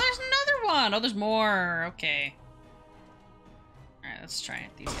 Oh, there's another one! Oh, there's more. Okay. Alright, let's try it,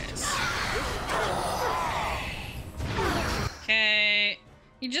 these guys. Okay.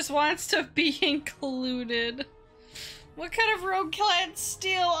 He just wants to be included. What kind of rogue can't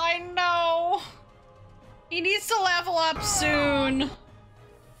steal? I know. He needs to level up soon.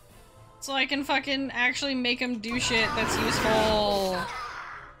 So I can fucking actually make him do shit that's useful.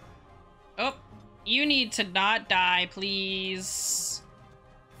 Oh, you need to not die, please.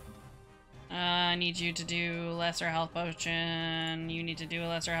 I need you to do lesser health potion. You need to do a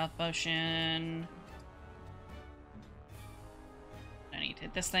lesser health potion. I need to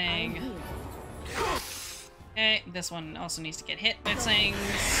hit this thing. Okay, this one also needs to get hit by things.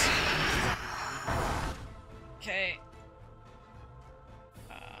 Okay.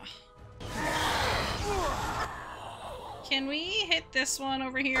 Can we hit this one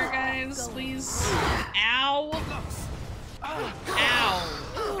over here, guys, please? Ow! Ow!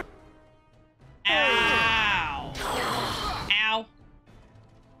 Ow! Ow!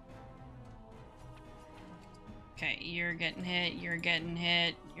 Okay, you're getting hit, you're getting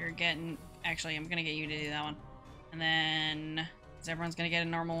hit, you're getting... Actually, I'm gonna get you to do that one. And then... everyone's gonna get a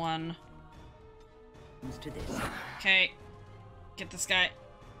normal one. To this. Okay. Get this guy.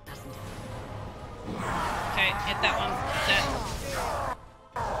 Okay, hit that one. That.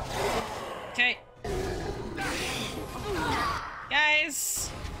 Okay. Guys!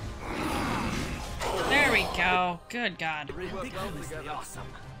 There we go. Good God. Awesome.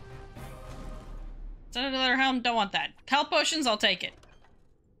 Is that another helm? Don't want that. Health potions, I'll take it.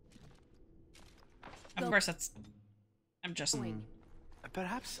 Of course, that's... I'm just...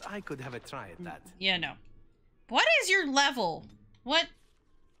 Perhaps I could have a try at that. Yeah, no. What is your level? What?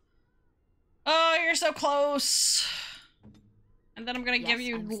 Oh, you're so close. And then I'm gonna give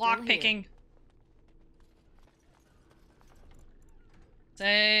you lockpicking.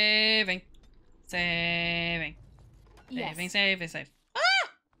 Saving. Saving. Yes. Saving. Ah!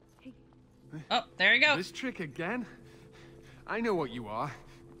 Oh, there you go. This trick again? I know what you are.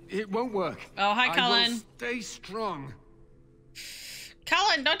 It won't work. Oh, hi, I Cullen. will stay strong.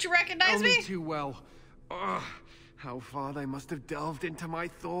 Cullen, don't you recognize Only me? too well. Ugh, how far they must have delved into my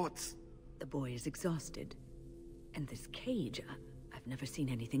thoughts. The boy is exhausted. And this cage, I've never seen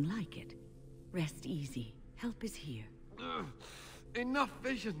anything like it. Rest easy. Help is here. Ugh, enough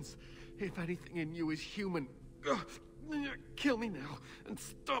visions. If anything in you is human, kill me now and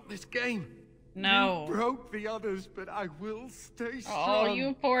stop this game. No. You broke the others, but I will stay strong. Oh,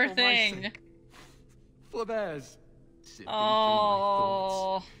 you poor for my thing. sake. For theirs. Sifting through my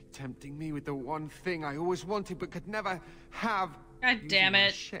thoughts, tempting me with the one thing I always wanted but could never have. God damn it.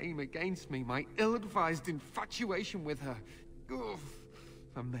 My shame against me, my ill-advised infatuation with her. Ugh,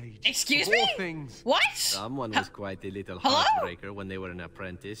 a mage. Excuse of all me? Things. What? Someone was quite a little Hello? heartbreaker when they were an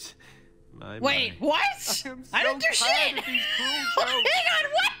apprentice. Wait, what? I didn't do shit! Hang on,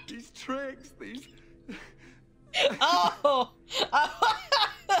 what? These tricks, these... Oh!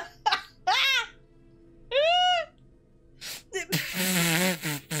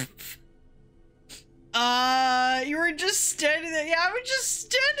 You were just standing there. Yeah, I was just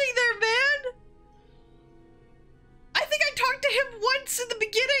standing there, man. I think I talked to him once in the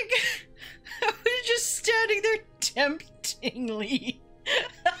beginning. I was just standing there temptingly.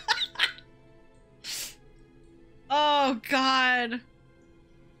 Oh, God.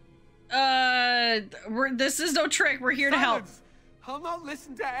 This is no trick. We're here to help. I'll not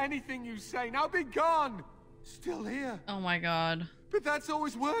listen to anything you say. Now be gone. Still here. Oh, my God. But that's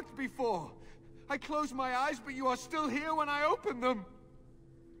always worked before. I close my eyes, but you are still here when I open them.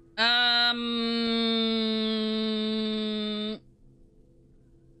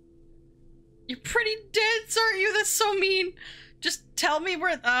 You're pretty dense, aren't you? That's so mean. Just tell me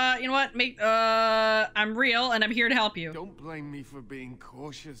where, you know what? I'm real and I'm here to help you. Don't blame me for being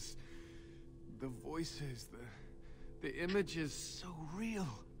cautious. The voices, the images, so real.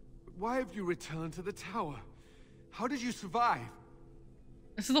 Why have you returned to the tower? How did you survive?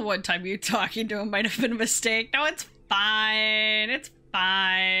 This is the one time you talking to him might have been a mistake. No, it's fine. It's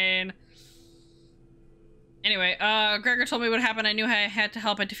fine. Anyway, Gregor told me what happened. I knew I had to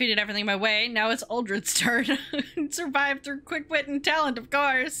help. I defeated everything my way. Now it's Uldred's turn. Survived through quick wit and talent, of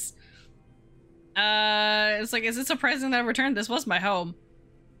course. It's like, is it surprising that I returned? This was my home.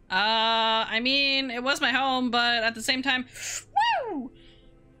 I mean, it was my home, but at the same time, woo!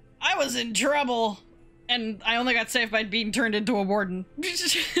 I was in trouble. And I only got saved by being turned into a warden.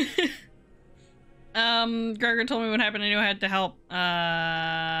 Gregor told me what happened. I knew I had to help.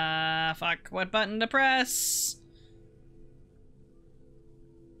 Fuck. What button to press?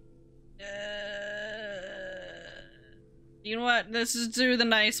 You know what? Let's just do the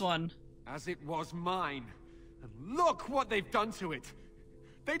nice one. As it was mine. And look what they've done to it.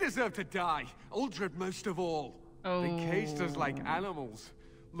 They deserve to die. Uldred most of all. Oh. They caged us like animals.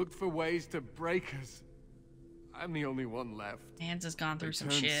 Looked for ways to break us. I'm the only one left. Hans has gone through some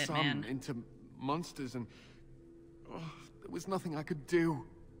turned shit, some man. into monsters, and there was nothing I could do.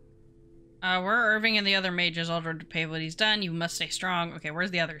 We're Irving and the other mages. Uldred to pay what he's done. You must stay strong. Okay, where's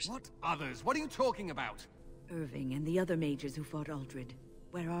the others? What others? What are you talking about? Irving and the other mages who fought Uldred.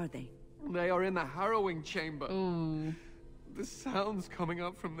 Where are they? They are in the harrowing chamber. Ooh. The sounds coming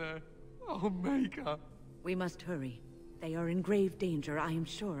up from there. Oh, Maker. We must hurry. They are in grave danger, I am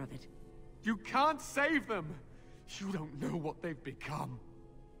sure of it. You can't save them! You don't know what they've become.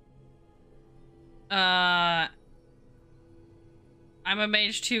 I'm a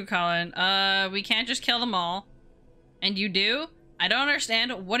mage too, Colin. We can't just kill them all. And you do? I don't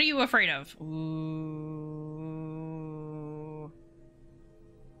understand. What are you afraid of? Ooh.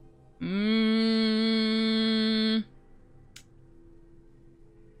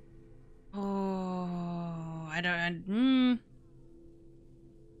 Oh, I don't.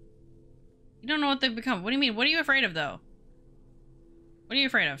 You don't know what they've become. What do you mean? What are you afraid of, though? What are you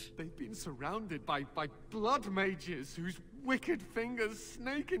afraid of? They've been surrounded by blood mages whose wicked fingers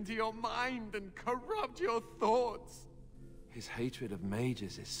snake into your mind and corrupt your thoughts. His hatred of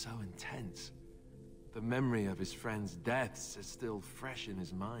mages is so intense. The memory of his friends' deaths is still fresh in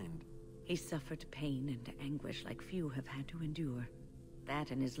his mind. He suffered pain and anguish like few have had to endure.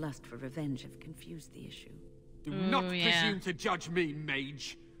 That and his lust for revenge have confused the issue. Do not presume to judge me,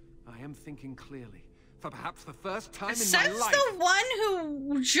 mage. I am thinking clearly. For perhaps the first time in my life. Says the one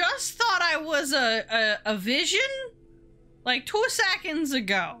who just thought I was a vision? Like 2 seconds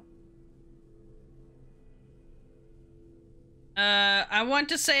ago. I want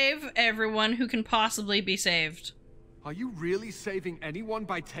to save everyone who can possibly be saved. Are you really saving anyone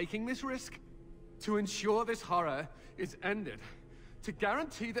by taking this risk? To ensure this horror is ended, to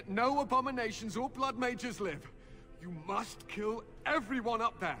guarantee that no abominations or blood mages live, you must kill everyone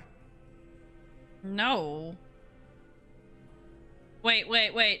up there. No. Wait.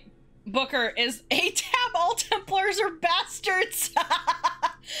 Booker, is ATAB all Templars are bastards?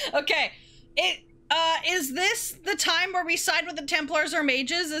 Okay. Is this the time where we side with the Templars or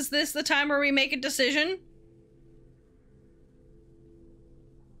mages? Is this the time where we make a decision?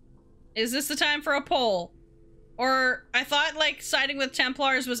 Is this the time for a poll? Or I thought like siding with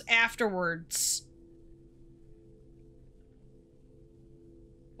Templars was afterwards.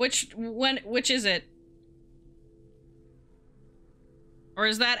 Which is it? Or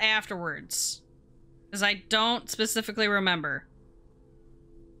is that afterwards? Because I don't specifically remember.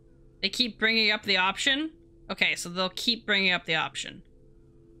 They keep bringing up the option? Okay, so they'll keep bringing up the option.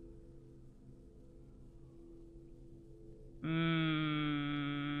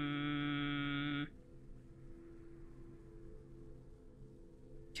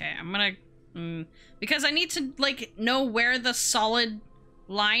 Okay, I'm gonna... because I need to, like, know where the solid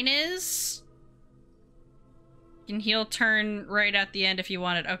line is. You can heal turn right at the end if you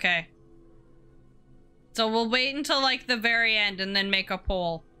want it. Okay. So we'll wait until, like, the very end and then make a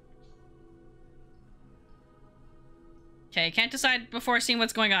poll. Okay, can't decide before seeing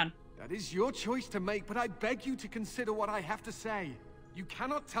what's going on. That is your choice to make, but I beg you to consider what I have to say. You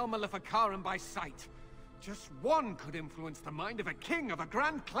cannot tell Maleficarum by sight. Just one could influence the mind of a king, of a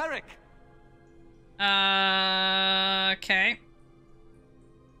grand cleric. Okay.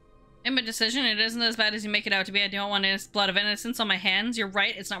 In my decision, it isn't as bad as you make it out to be. I don't want blood of innocence on my hands. You're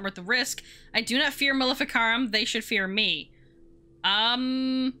right, it's not worth the risk. I do not fear Maleficarum, they should fear me.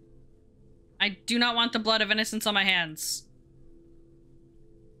 I do not want the blood of innocence on my hands.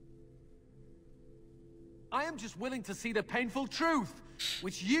 I am just willing to see the painful truth,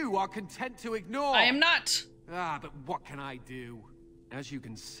 which you are content to ignore. I am not. Ah, but what can I do? As you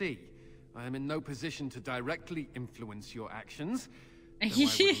can see, I am in no position to directly influence your actions, though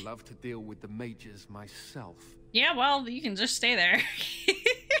I would love to deal with the mages myself. Yeah, well, you can just stay there.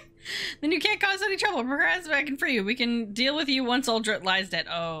 Then you can't cause any trouble. Perhaps I can free you. We can deal with you once Uldred lies dead.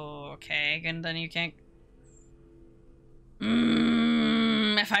 Oh, okay. And then you can't...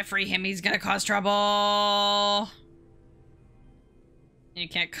 if I free him, he's gonna cause trouble. You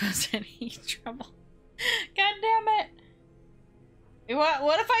can't cause any trouble. God damn it.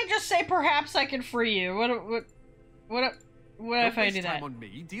 What if I just say perhaps I can free you? What if I do that? Time on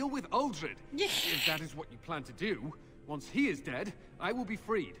me. Deal with Uldred. If that is what you plan to do, once he is dead, I will be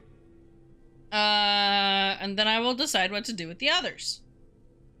freed. And then I will decide what to do with the others.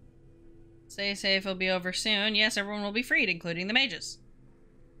 Stay safe, it'll be over soon. Yes, everyone will be freed, including the mages.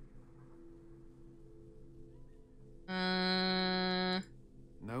 No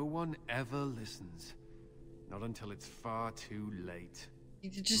one ever listens. Not until it's far too late.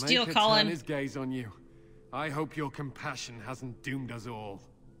 Just deal, Colin. Turn his gaze on you. I hope your compassion hasn't doomed us all.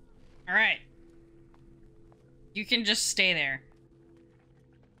 Alright. You can just stay there.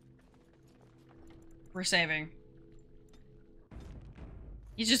 We're saving.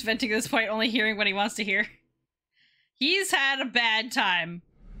 He's just venting at this point, only hearing what he wants to hear. He's had a bad time.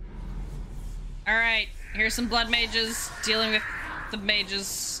 Alright, here's some blood mages dealing with the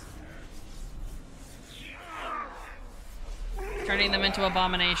mages. Turning them into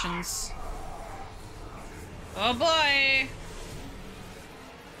abominations. Oh boy!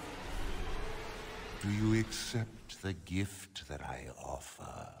 Do you accept the gift that I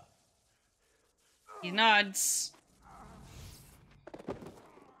offer? He nods.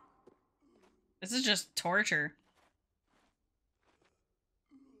 This is just torture.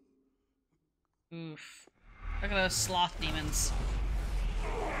 Oof. Look at those sloth demons.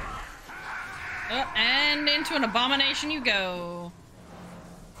 Oh, and into an abomination you go.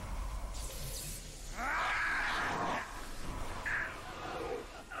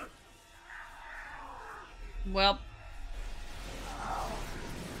 Well.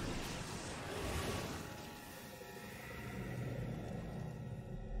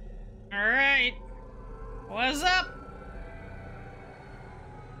 Alright. What's up?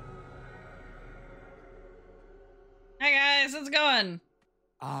 Hi guys, how's it going?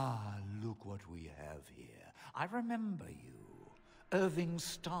 Ah, look what we have here. I remember you. Irving's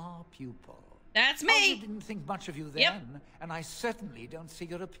star pupil. That's me! Aldred didn't think much of you then, and I certainly don't see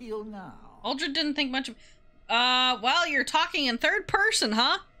your appeal now. Aldred didn't think much of... well, you're talking in third person,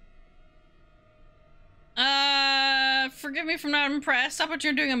 huh? Forgive me for not impressed. Stop what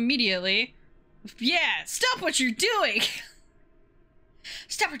you're doing immediately. Yeah, stop what you're doing!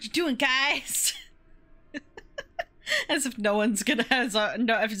 Stop what you're doing, guys! As if no one's gonna... as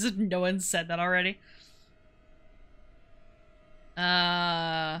if no one's said that already.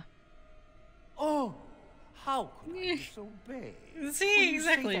 Oh, how could I disobey? See,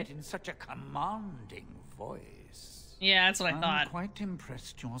 exactly. You say that in such a commanding voice. Yeah, that's what I thought. I'm quite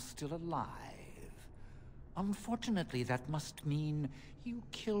impressed you're still alive. Unfortunately, that must mean you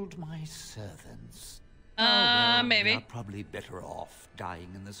killed my servants. Well, maybe. They're probably better off dying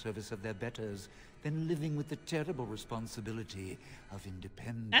in the service of their betters than living with the terrible responsibility of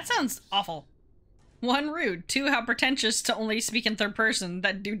independence. That sounds awful. 1, rude. 2, how pretentious to only speak in third person.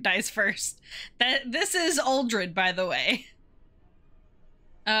 That dude dies first. This is Aldred, by the way.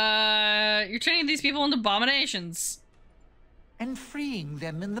 You're turning these people into abominations. And freeing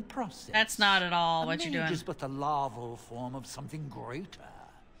them in the process. That's not at all what you're doing. Is but the larval form of something greater.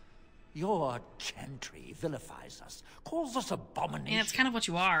 Your chantry vilifies us, calls us abominations. Yeah, it's kind of what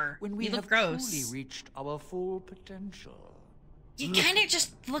you are. When we you look have gross. truly reached our full potential. You kind of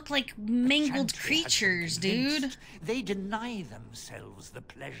just look like mangled creatures, dude. They deny themselves the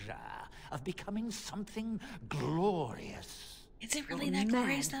pleasure of becoming something glorious. Is it really that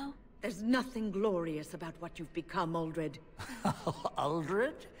glorious, though? There's nothing glorious about what you've become, Aldred.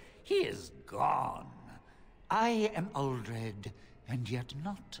 Aldred? He is gone. I am Aldred, and yet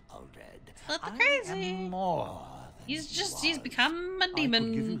not Aldred. That's crazy. I am more than he's become a demon. I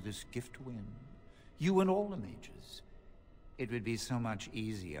could give you this gift to win. You and all the mages. It would be so much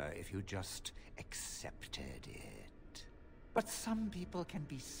easier if you just accepted it. But some people can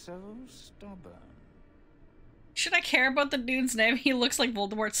be so stubborn. Should I care about the dude's name? He looks like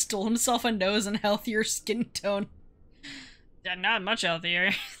Voldemort stole himself a nose and healthier skin tone. Yeah, not much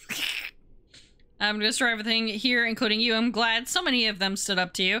healthier. I'm gonna destroy everything here, including you. I'm glad so many of them stood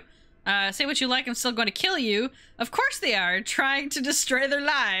up to you. Say what you like, I'm still going to kill you. Of course they are, trying to destroy their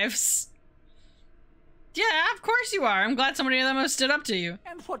lives. Yeah, of course you are. I'm glad so many of them have stood up to you.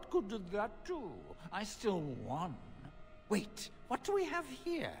 And what good did that do? I still won. Wait, what do we have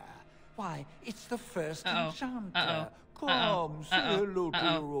here? Why, it's the first enchanter. Come, say hello to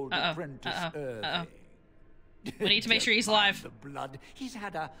your old apprentice, Irving. We need to make sure he's alive. The blood. He's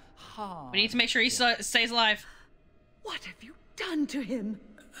had a hard... We need to make sure he stays alive. What have you done to him?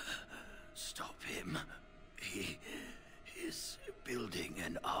 Stop him. He is building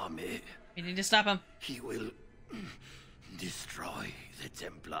an army. We need to stop him. He will destroy the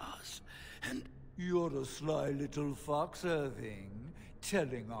Templars, and... You're a sly little fox, Irving,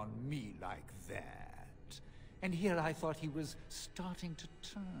 telling on me like that. And here I thought he was starting to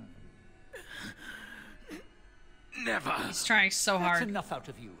turn. Never. He's trying so hard. That's enough out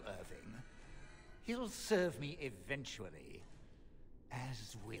of you, Irving. He'll serve me eventually.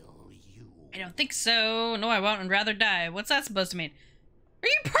 As will you. I don't think so. No, I won't. I'd rather die. What's that supposed to mean? Are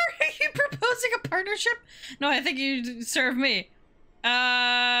you proposing a partnership? No, I think you serve me.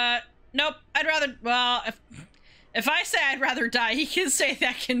 Nope. I'd rather... Well, if I say I'd rather die, he can say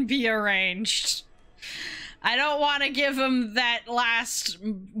that can be arranged. I don't want to give him that last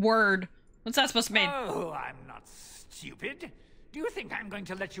word. What's that supposed to mean? Oh, I'm not stupid. Do you think I'm going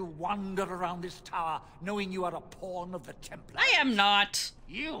to let you wander around this tower knowing you are a pawn of the Templars? I am not.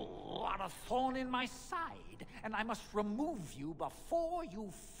 You are a thorn in my side, and I must remove you before you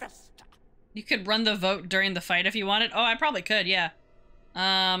fester. You could run the vote during the fight if you wanted. Oh, I probably could, yeah.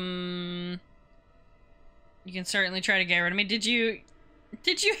 You can certainly try to get rid of me. Did you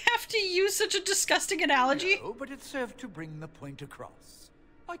have to use such a disgusting analogy? No, but it served to bring the point across.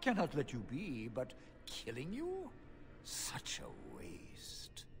 I cannot let you be, but killing you? Such a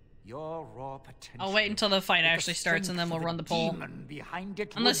waste. Your raw potential. I'll wait until the fight actually starts and then we'll run the poll.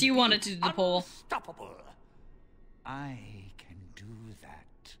 Unless you wanted to do the poll. Unstoppable. I can do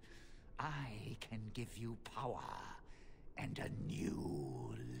that. I can give you power and a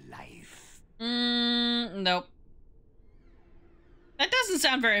new life. Nope. That doesn't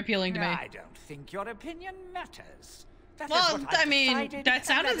sound very appealing to me. I don't think your opinion matters. Well, I mean, that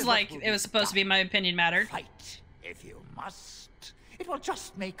sounded like it was supposed to be my opinion mattered. Fight if you must. It will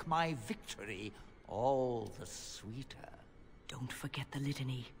just make my victory all the sweeter. Don't forget the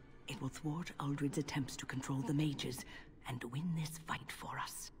litany. It will thwart Uldred's attempts to control the mages and win this fight for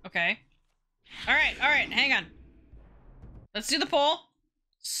us. Okay. All right, hang on. Let's do the poll.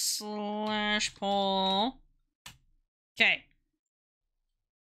 / poll. Okay.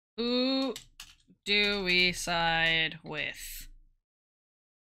 Who do we side with?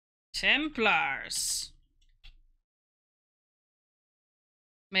 Templars.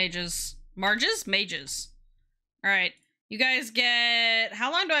 Mages. Marges? Mages. Alright. You guys get...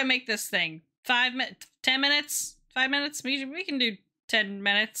 How long do I make this thing? 5 minutes? 10 minutes? 5 minutes? We can do 10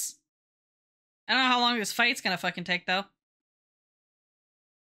 minutes. I don't know how long this fight's gonna fucking take, though.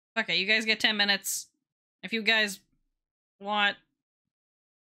 Okay, you guys get 10 minutes. If you guys want...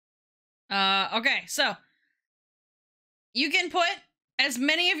 okay, so... You can put as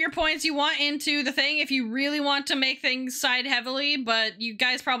many of your points you want into the thing if you really want to make things side heavily, but you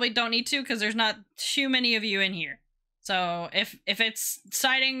guys probably don't need to because there's not too many of you in here. So if it's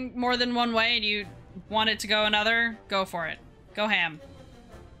siding more than one way and you want it to go another, go for it. Go ham.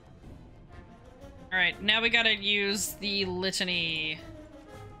 Alright, now we gotta use the litany.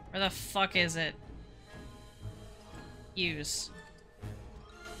 Where the fuck is it? Use.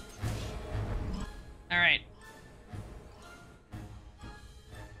 Alright.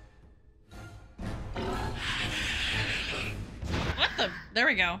 What the? There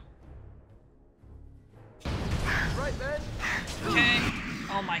we go. Right then. Okay.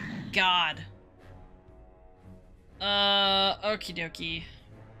 Oh my god. Okie dokie.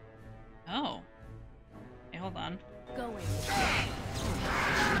 Oh. Hey, hold on. Going.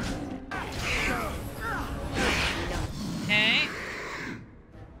 Okay.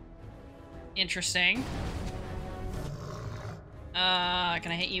 Interesting.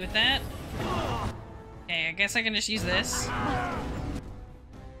 Can I hit you with that? Okay, I guess I can just use this.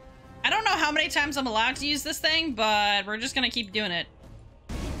 I don't know how many times I'm allowed to use this thing, but we're just gonna keep doing it.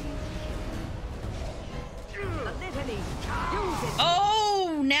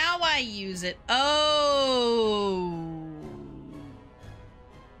 Oh, now I use it. Oh.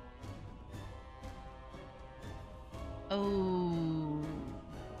 Oh.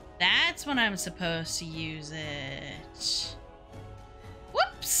 That's when I'm supposed to use it.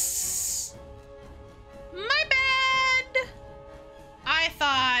 Whoops. My bad. I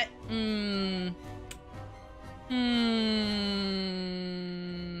thought,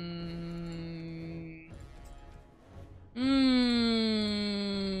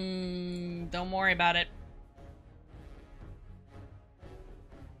 don't worry about it.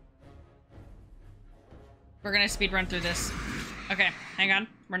 We're gonna speed run through this. Okay, hang on.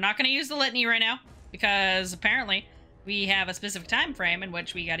 We're not gonna use the litany right now because apparently we have a specific time frame in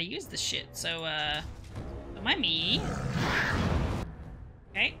which we gotta use this shit. So, don't mind me.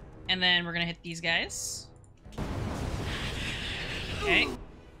 Okay, and then we're gonna hit these guys. Okay.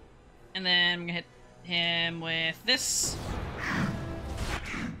 And then I'm gonna hit him with this.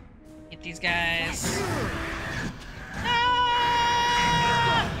 Hit these guys.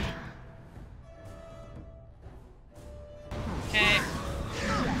 Ah! Okay.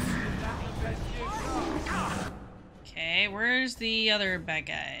 Okay, where's the other bad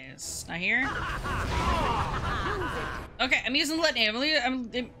guys? Not here? Okay, I'm using the litany.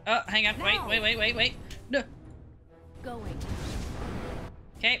 Oh, hang on. Wait. No. Going.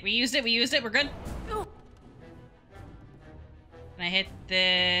 Okay, we used it. We're good. Can I hit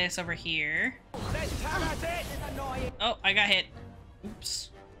this over here? Oh, I got hit. Oops.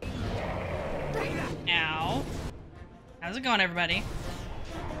 Ow. How's it going, everybody?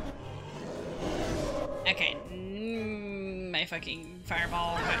 Okay. My fucking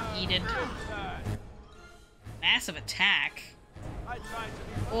fireball got yeeted. Massive attack.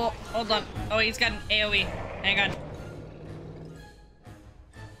 Oh, hold on. Oh, he's got an AoE. Hang on.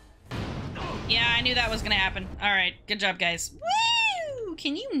 Yeah, I knew that was gonna happen. Alright, good job, guys. Woo!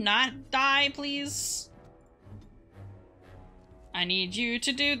 Can you not die, please? I need you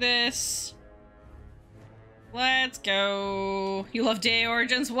to do this. Let's go. You love DA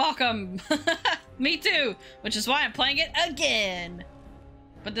Origins? Welcome. Me too, which is why I'm playing it again.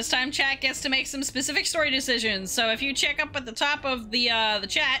 But this time chat gets to make some specific story decisions. So if you check up at the top of the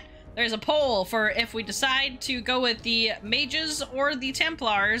chat, there's a poll for if we decide to go with the mages or the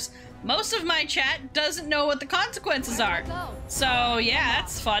Templars. Most of my chat doesn't know what the consequences are. So yeah,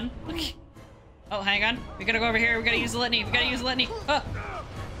 that's fun. Oh, hang on. We gotta go over here. We gotta use the litany. Oh.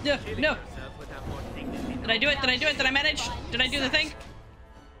 No, no. Did I do it? Did I manage? Did I do the thing?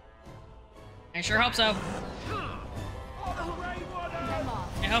 I sure hope so.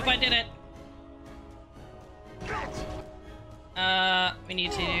 hope I did it. We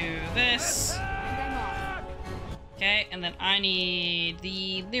need to do this. Okay, and then I need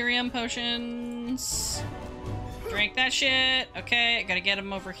the lyrium potions. Drink that shit. Okay, I gotta get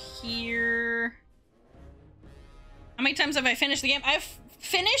them over here. How many times have I finished the game? I've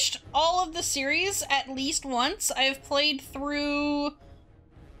finished all of the series at least once. I've played through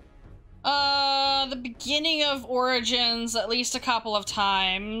the beginning of Origins at least a couple of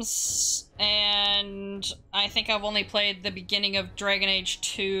times, and I think I've only played the beginning of Dragon Age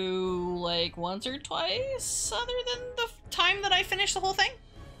 2 like once or twice, other than the time that I finished the whole thing.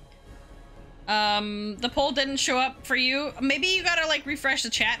 The poll didn't show up for you. Maybe you gotta like refresh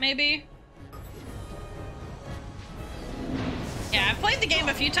the chat, maybe? Yeah, I've played the game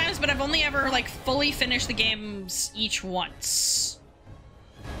a few times, but I've only ever like fully finished the games each once.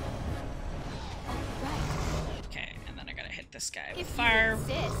 This guy with fire.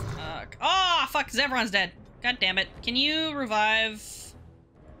 Oh, fuck, Zevron's dead. God damn it. Can you revive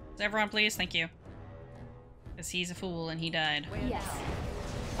Zevron, please? Thank you. Because he's a fool and he died. Yes.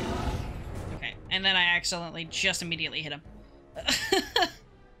 Okay, and then I accidentally just immediately hit him.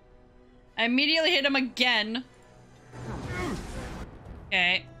 I immediately hit him again.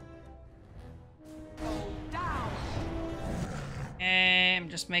 Okay. Okay, I'm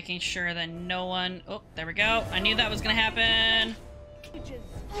just making sure that no one... Oh, there we go. I knew that was gonna happen.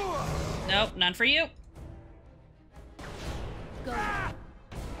 Nope, none for you. Go.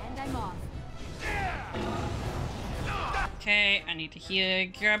 And I'm off. Okay, I need to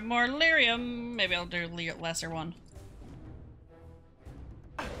grab more lyrium. Maybe I'll do a lesser one.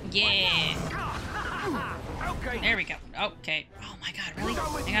 Yeah. There we go. Okay. Oh my god, really?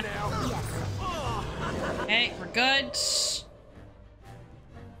 Hang on. Okay, we're good.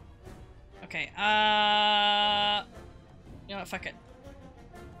 Okay, you know what, fuck it.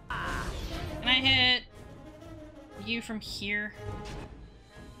 Can I hit you from here?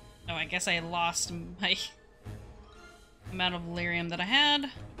 Oh, I guess I lost my amount of lyrium that I had.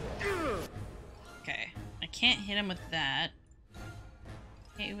 Okay, I can't hit him with that.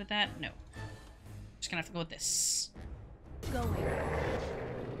 Hit you with that? No. Just gonna have to go with this. Going.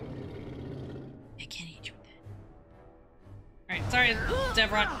 I can't hit you with that. Alright, sorry,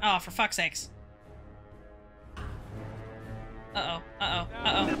 Zevron. Oh, for fuck's sakes. Uh-oh, uh-oh,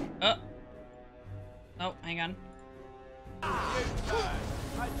 uh-oh. Oh. Oh, hang on. I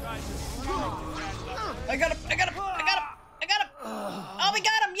got him! I got him! I got him! I got him! Oh, we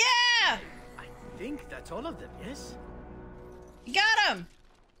got him! Yeah! I think that's all of them, yes? You got him!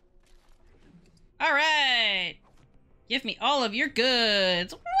 Alright! Give me all of your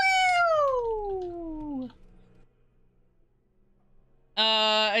goods! Woo!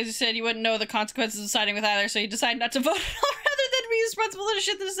 As you said, you wouldn't know the consequences of siding with either, so you decide not to vote at all rather than be responsible to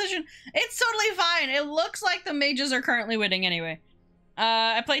shit the decision. It's totally fine. It looks like the mages are currently winning anyway.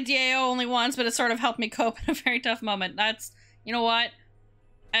 I played DAO only once, but it sort of helped me cope in a very tough moment. That's, you know what?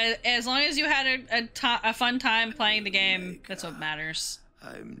 As long as you had a fun time playing the game, that's what matters.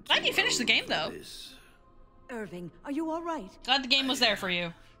 Glad you finished the game, though. Irving, are you all right? Glad the game was there for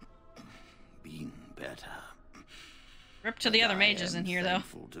you. Been better. Rip to the other mages in here, though.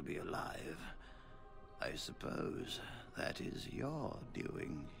 Thankful to be alive. I suppose that is your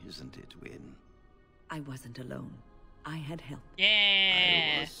doing, isn't it, Wynne? I wasn't alone. I had help.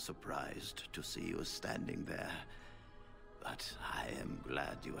 Yeah. I was surprised to see you standing there, but I am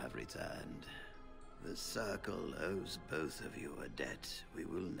glad you have returned. The Circle owes both of you a debt we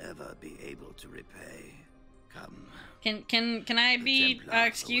will never be able to repay. Come. Can I be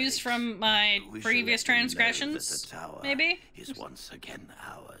excused from my previous transgressions? Maybe? Is once again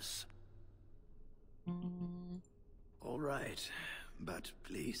ours. All right, but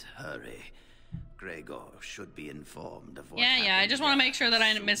please hurry. Gregor should be informed of what happened. Yeah, I just want to make sure that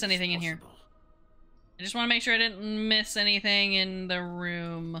I didn't miss anything in here. I just want to make sure I didn't miss anything in the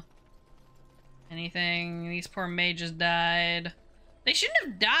room. Anything. These poor mages died. They shouldn't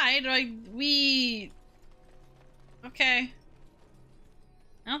have died. Like, okay.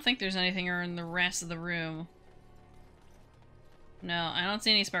 I don't think there's anything in the rest of the room. No, I don't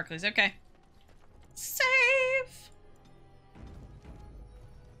see any sparklies. Okay. Save!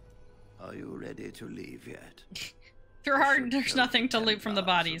 Are you ready to leave yet? There's nothing to loot from the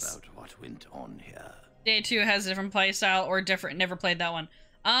bodies. About what went on here. DA2 has a different playstyle or different. Never played that one.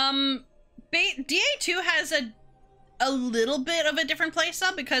 DA2 has a little bit of a different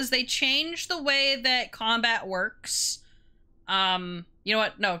playstyle because they changed the way that combat works. You know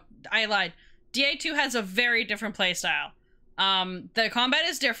what? No, I lied. DA2 has a very different playstyle. The combat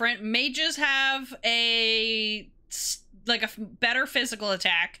is different. Mages have a like a better physical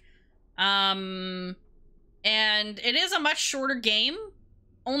attack. And it is a much shorter game,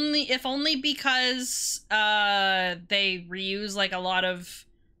 only because they reuse like a lot of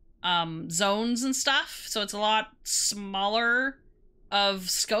zones and stuff, so it's a lot smaller of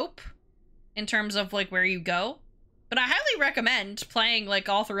scope in terms of like where you go. But I highly recommend playing like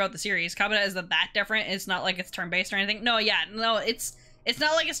all throughout the series. Kabata isn't that different. It's not like it's turn-based or anything. No, it's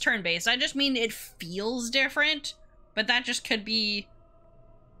not like it's turn-based. I just mean it feels different, but that just could be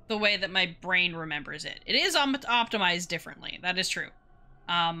the way that my brain remembers it. It is optimized differently. That is true.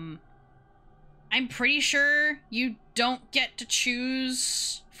 I'm pretty sure you don't get to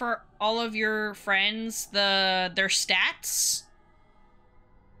choose for all of your friends their stats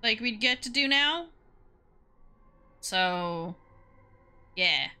like we'd get to do now. So,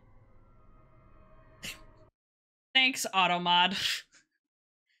 yeah. Thanks, Automod.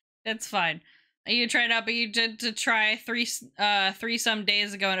 That's fine. You tried out, but you did to try three some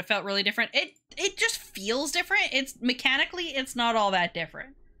days ago, and it felt really different. It just feels different. It's mechanically, it's not all that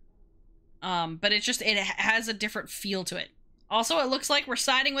different. But it has a different feel to it. Also, it looks like we're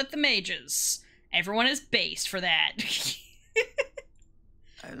siding with the mages. Everyone is based for that.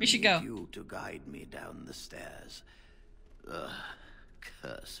 We should go. You to guide me down the stairs.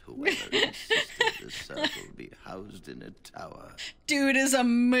 Curse whoever insisted this circle be housed in a tower. Dude is a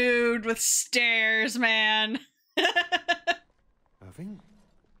mood with stairs, man. Irving?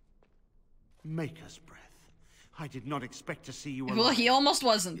 Maker's breath. I did not expect to see you alive. Well, he almost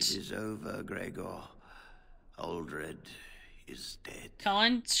wasn't. It is over, Gregor. Aldred is dead.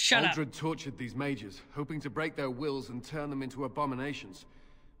 Colin, shut up. Aldred tortured these mages, hoping to break their wills and turn them into abominations.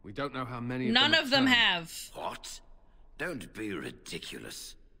 We don't know how many of them None of them have. What? Don't be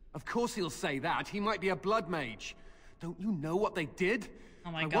ridiculous. Of course he'll say that. He might be a blood mage. Don't you know what they did? Oh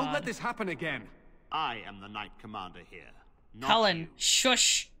my God. I won't let this happen again. I am the Knight Commander here. Cullen,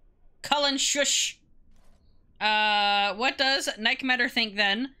 shush. Cullen, shush. What does Knight Commander think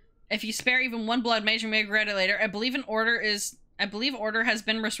then? If you spare even one blood mage, you may regret it later. I believe order has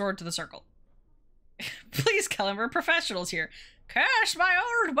been restored to the circle. Please, Cullen, we're professionals here. Curse my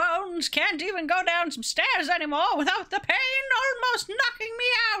old bones, can't even go down some stairs anymore without the pain almost knocking me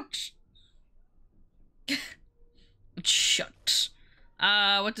out. Shut.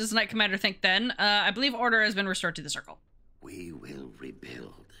 What does the Knight Commander think then? I believe order has been restored to the circle. We will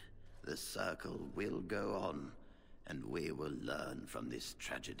rebuild. The circle will go on, and we will learn from this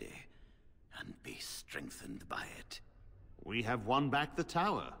tragedy and be strengthened by it. We have won back the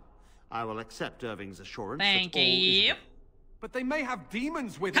tower. I will accept Irving's assurance Thank that all is well. But they may have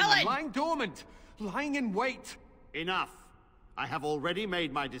demons with them, lying dormant, lying in wait. Enough. I have already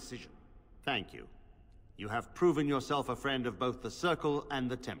made my decision. Thank you. You have proven yourself a friend of both the Circle and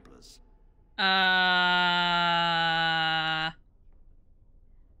the Templars. And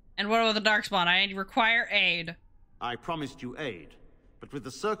what about the Darkspawn? I require aid. I promised you aid, but with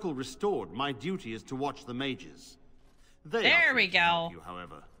the Circle restored, my duty is to watch the mages. There we go. Help you,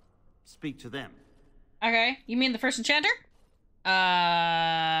 however. Speak to them. Okay, you mean the first enchanter?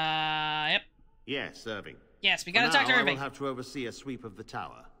 Yep. Yes, Irving. Yes, we gotta talk to Irving. I will have to oversee a sweep of the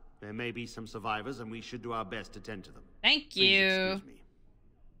tower. There may be some survivors, and we should do our best to tend to them. Thank you. Please excuse me.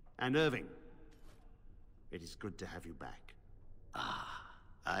 And Irving, it is good to have you back.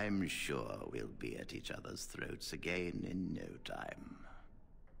 I'm sure we'll be at each other's throats again in no time.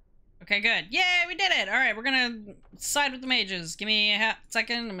 Okay, good. Yay, we did it! Alright, we're gonna side with the mages. Give me a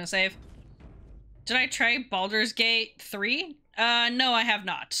second, I'm gonna save. Did I try Baldur's Gate 3? No, I have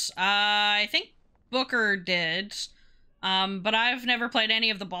not. I think Booker did. But I've never played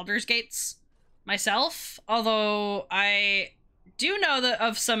any of the Baldur's Gates myself, although I do know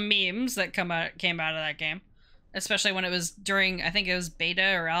of some memes that came out of that game. Especially when it was during, I think it was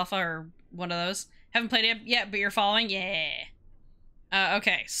beta or alpha or one of those. Haven't played it yet, but you're following? Yeah.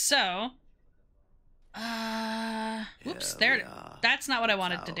 Okay, so... Oops, that's not what I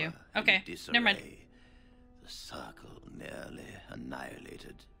wanted to do. Okay, never mind. The circle nearly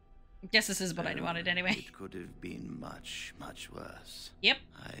annihilated. Guess this is what I wanted anyway. It could have been much, much worse. Yep.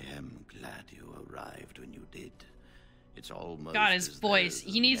 I am glad you arrived when you did. It's almost God, his voice.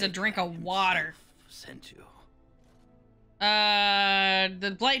 He needs a drink of water. Sent you.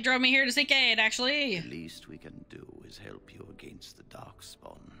 The blight drove me here to seek aid, actually. The least we can do is help you against the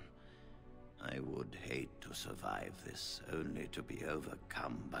Darkspawn. I would hate to survive this, only to be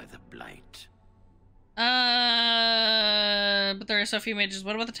overcome by the blight. But there are so few mages.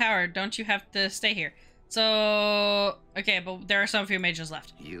 What about the tower? Don't you have to stay here? So, okay, but there are so few mages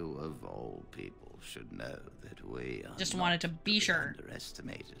left. You of all people should know that we are wanted to be sure.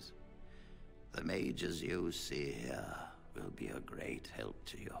 Underestimated. The mages you see here will be a great help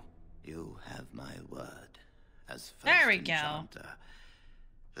to you. You have my word. As first there we enchanter,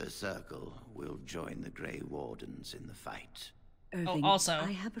 the Circle will join the Grey Wardens in the fight. Irving, also,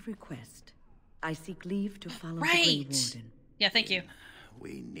 I have a request. I seek leave to follow the right. Grey Warden. Yeah, thank you.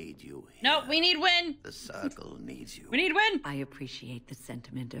 We need you here. No, we need Win. The Circle needs you. We need Win. I appreciate the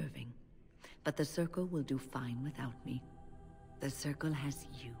sentiment, Irving. But the Circle will do fine without me. The Circle has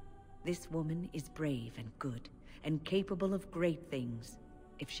you. This woman is brave and good, and capable of great things.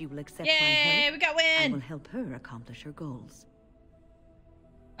 If she will accept my help, we got Win. I will help her accomplish her goals.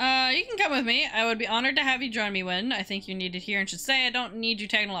 You can come with me. I would be honored to have you join me, Win. I think you're needed here and should say I don't need you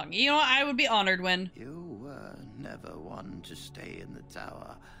tagging along. You know what? I would be honored, Win. You were never one to stay in the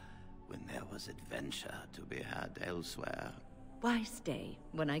tower when there was adventure to be had elsewhere. Why stay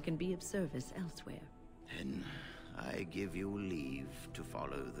when I can be of service elsewhere? Then I give you leave to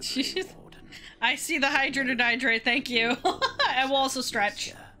follow the Grey Warden. I see the hydrate or hydrate, thank you. I will also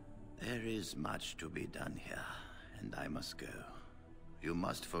stretch. There is much to be done here, and I must go. You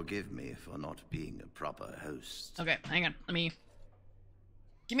must forgive me for not being a proper host. Okay, hang on.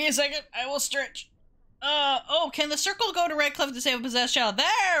 Give me a second. I will stretch. Oh, can the Circle go to Redcliffe to save a possessed child?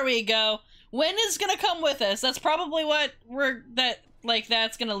 There we go. Win is gonna come with us. That's probably what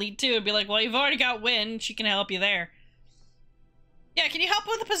that's gonna lead to. It'd be like, well, you've already got Win. She can help you there. Yeah, can you help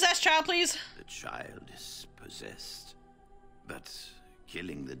with the possessed child, please? The child is possessed. But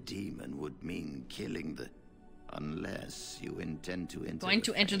killing the demon would mean killing the... Unless you intend to enter Going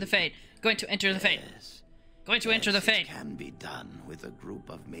to enter the Fade. Going to enter the Fade. Going to enter the Fade. It can be done with a group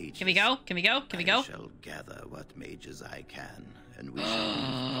of mages. Can we go? Can we go? Can we go? I shall gather what mages I can, and we shall leave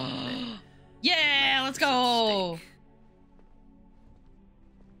promptly. Yeah, let's go.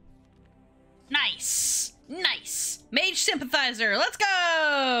 Nice. Nice. Mage sympathizer. Let's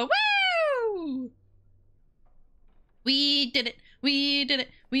go. Woo! We did it. We did it.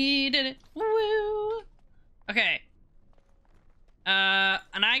 We did it. Woo! Okay.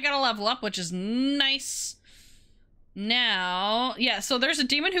 And I gotta level up, which is nice. Now, yeah, so there's a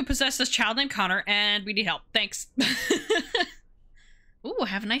demon who possessed this child named Connor, and we need help. Thanks. Ooh, I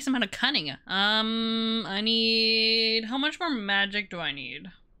have a nice amount of cunning. I need... How much more magic do I need?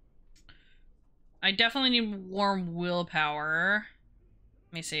 I definitely need warm willpower.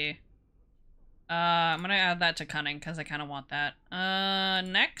 Let me see. I'm gonna add that to cunning, because I kind of want that.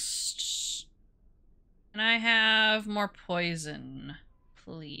 Next... Can I have more poison,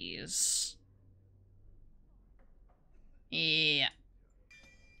 please? Yeah.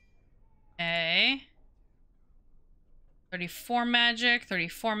 Okay. 34 magic,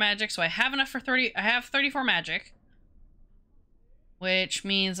 34 magic. So I have enough for 30. I have 34 magic. Which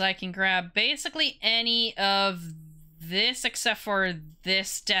means I can grab basically any of this except for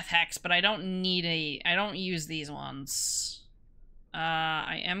this death hex, but I don't need I don't use these ones.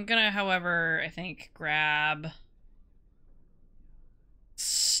 I am gonna, however, I think grab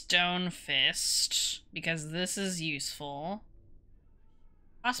Stone Fist, because this is useful.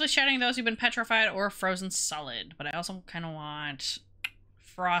 Possibly shattering those who've been petrified or frozen solid, but I also kind of want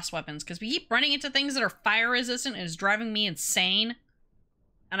frost weapons, because we keep running into things that are fire resistant and it's driving me insane.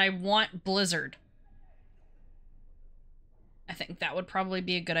 And I want blizzard. I think that would probably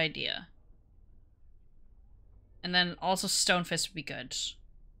be a good idea. And then also Stone Fist would be good.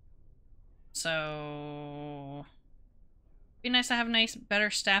 So... Be nice to have a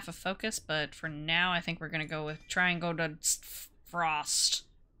better Staff of Focus, but for now I think we're gonna go with... Try and go to Frost.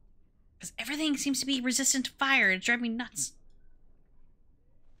 Because everything seems to be resistant to fire. It's driving me nuts.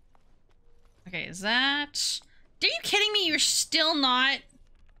 Okay, is that... Are you kidding me? You're still not...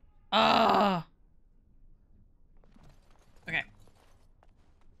 Ugh. Okay.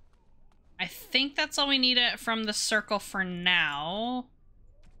 I think that's all we need from the Circle for now.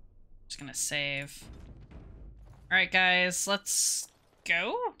 Just gonna save. Alright, guys, let's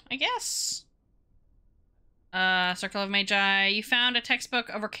go, I guess. Circle of Magi. You found a textbook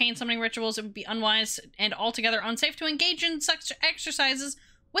of arcane summoning rituals. It would be unwise and altogether unsafe to engage in such exercises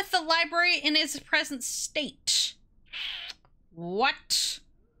with the library in its present state. What?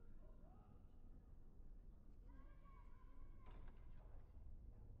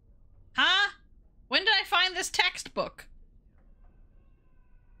 Huh? When did I find this textbook?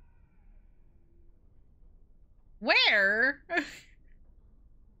 Where?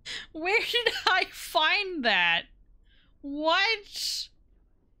 Where did I find that? What?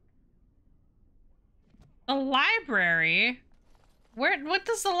 A library? What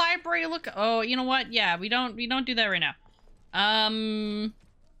does the library look? Oh, you know what? Yeah, we don't do that right now.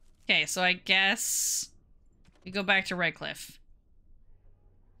 Okay, so I guess we go back to Redcliffe.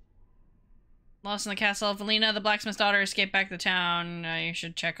 Lost in the castle. Valina, the blacksmith's daughter, escaped back to town. You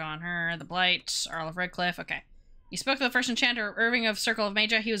should check on her. The Blight, Earl of Redcliffe. Okay. You spoke to the first enchanter, Irving of Circle of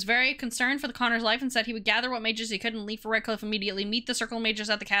Magia. He was very concerned for the Connor's life and said he would gather what mages he could and leave for Redcliffe immediately. Meet the Circle of Mages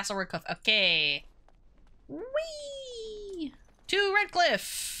at the castle Redcliffe. Okay. Whee! To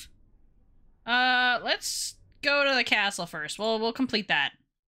Redcliffe. Let's go to the castle first. We'll complete that.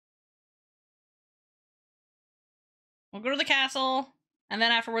 We'll go to the castle, and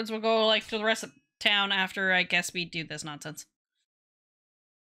then afterwards we'll go, like, to the rest of town after, I guess, we do this nonsense.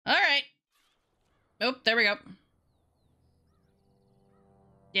 Alright. Oh, there we go.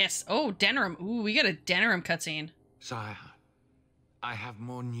 Yes. Oh, Denerim. Ooh, we got a Denerim cutscene. Sire, I have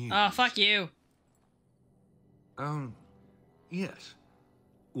more news. Oh, fuck you. Yes.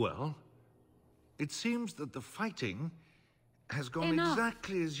 Well, it seems that the fighting has gone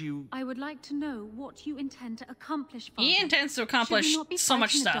exactly as you... I would like to know what you intend to accomplish, Father. He intends to accomplish so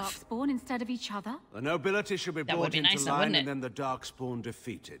much stuff. Darkspawn instead of each other? The nobility should be brought into line and then the Darkspawn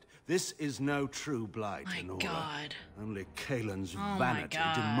defeated. This is no true blight in order. God. Only Kaelin's vanity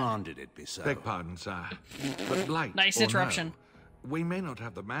demanded it be so. Beg pardon, sire. But blight nice interruption. No, we may not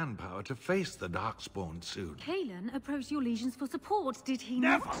have the manpower to face the Darkspawn soon. Kaelin approached your legions for support, did he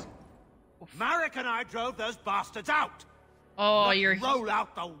Never! not? Marek and I drove those bastards out! Oh, Let's roll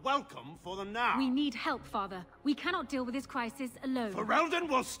out the welcome for them now. We need help, Father. We cannot deal with this crisis alone. Ferelden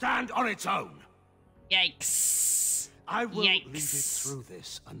will stand on its own. Yikes. I will lead it through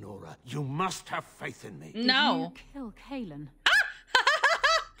this, Honora. You must have faith in me. No. Did you kill Kaelin?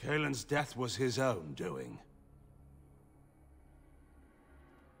 Kaelin's death was his own doing.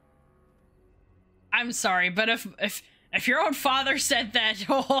 I'm sorry, but if your own father said that,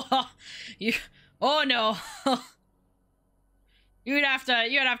 oh no. You'd have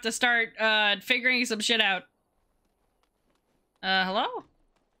to start figuring some shit out. Hello?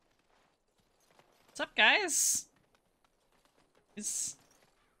 What's up, guys? Is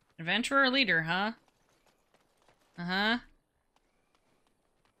adventurer leader, huh? Uh-huh.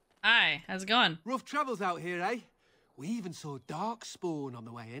 Hi, how's it going? Rough travels out here, eh? We even saw Darkspawn on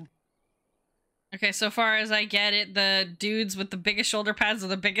the way in. Okay, so far as I get it, the dudes with the biggest shoulder pads are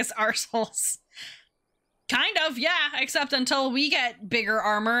the biggest arseholes. Kind of, yeah, except until we get bigger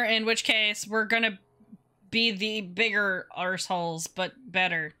armor, in which case we're gonna be the bigger arseholes, but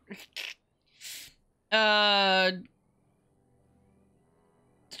better.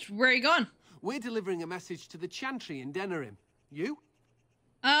 Where are you going? We're delivering a message to the Chantry in Denerim. You?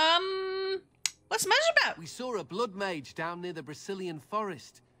 What's the message about? We saw a blood mage down near the Brazilian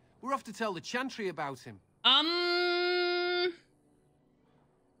forest. We're off to tell the Chantry about him.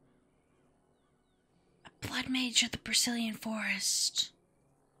 Blood mage at the Brazilian forest.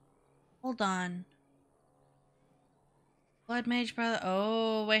 Hold on. Blood mage brother.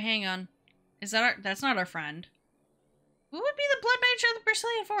 Oh, wait, hang on. Is that that's not our friend. Who would be the blood mage at the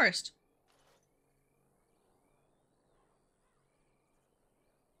Brazilian forest?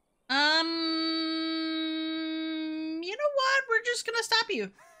 You know what? We're just gonna stop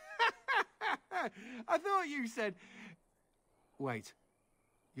you. I thought you said... Wait.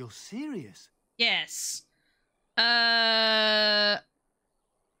 You're serious? Yes. I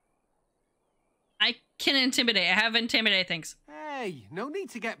can intimidate. I have intimidate things. Hey, no need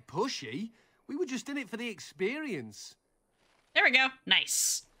to get pushy. We were just in it for the experience. There we go.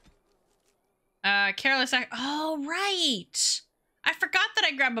 Nice. Careless act. Oh, right. I forgot that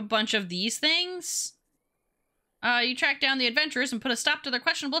I grabbed a bunch of these things. You track down the adventurers and put a stop to their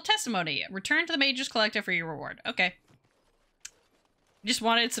questionable testimony. Return to the Mages Collective for your reward. Okay. Just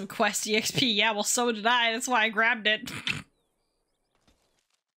wanted some quest EXP. Yeah, well, so did I. That's why I grabbed it.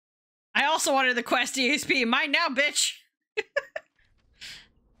 I also wanted the quest EXP. Mine now, bitch.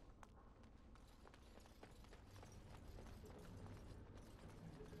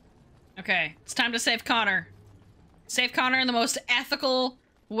 Okay, it's time to save Connor. Save Connor in the most ethical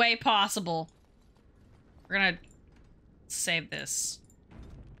way possible. We're gonna save this.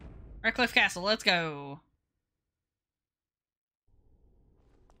 Redcliffe Castle, let's go.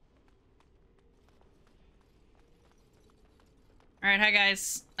 Alright, hi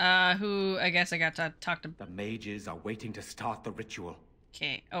guys. I guess I got to talk to... The mages are waiting to start the ritual.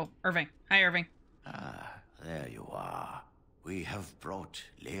 Okay. Oh, Irving. Hi, Irving. Ah, there you are. We have brought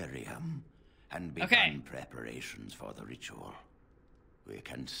lyrium and begun preparations for the ritual. We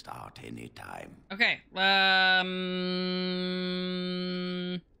can start any time. Okay. You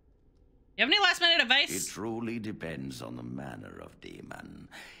have any last minute advice? It truly depends on the manner of demon.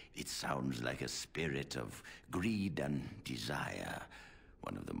 It sounds like a spirit of greed and desire,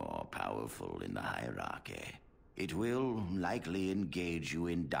 one of the more powerful in the hierarchy. It will likely engage you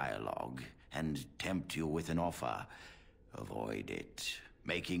in dialogue, and tempt you with an offer. Avoid it.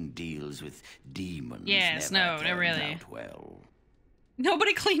 Making deals with demons never turns really. out well.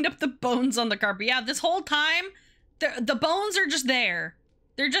 Nobody cleaned up the bones on the carpet. Yeah, this whole time, the bones are just there.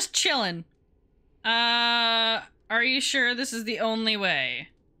 They're just chilling. Are you sure this is the only way?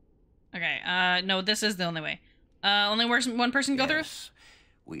 Okay, no, this is the only way. Only one person go through?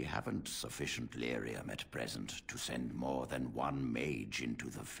 We haven't sufficient lyrium at present to send more than one mage into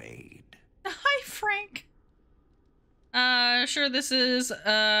the Fade. Hi, Frank. Sure, this is,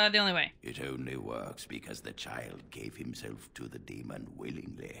 the only way. It only works because the child gave himself to the demon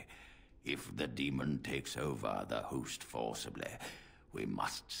willingly. If the demon takes over the host forcibly, we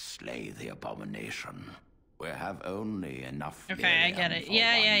must slay the abomination. We have only enough. Okay, I get it.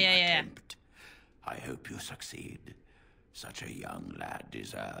 Yeah. Attempt. I hope you succeed. Such a young lad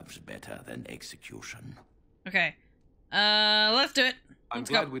deserves better than execution. Okay. Let's do it. I'm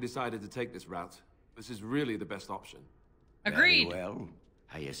glad we decided to take this route. This is really the best option. Agreed. Very well.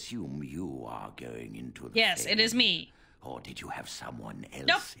 I assume you are going into the Yes, Fade. It is me. Or did you have someone else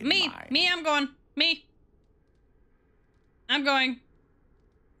Nope, in me. mind? Me, I'm going. Me. I'm going.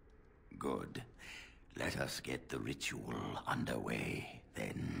 Good. Let us get the ritual underway,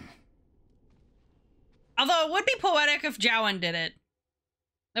 then. Although it would be poetic if Jowan did it.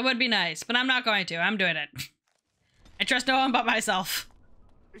 That would be nice, but I'm not going to. I'm doing it. I trust no one but myself.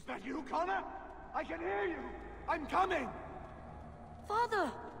 Is that you, Connor? I can hear you. I'm coming.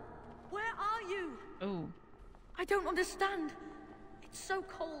 Father, where are you? Oh. I don't understand. It's so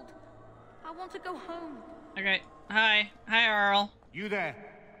cold. I want to go home. Okay. Hi. Hi, Earl. You there?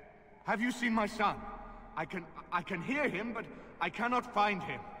 Have you seen my son? I can hear him, but I cannot find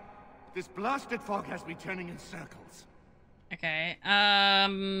him. This blasted fog has me turning in circles. Okay.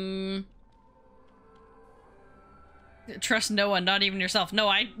 Trust no one, not even yourself. No,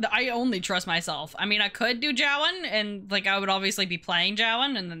 I only trust myself. I mean, I could do Jowan, and, like, I would obviously be playing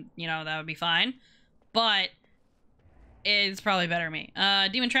Jowan, and then, you know, that would be fine. But it's probably better me.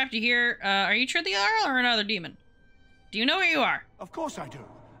 Demon trapped you here. Are you sure the Earl or another demon? Do you know where you are? Of course I do.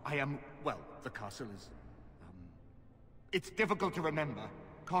 I am, well, the castle is, it's difficult to remember.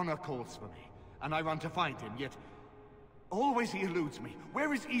 Connor calls for me, and I run to find him, yet always he eludes me.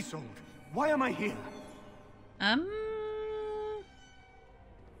 Where is Isolde? Why am I here?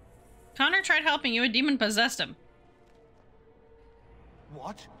 Connor tried helping you. A demon possessed him.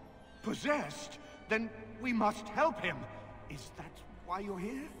 What? Possessed? Then we must help him. Is that why you're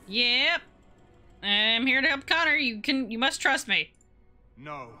here? Yep. I'm here to help Connor. You must trust me.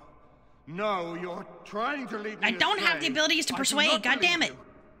 No. No, you're trying to lead me I don't astray. have the abilities to persuade. God damn it.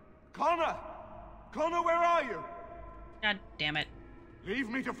 Connor! Connor, where are you? God damn it. Leave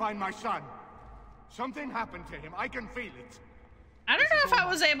me to find my son. Something happened to him. I can feel it. I don't know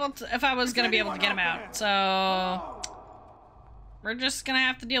if I was gonna be able to get him out, so we're just gonna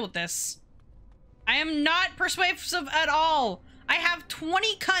have to deal with this. I am not persuasive at all. I have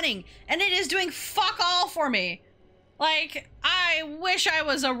 20 cunning, and it is doing fuck all for me. Like, I wish I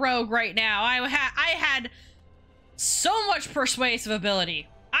was a rogue right now. I had so much persuasive ability.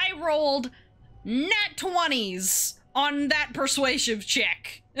 I rolled nat 20s on that persuasive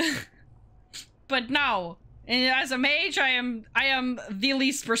check. But no. And as a mage, I am the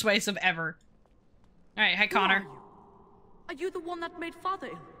least persuasive ever. Alright, hi Connor. Are you the one that made Father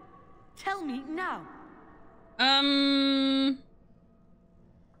ill? Tell me now.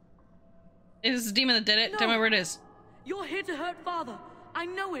 Is the demon that did it? No. Tell me where it is. You're here to hurt Father. I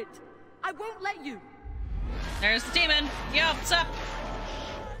know it. I won't let you. There's the demon. Yo, what's up?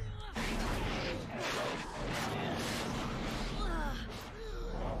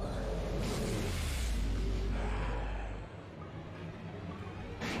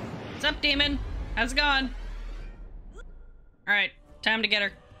 What's up, demon? How's it going? Alright, time to get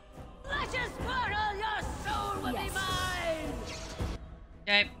her. Luscious portal, your soul will be mine!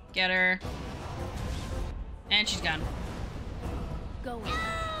 Okay, get her. And she's gone. Go in.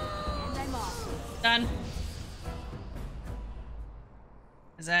 And I'm off. Done.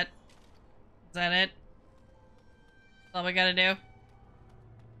 Is that it? That's all we gotta do?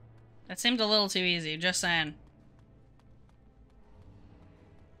 That seemed a little too easy, just saying.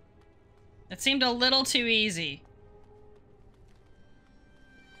 It seemed a little too easy.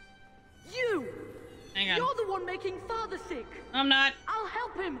 You! Hang on. You're the one making Father sick. I'm not. I'll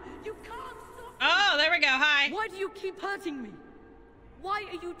help him. You can't stop me. Oh, there we go. Hi. Why do you keep hurting me? Why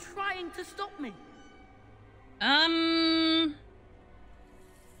are you trying to stop me?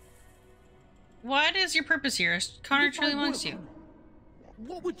 What is your purpose here? Connor truly wants you.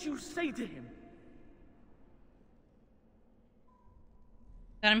 What would you say to him?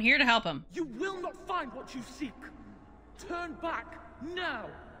 That I'm here to help him. You will not find what you seek. Turn back now.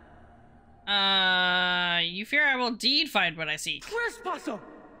 You fear I will indeed find what I seek. Trespasser!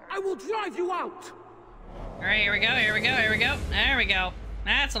 I will drive you out! Alright, here we go, here we go, here we go. There we go.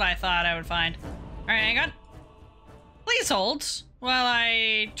 That's what I thought I would find. Alright, hang on. Please hold while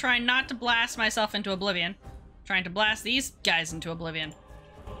I try not to blast myself into oblivion. Trying to blast these guys into oblivion.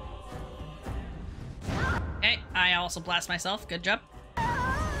 Okay, I also blast myself. Good job.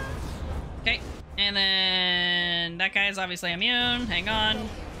 Okay, and then that guy is obviously immune. Hang on.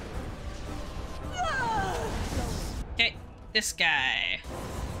 Okay, this guy.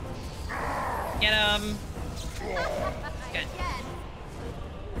 Get him. Good.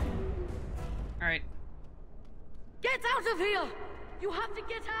 Alright. Get out of here! You have to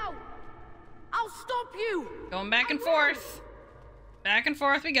get out! I'll stop you! Going back and forth. Back and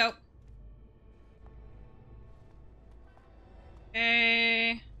forth we go.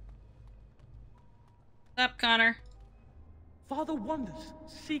 Okay. What's up, Connor? Father wanders,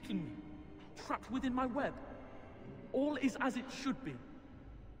 seeking me, trapped within my web. All is as it should be.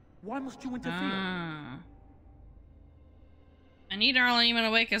 Why must you interfere? I need our demon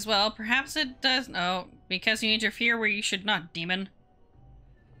awake as well. Perhaps it does. No, because you interfere where you should not, demon.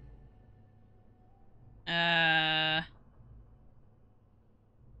 I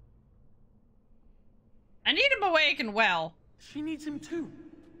need him awake and well. She needs him too.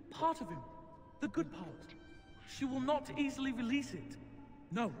 Part of him. The good part. She will not easily release it.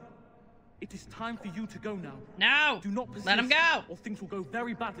 No. It is time for you to go now. No! Do not persist, let him go! or things will go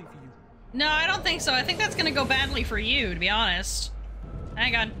very badly for you. No, I don't think so. I think that's gonna go badly for you, to be honest.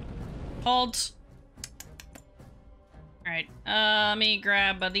 Hang on. Hold. Alright, let me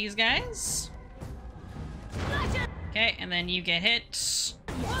grab these guys. Okay, and then you get hit.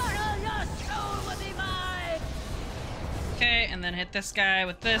 Okay, and then hit this guy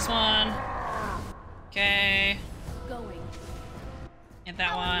with this one. Okay. Going. Hit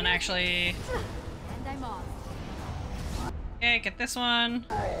that one, actually. And I'm off. Okay, get this one.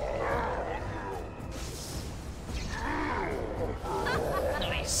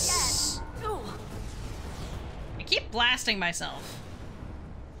 Nice. I keep blasting myself.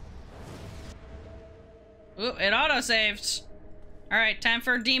 Ooh, it auto-saved. Alright, time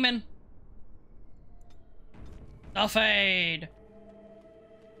for a demon. The Fade.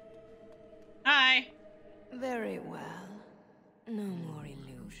 Hi. Very well. No more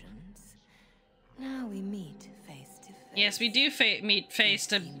illusions. Now we meet face to face. Yes, we do meet face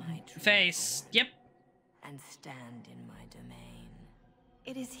to face. Yep. And stand in my domain.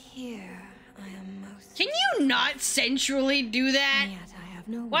 It is here I am most. Can you not sensually do that? And yet I have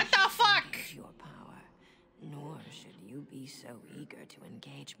no what the fuck? Your power, nor should you be so eager to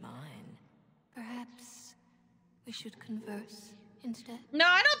engage mine. Perhaps we should converse instead. No,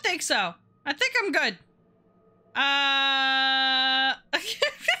 I don't think so. I think I'm good.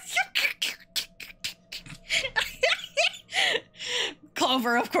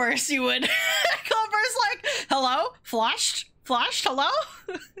 Clover, of course you would. Clover's like, hello? Flushed? Flushed? Hello?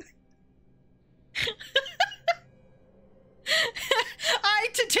 Eye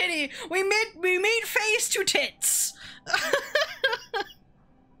to titty. We meet face to tits.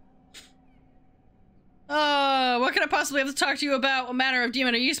 What can I possibly have to talk to you about? What manner of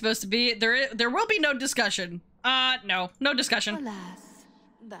demon are you supposed to be? There will be no discussion. No discussion. Alas,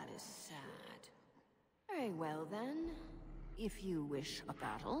 that is sad. Very well then. If you wish a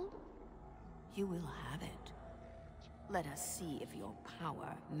battle, you will have it. Let us see if your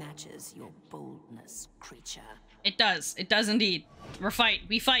power matches your boldness, creature. It does. It does indeed. We fight.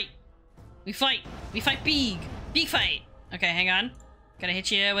 We fight. We fight. We fight big. Big fight. Okay, hang on. Gotta hit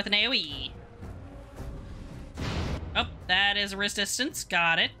you with an AoE. Oh, that is a resistance.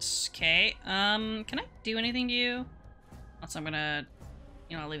 Got it. Okay. Can I do anything to you? Also, I'm gonna,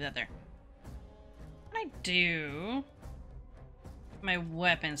 I'll leave that there. What can I do? My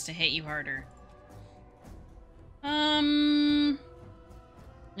weapons to hit you harder.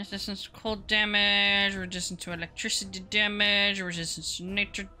 Resistance to cold damage, resistance to electricity damage, resistance to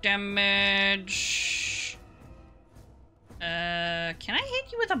nature damage. Can I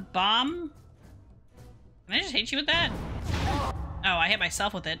hit you with a bomb? Can I just hit you with that? Oh, I hit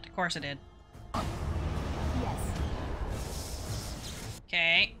myself with it. Of course I did. Yes.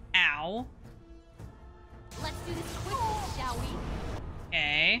 Okay. Ow. Let's do this quickly, shall we?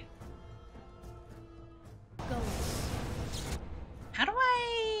 Okay. Go. How do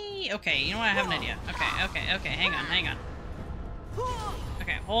I... Okay, you know what? I have an idea. Okay. Hang on.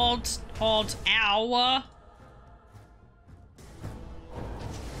 Okay, hold. Ow.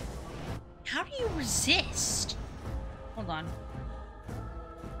 How do you resist? Hold on.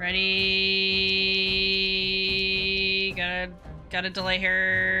 Ready. Gotta delay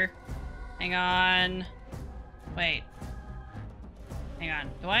her. Hang on. Wait. Hang on.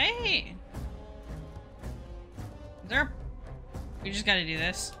 Do I? Is there? We just gotta do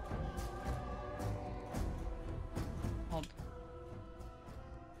this. Hold.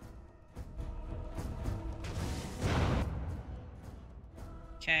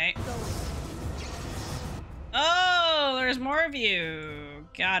 Okay. Oh, there's more of you.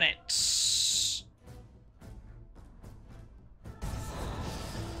 Got it.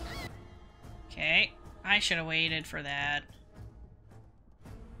 Okay. I should have waited for that.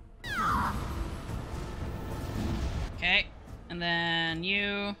 Okay. And then you.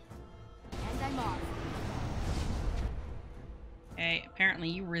 And I'm off. Okay, apparently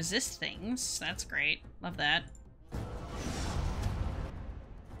you resist things. That's great. Love that.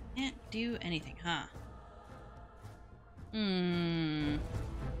 Can't do anything, huh? Can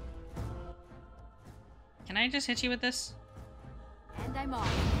I just hit you with this? And I'm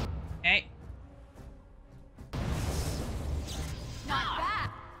off. Okay. Not bad.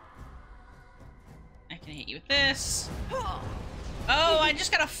 I can hit you with this. Oh, I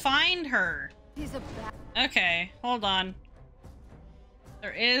just gotta find her. He's a bad. Okay, hold on.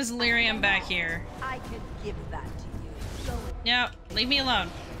 There is lyrium back here. I could give that to you. Go. No, leave me alone.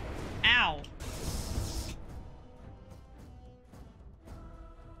 Ow.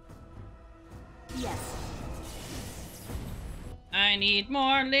 Yes. I need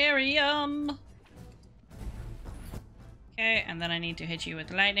more lyrium. Okay, and then I need to hit you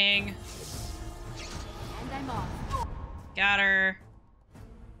with lightning. And I'm off. Got her.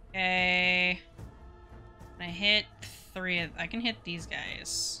 Okay. Can I hit three of... I can hit these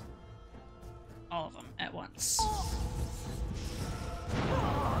guys. All of them at once.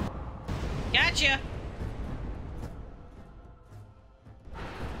 Gotcha!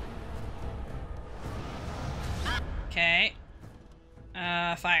 Okay.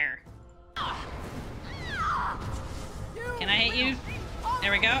 Fire. Can I hit you? There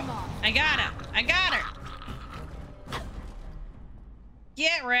we go. I got him. I got her.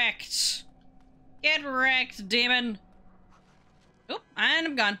 Get wrecked. Get wrecked, demon. Oop, and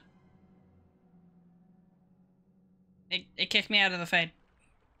I'm gone. It kicked me out of the fade.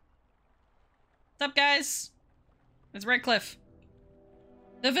 What's up, guys? It's Redcliffe.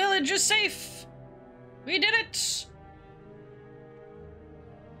 The village is safe. We did it.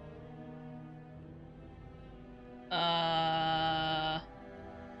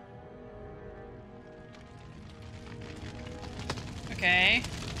 Okay.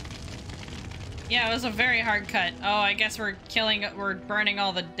 Yeah, it was a very hard cut. Oh, I guess we're burning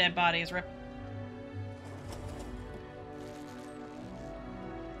all the dead bodies. Rip.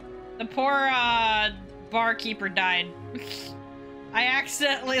 The poor, barkeeper died. I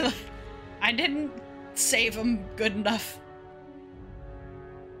didn't save him good enough.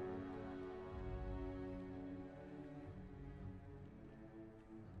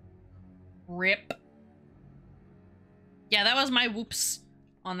 Rip. Yeah, that was my whoops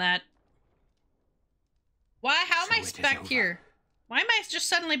on that. Why? How am I back here? Why am I just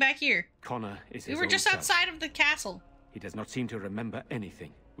suddenly back here? Connor is We were just outside of the castle. He does not seem to remember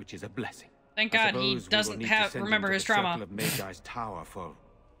anything, which is a blessing. Thank God he doesn't remember his trauma. Circle of Magi's tower for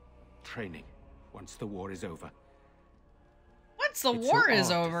training once the war is over. Once the war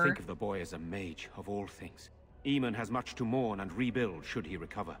is odd over. To think of the boy as a mage of all things. Eamon has much to mourn and rebuild should he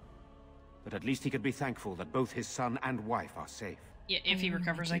recover. But at least he could be thankful that both his son and wife are safe. Yeah, if he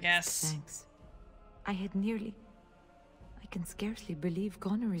recovers, I guess. Thanks. I can scarcely believe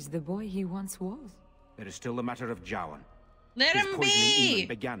Connor is the boy he once was. There is still the matter of Jowan. Let him be! Eamon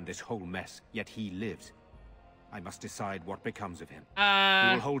began this whole mess, yet he lives. I must decide what becomes of him. We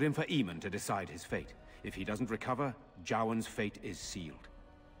will hold him for Eamon to decide his fate. If he doesn't recover, Jowan's fate is sealed.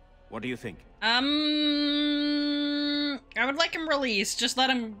 What do you think? I would like him released. Just let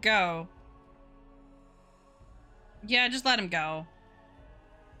him go. Yeah, just let him go.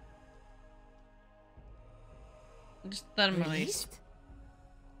 Just let him release.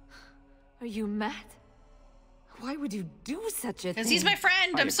 Are you mad? Why would you do such a thing? Because he's my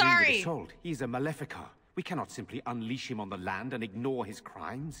friend, I'm sorry. He's a Maleficar. We cannot simply unleash him on the land and ignore his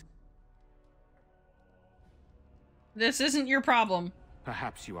crimes. This isn't your problem.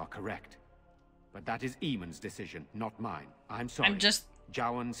 Perhaps you are correct. But that is Eamon's decision, not mine. I'm sorry.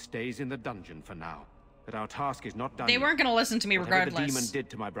 Jowan stays in the dungeon for now. But our task is not done They weren't going to listen to me regardless. Whatever the demon did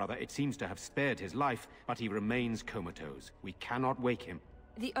to my brother, it seems to have spared his life, but he remains comatose. We cannot wake him.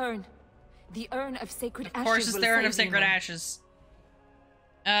 The urn of sacred ashes. Of course, it's the urn of sacred ashes.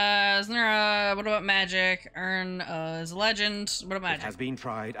 Isn't there what about magic? Earn is a legend. What about magic? It has been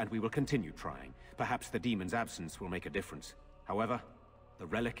tried, and we will continue trying. Perhaps the demon's absence will make a difference. However, the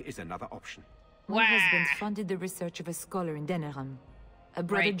relic is another option. My husband funded the research of a scholar in Denerim, a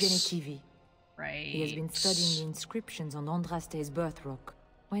brother Genetivi. Right. He has been studying the inscriptions on Andraste's birth rock.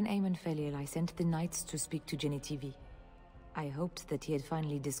 When Aemon fell ill, I sent the knights to speak to Genetivi. I hoped that he had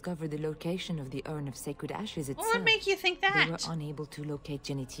finally discovered the location of the Urn of Sacred Ashes itself. What would make you think that? They were unable to locate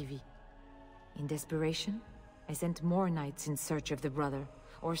Genetivi. In desperation, I sent more knights in search of the brother,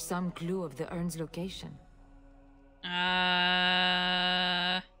 or some clue of the urn's location.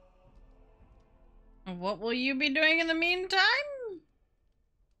 What will you be doing in the meantime?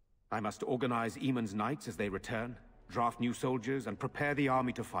 I must organize Eamon's knights as they return, draft new soldiers, and prepare the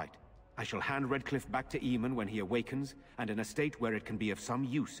army to fight. I shall hand Redcliffe back to Aemon when he awakens, and in a state where it can be of some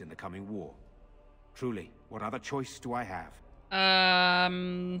use in the coming war. Truly, what other choice do I have?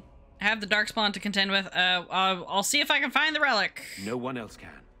 Have the Darkspawn to contend with. I'll see if I can find the relic. No one else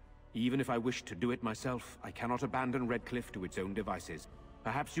can. Even if I wished to do it myself, I cannot abandon Redcliffe to its own devices.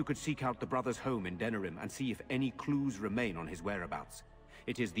 Perhaps you could seek out the brother's home in Denerim and see if any clues remain on his whereabouts.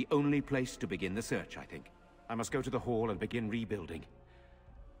 It is the only place to begin the search, I think. I must go to the hall and begin rebuilding.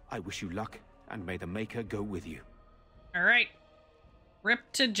 I wish you luck, and may the Maker go with you. Alright. Rip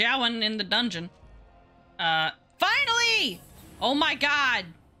to Jowan in the dungeon. Finally! Oh my god!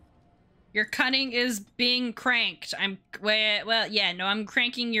 Your cunning is being cranked. I'm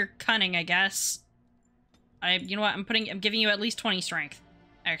cranking your cunning, I guess. You know what, I'm giving you at least 20 strength,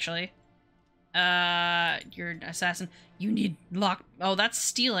 actually. You're an assassin. You need oh, that's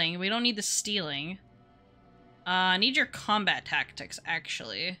stealing. We don't need the stealing. I need your combat tactics,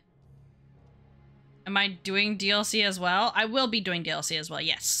 actually. Am I doing DLC as well? I will be doing DLC as well,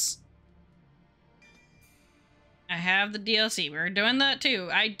 yes. I have the DLC. We're doing that too.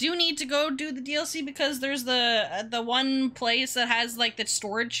 I do need to go do the DLC because there's the one place that has like the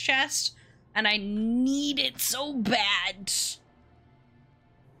storage chest, and I need it so bad.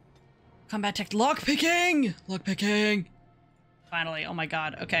 Combat tech lockpicking! Lockpicking! Finally, oh my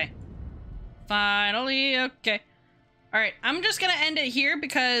god, okay. Finally, okay. Alright, I'm just gonna end it here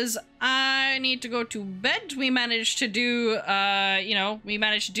because I need to go to bed. We managed to do, we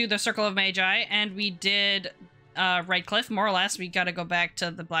managed to do the Circle of Magi, and we did, Redcliffe, more or less. We gotta go back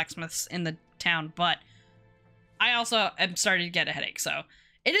to the blacksmiths in the town, but I also am starting to get a headache, so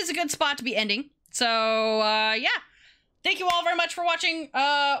it is a good spot to be ending. So, yeah. Thank you all very much for watching,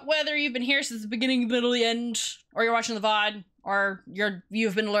 whether you've been here since the beginning, middle, the end, or you're watching the VOD, or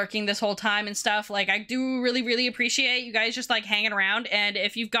you've been lurking this whole time and stuff. Like, I do really, really appreciate you guys just, like, hanging around, and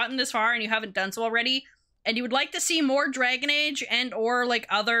if you've gotten this far and you haven't done so already, and you would like to see more Dragon Age and or, like,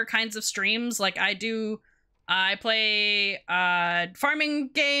 other kinds of streams, like I do, I play,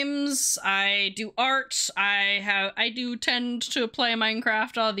 farming games, I do art, I do tend to play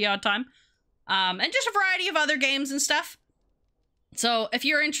Minecraft all the odd time. And just a variety of other games and stuff. So if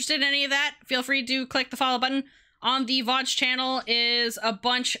you're interested in any of that, feel free to click the follow button. On the VOD's channel is a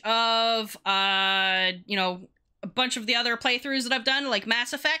bunch of, a bunch of the other playthroughs that I've done, like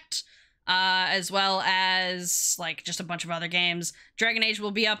Mass Effect, as well as, like, just a bunch of other games. Dragon Age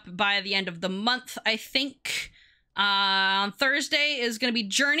will be up by the end of the month, I think. On Thursday is going to be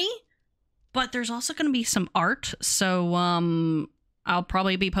Journey, but there's also going to be some art, so, I'll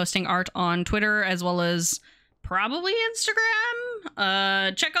probably be posting art on Twitter as well as probably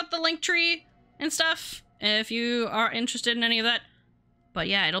Instagram. Check out the link tree and stuff if you are interested in any of that. But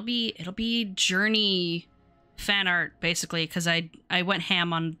yeah, it'll be Journey fan art basically because I went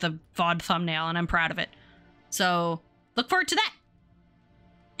ham on the VOD thumbnail and I'm proud of it. So look forward to that.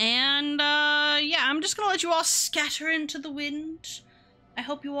 And yeah, I'm just gonna let you all scatter into the wind. I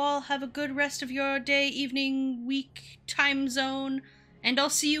hope you all have a good rest of your day, evening, week, time zone, and I'll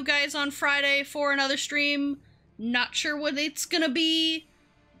see you guys on Friday for another stream. Not sure what it's gonna be,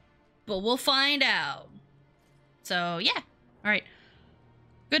 but we'll find out. So, yeah. Alright.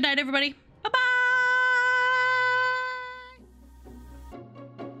 Good night, everybody.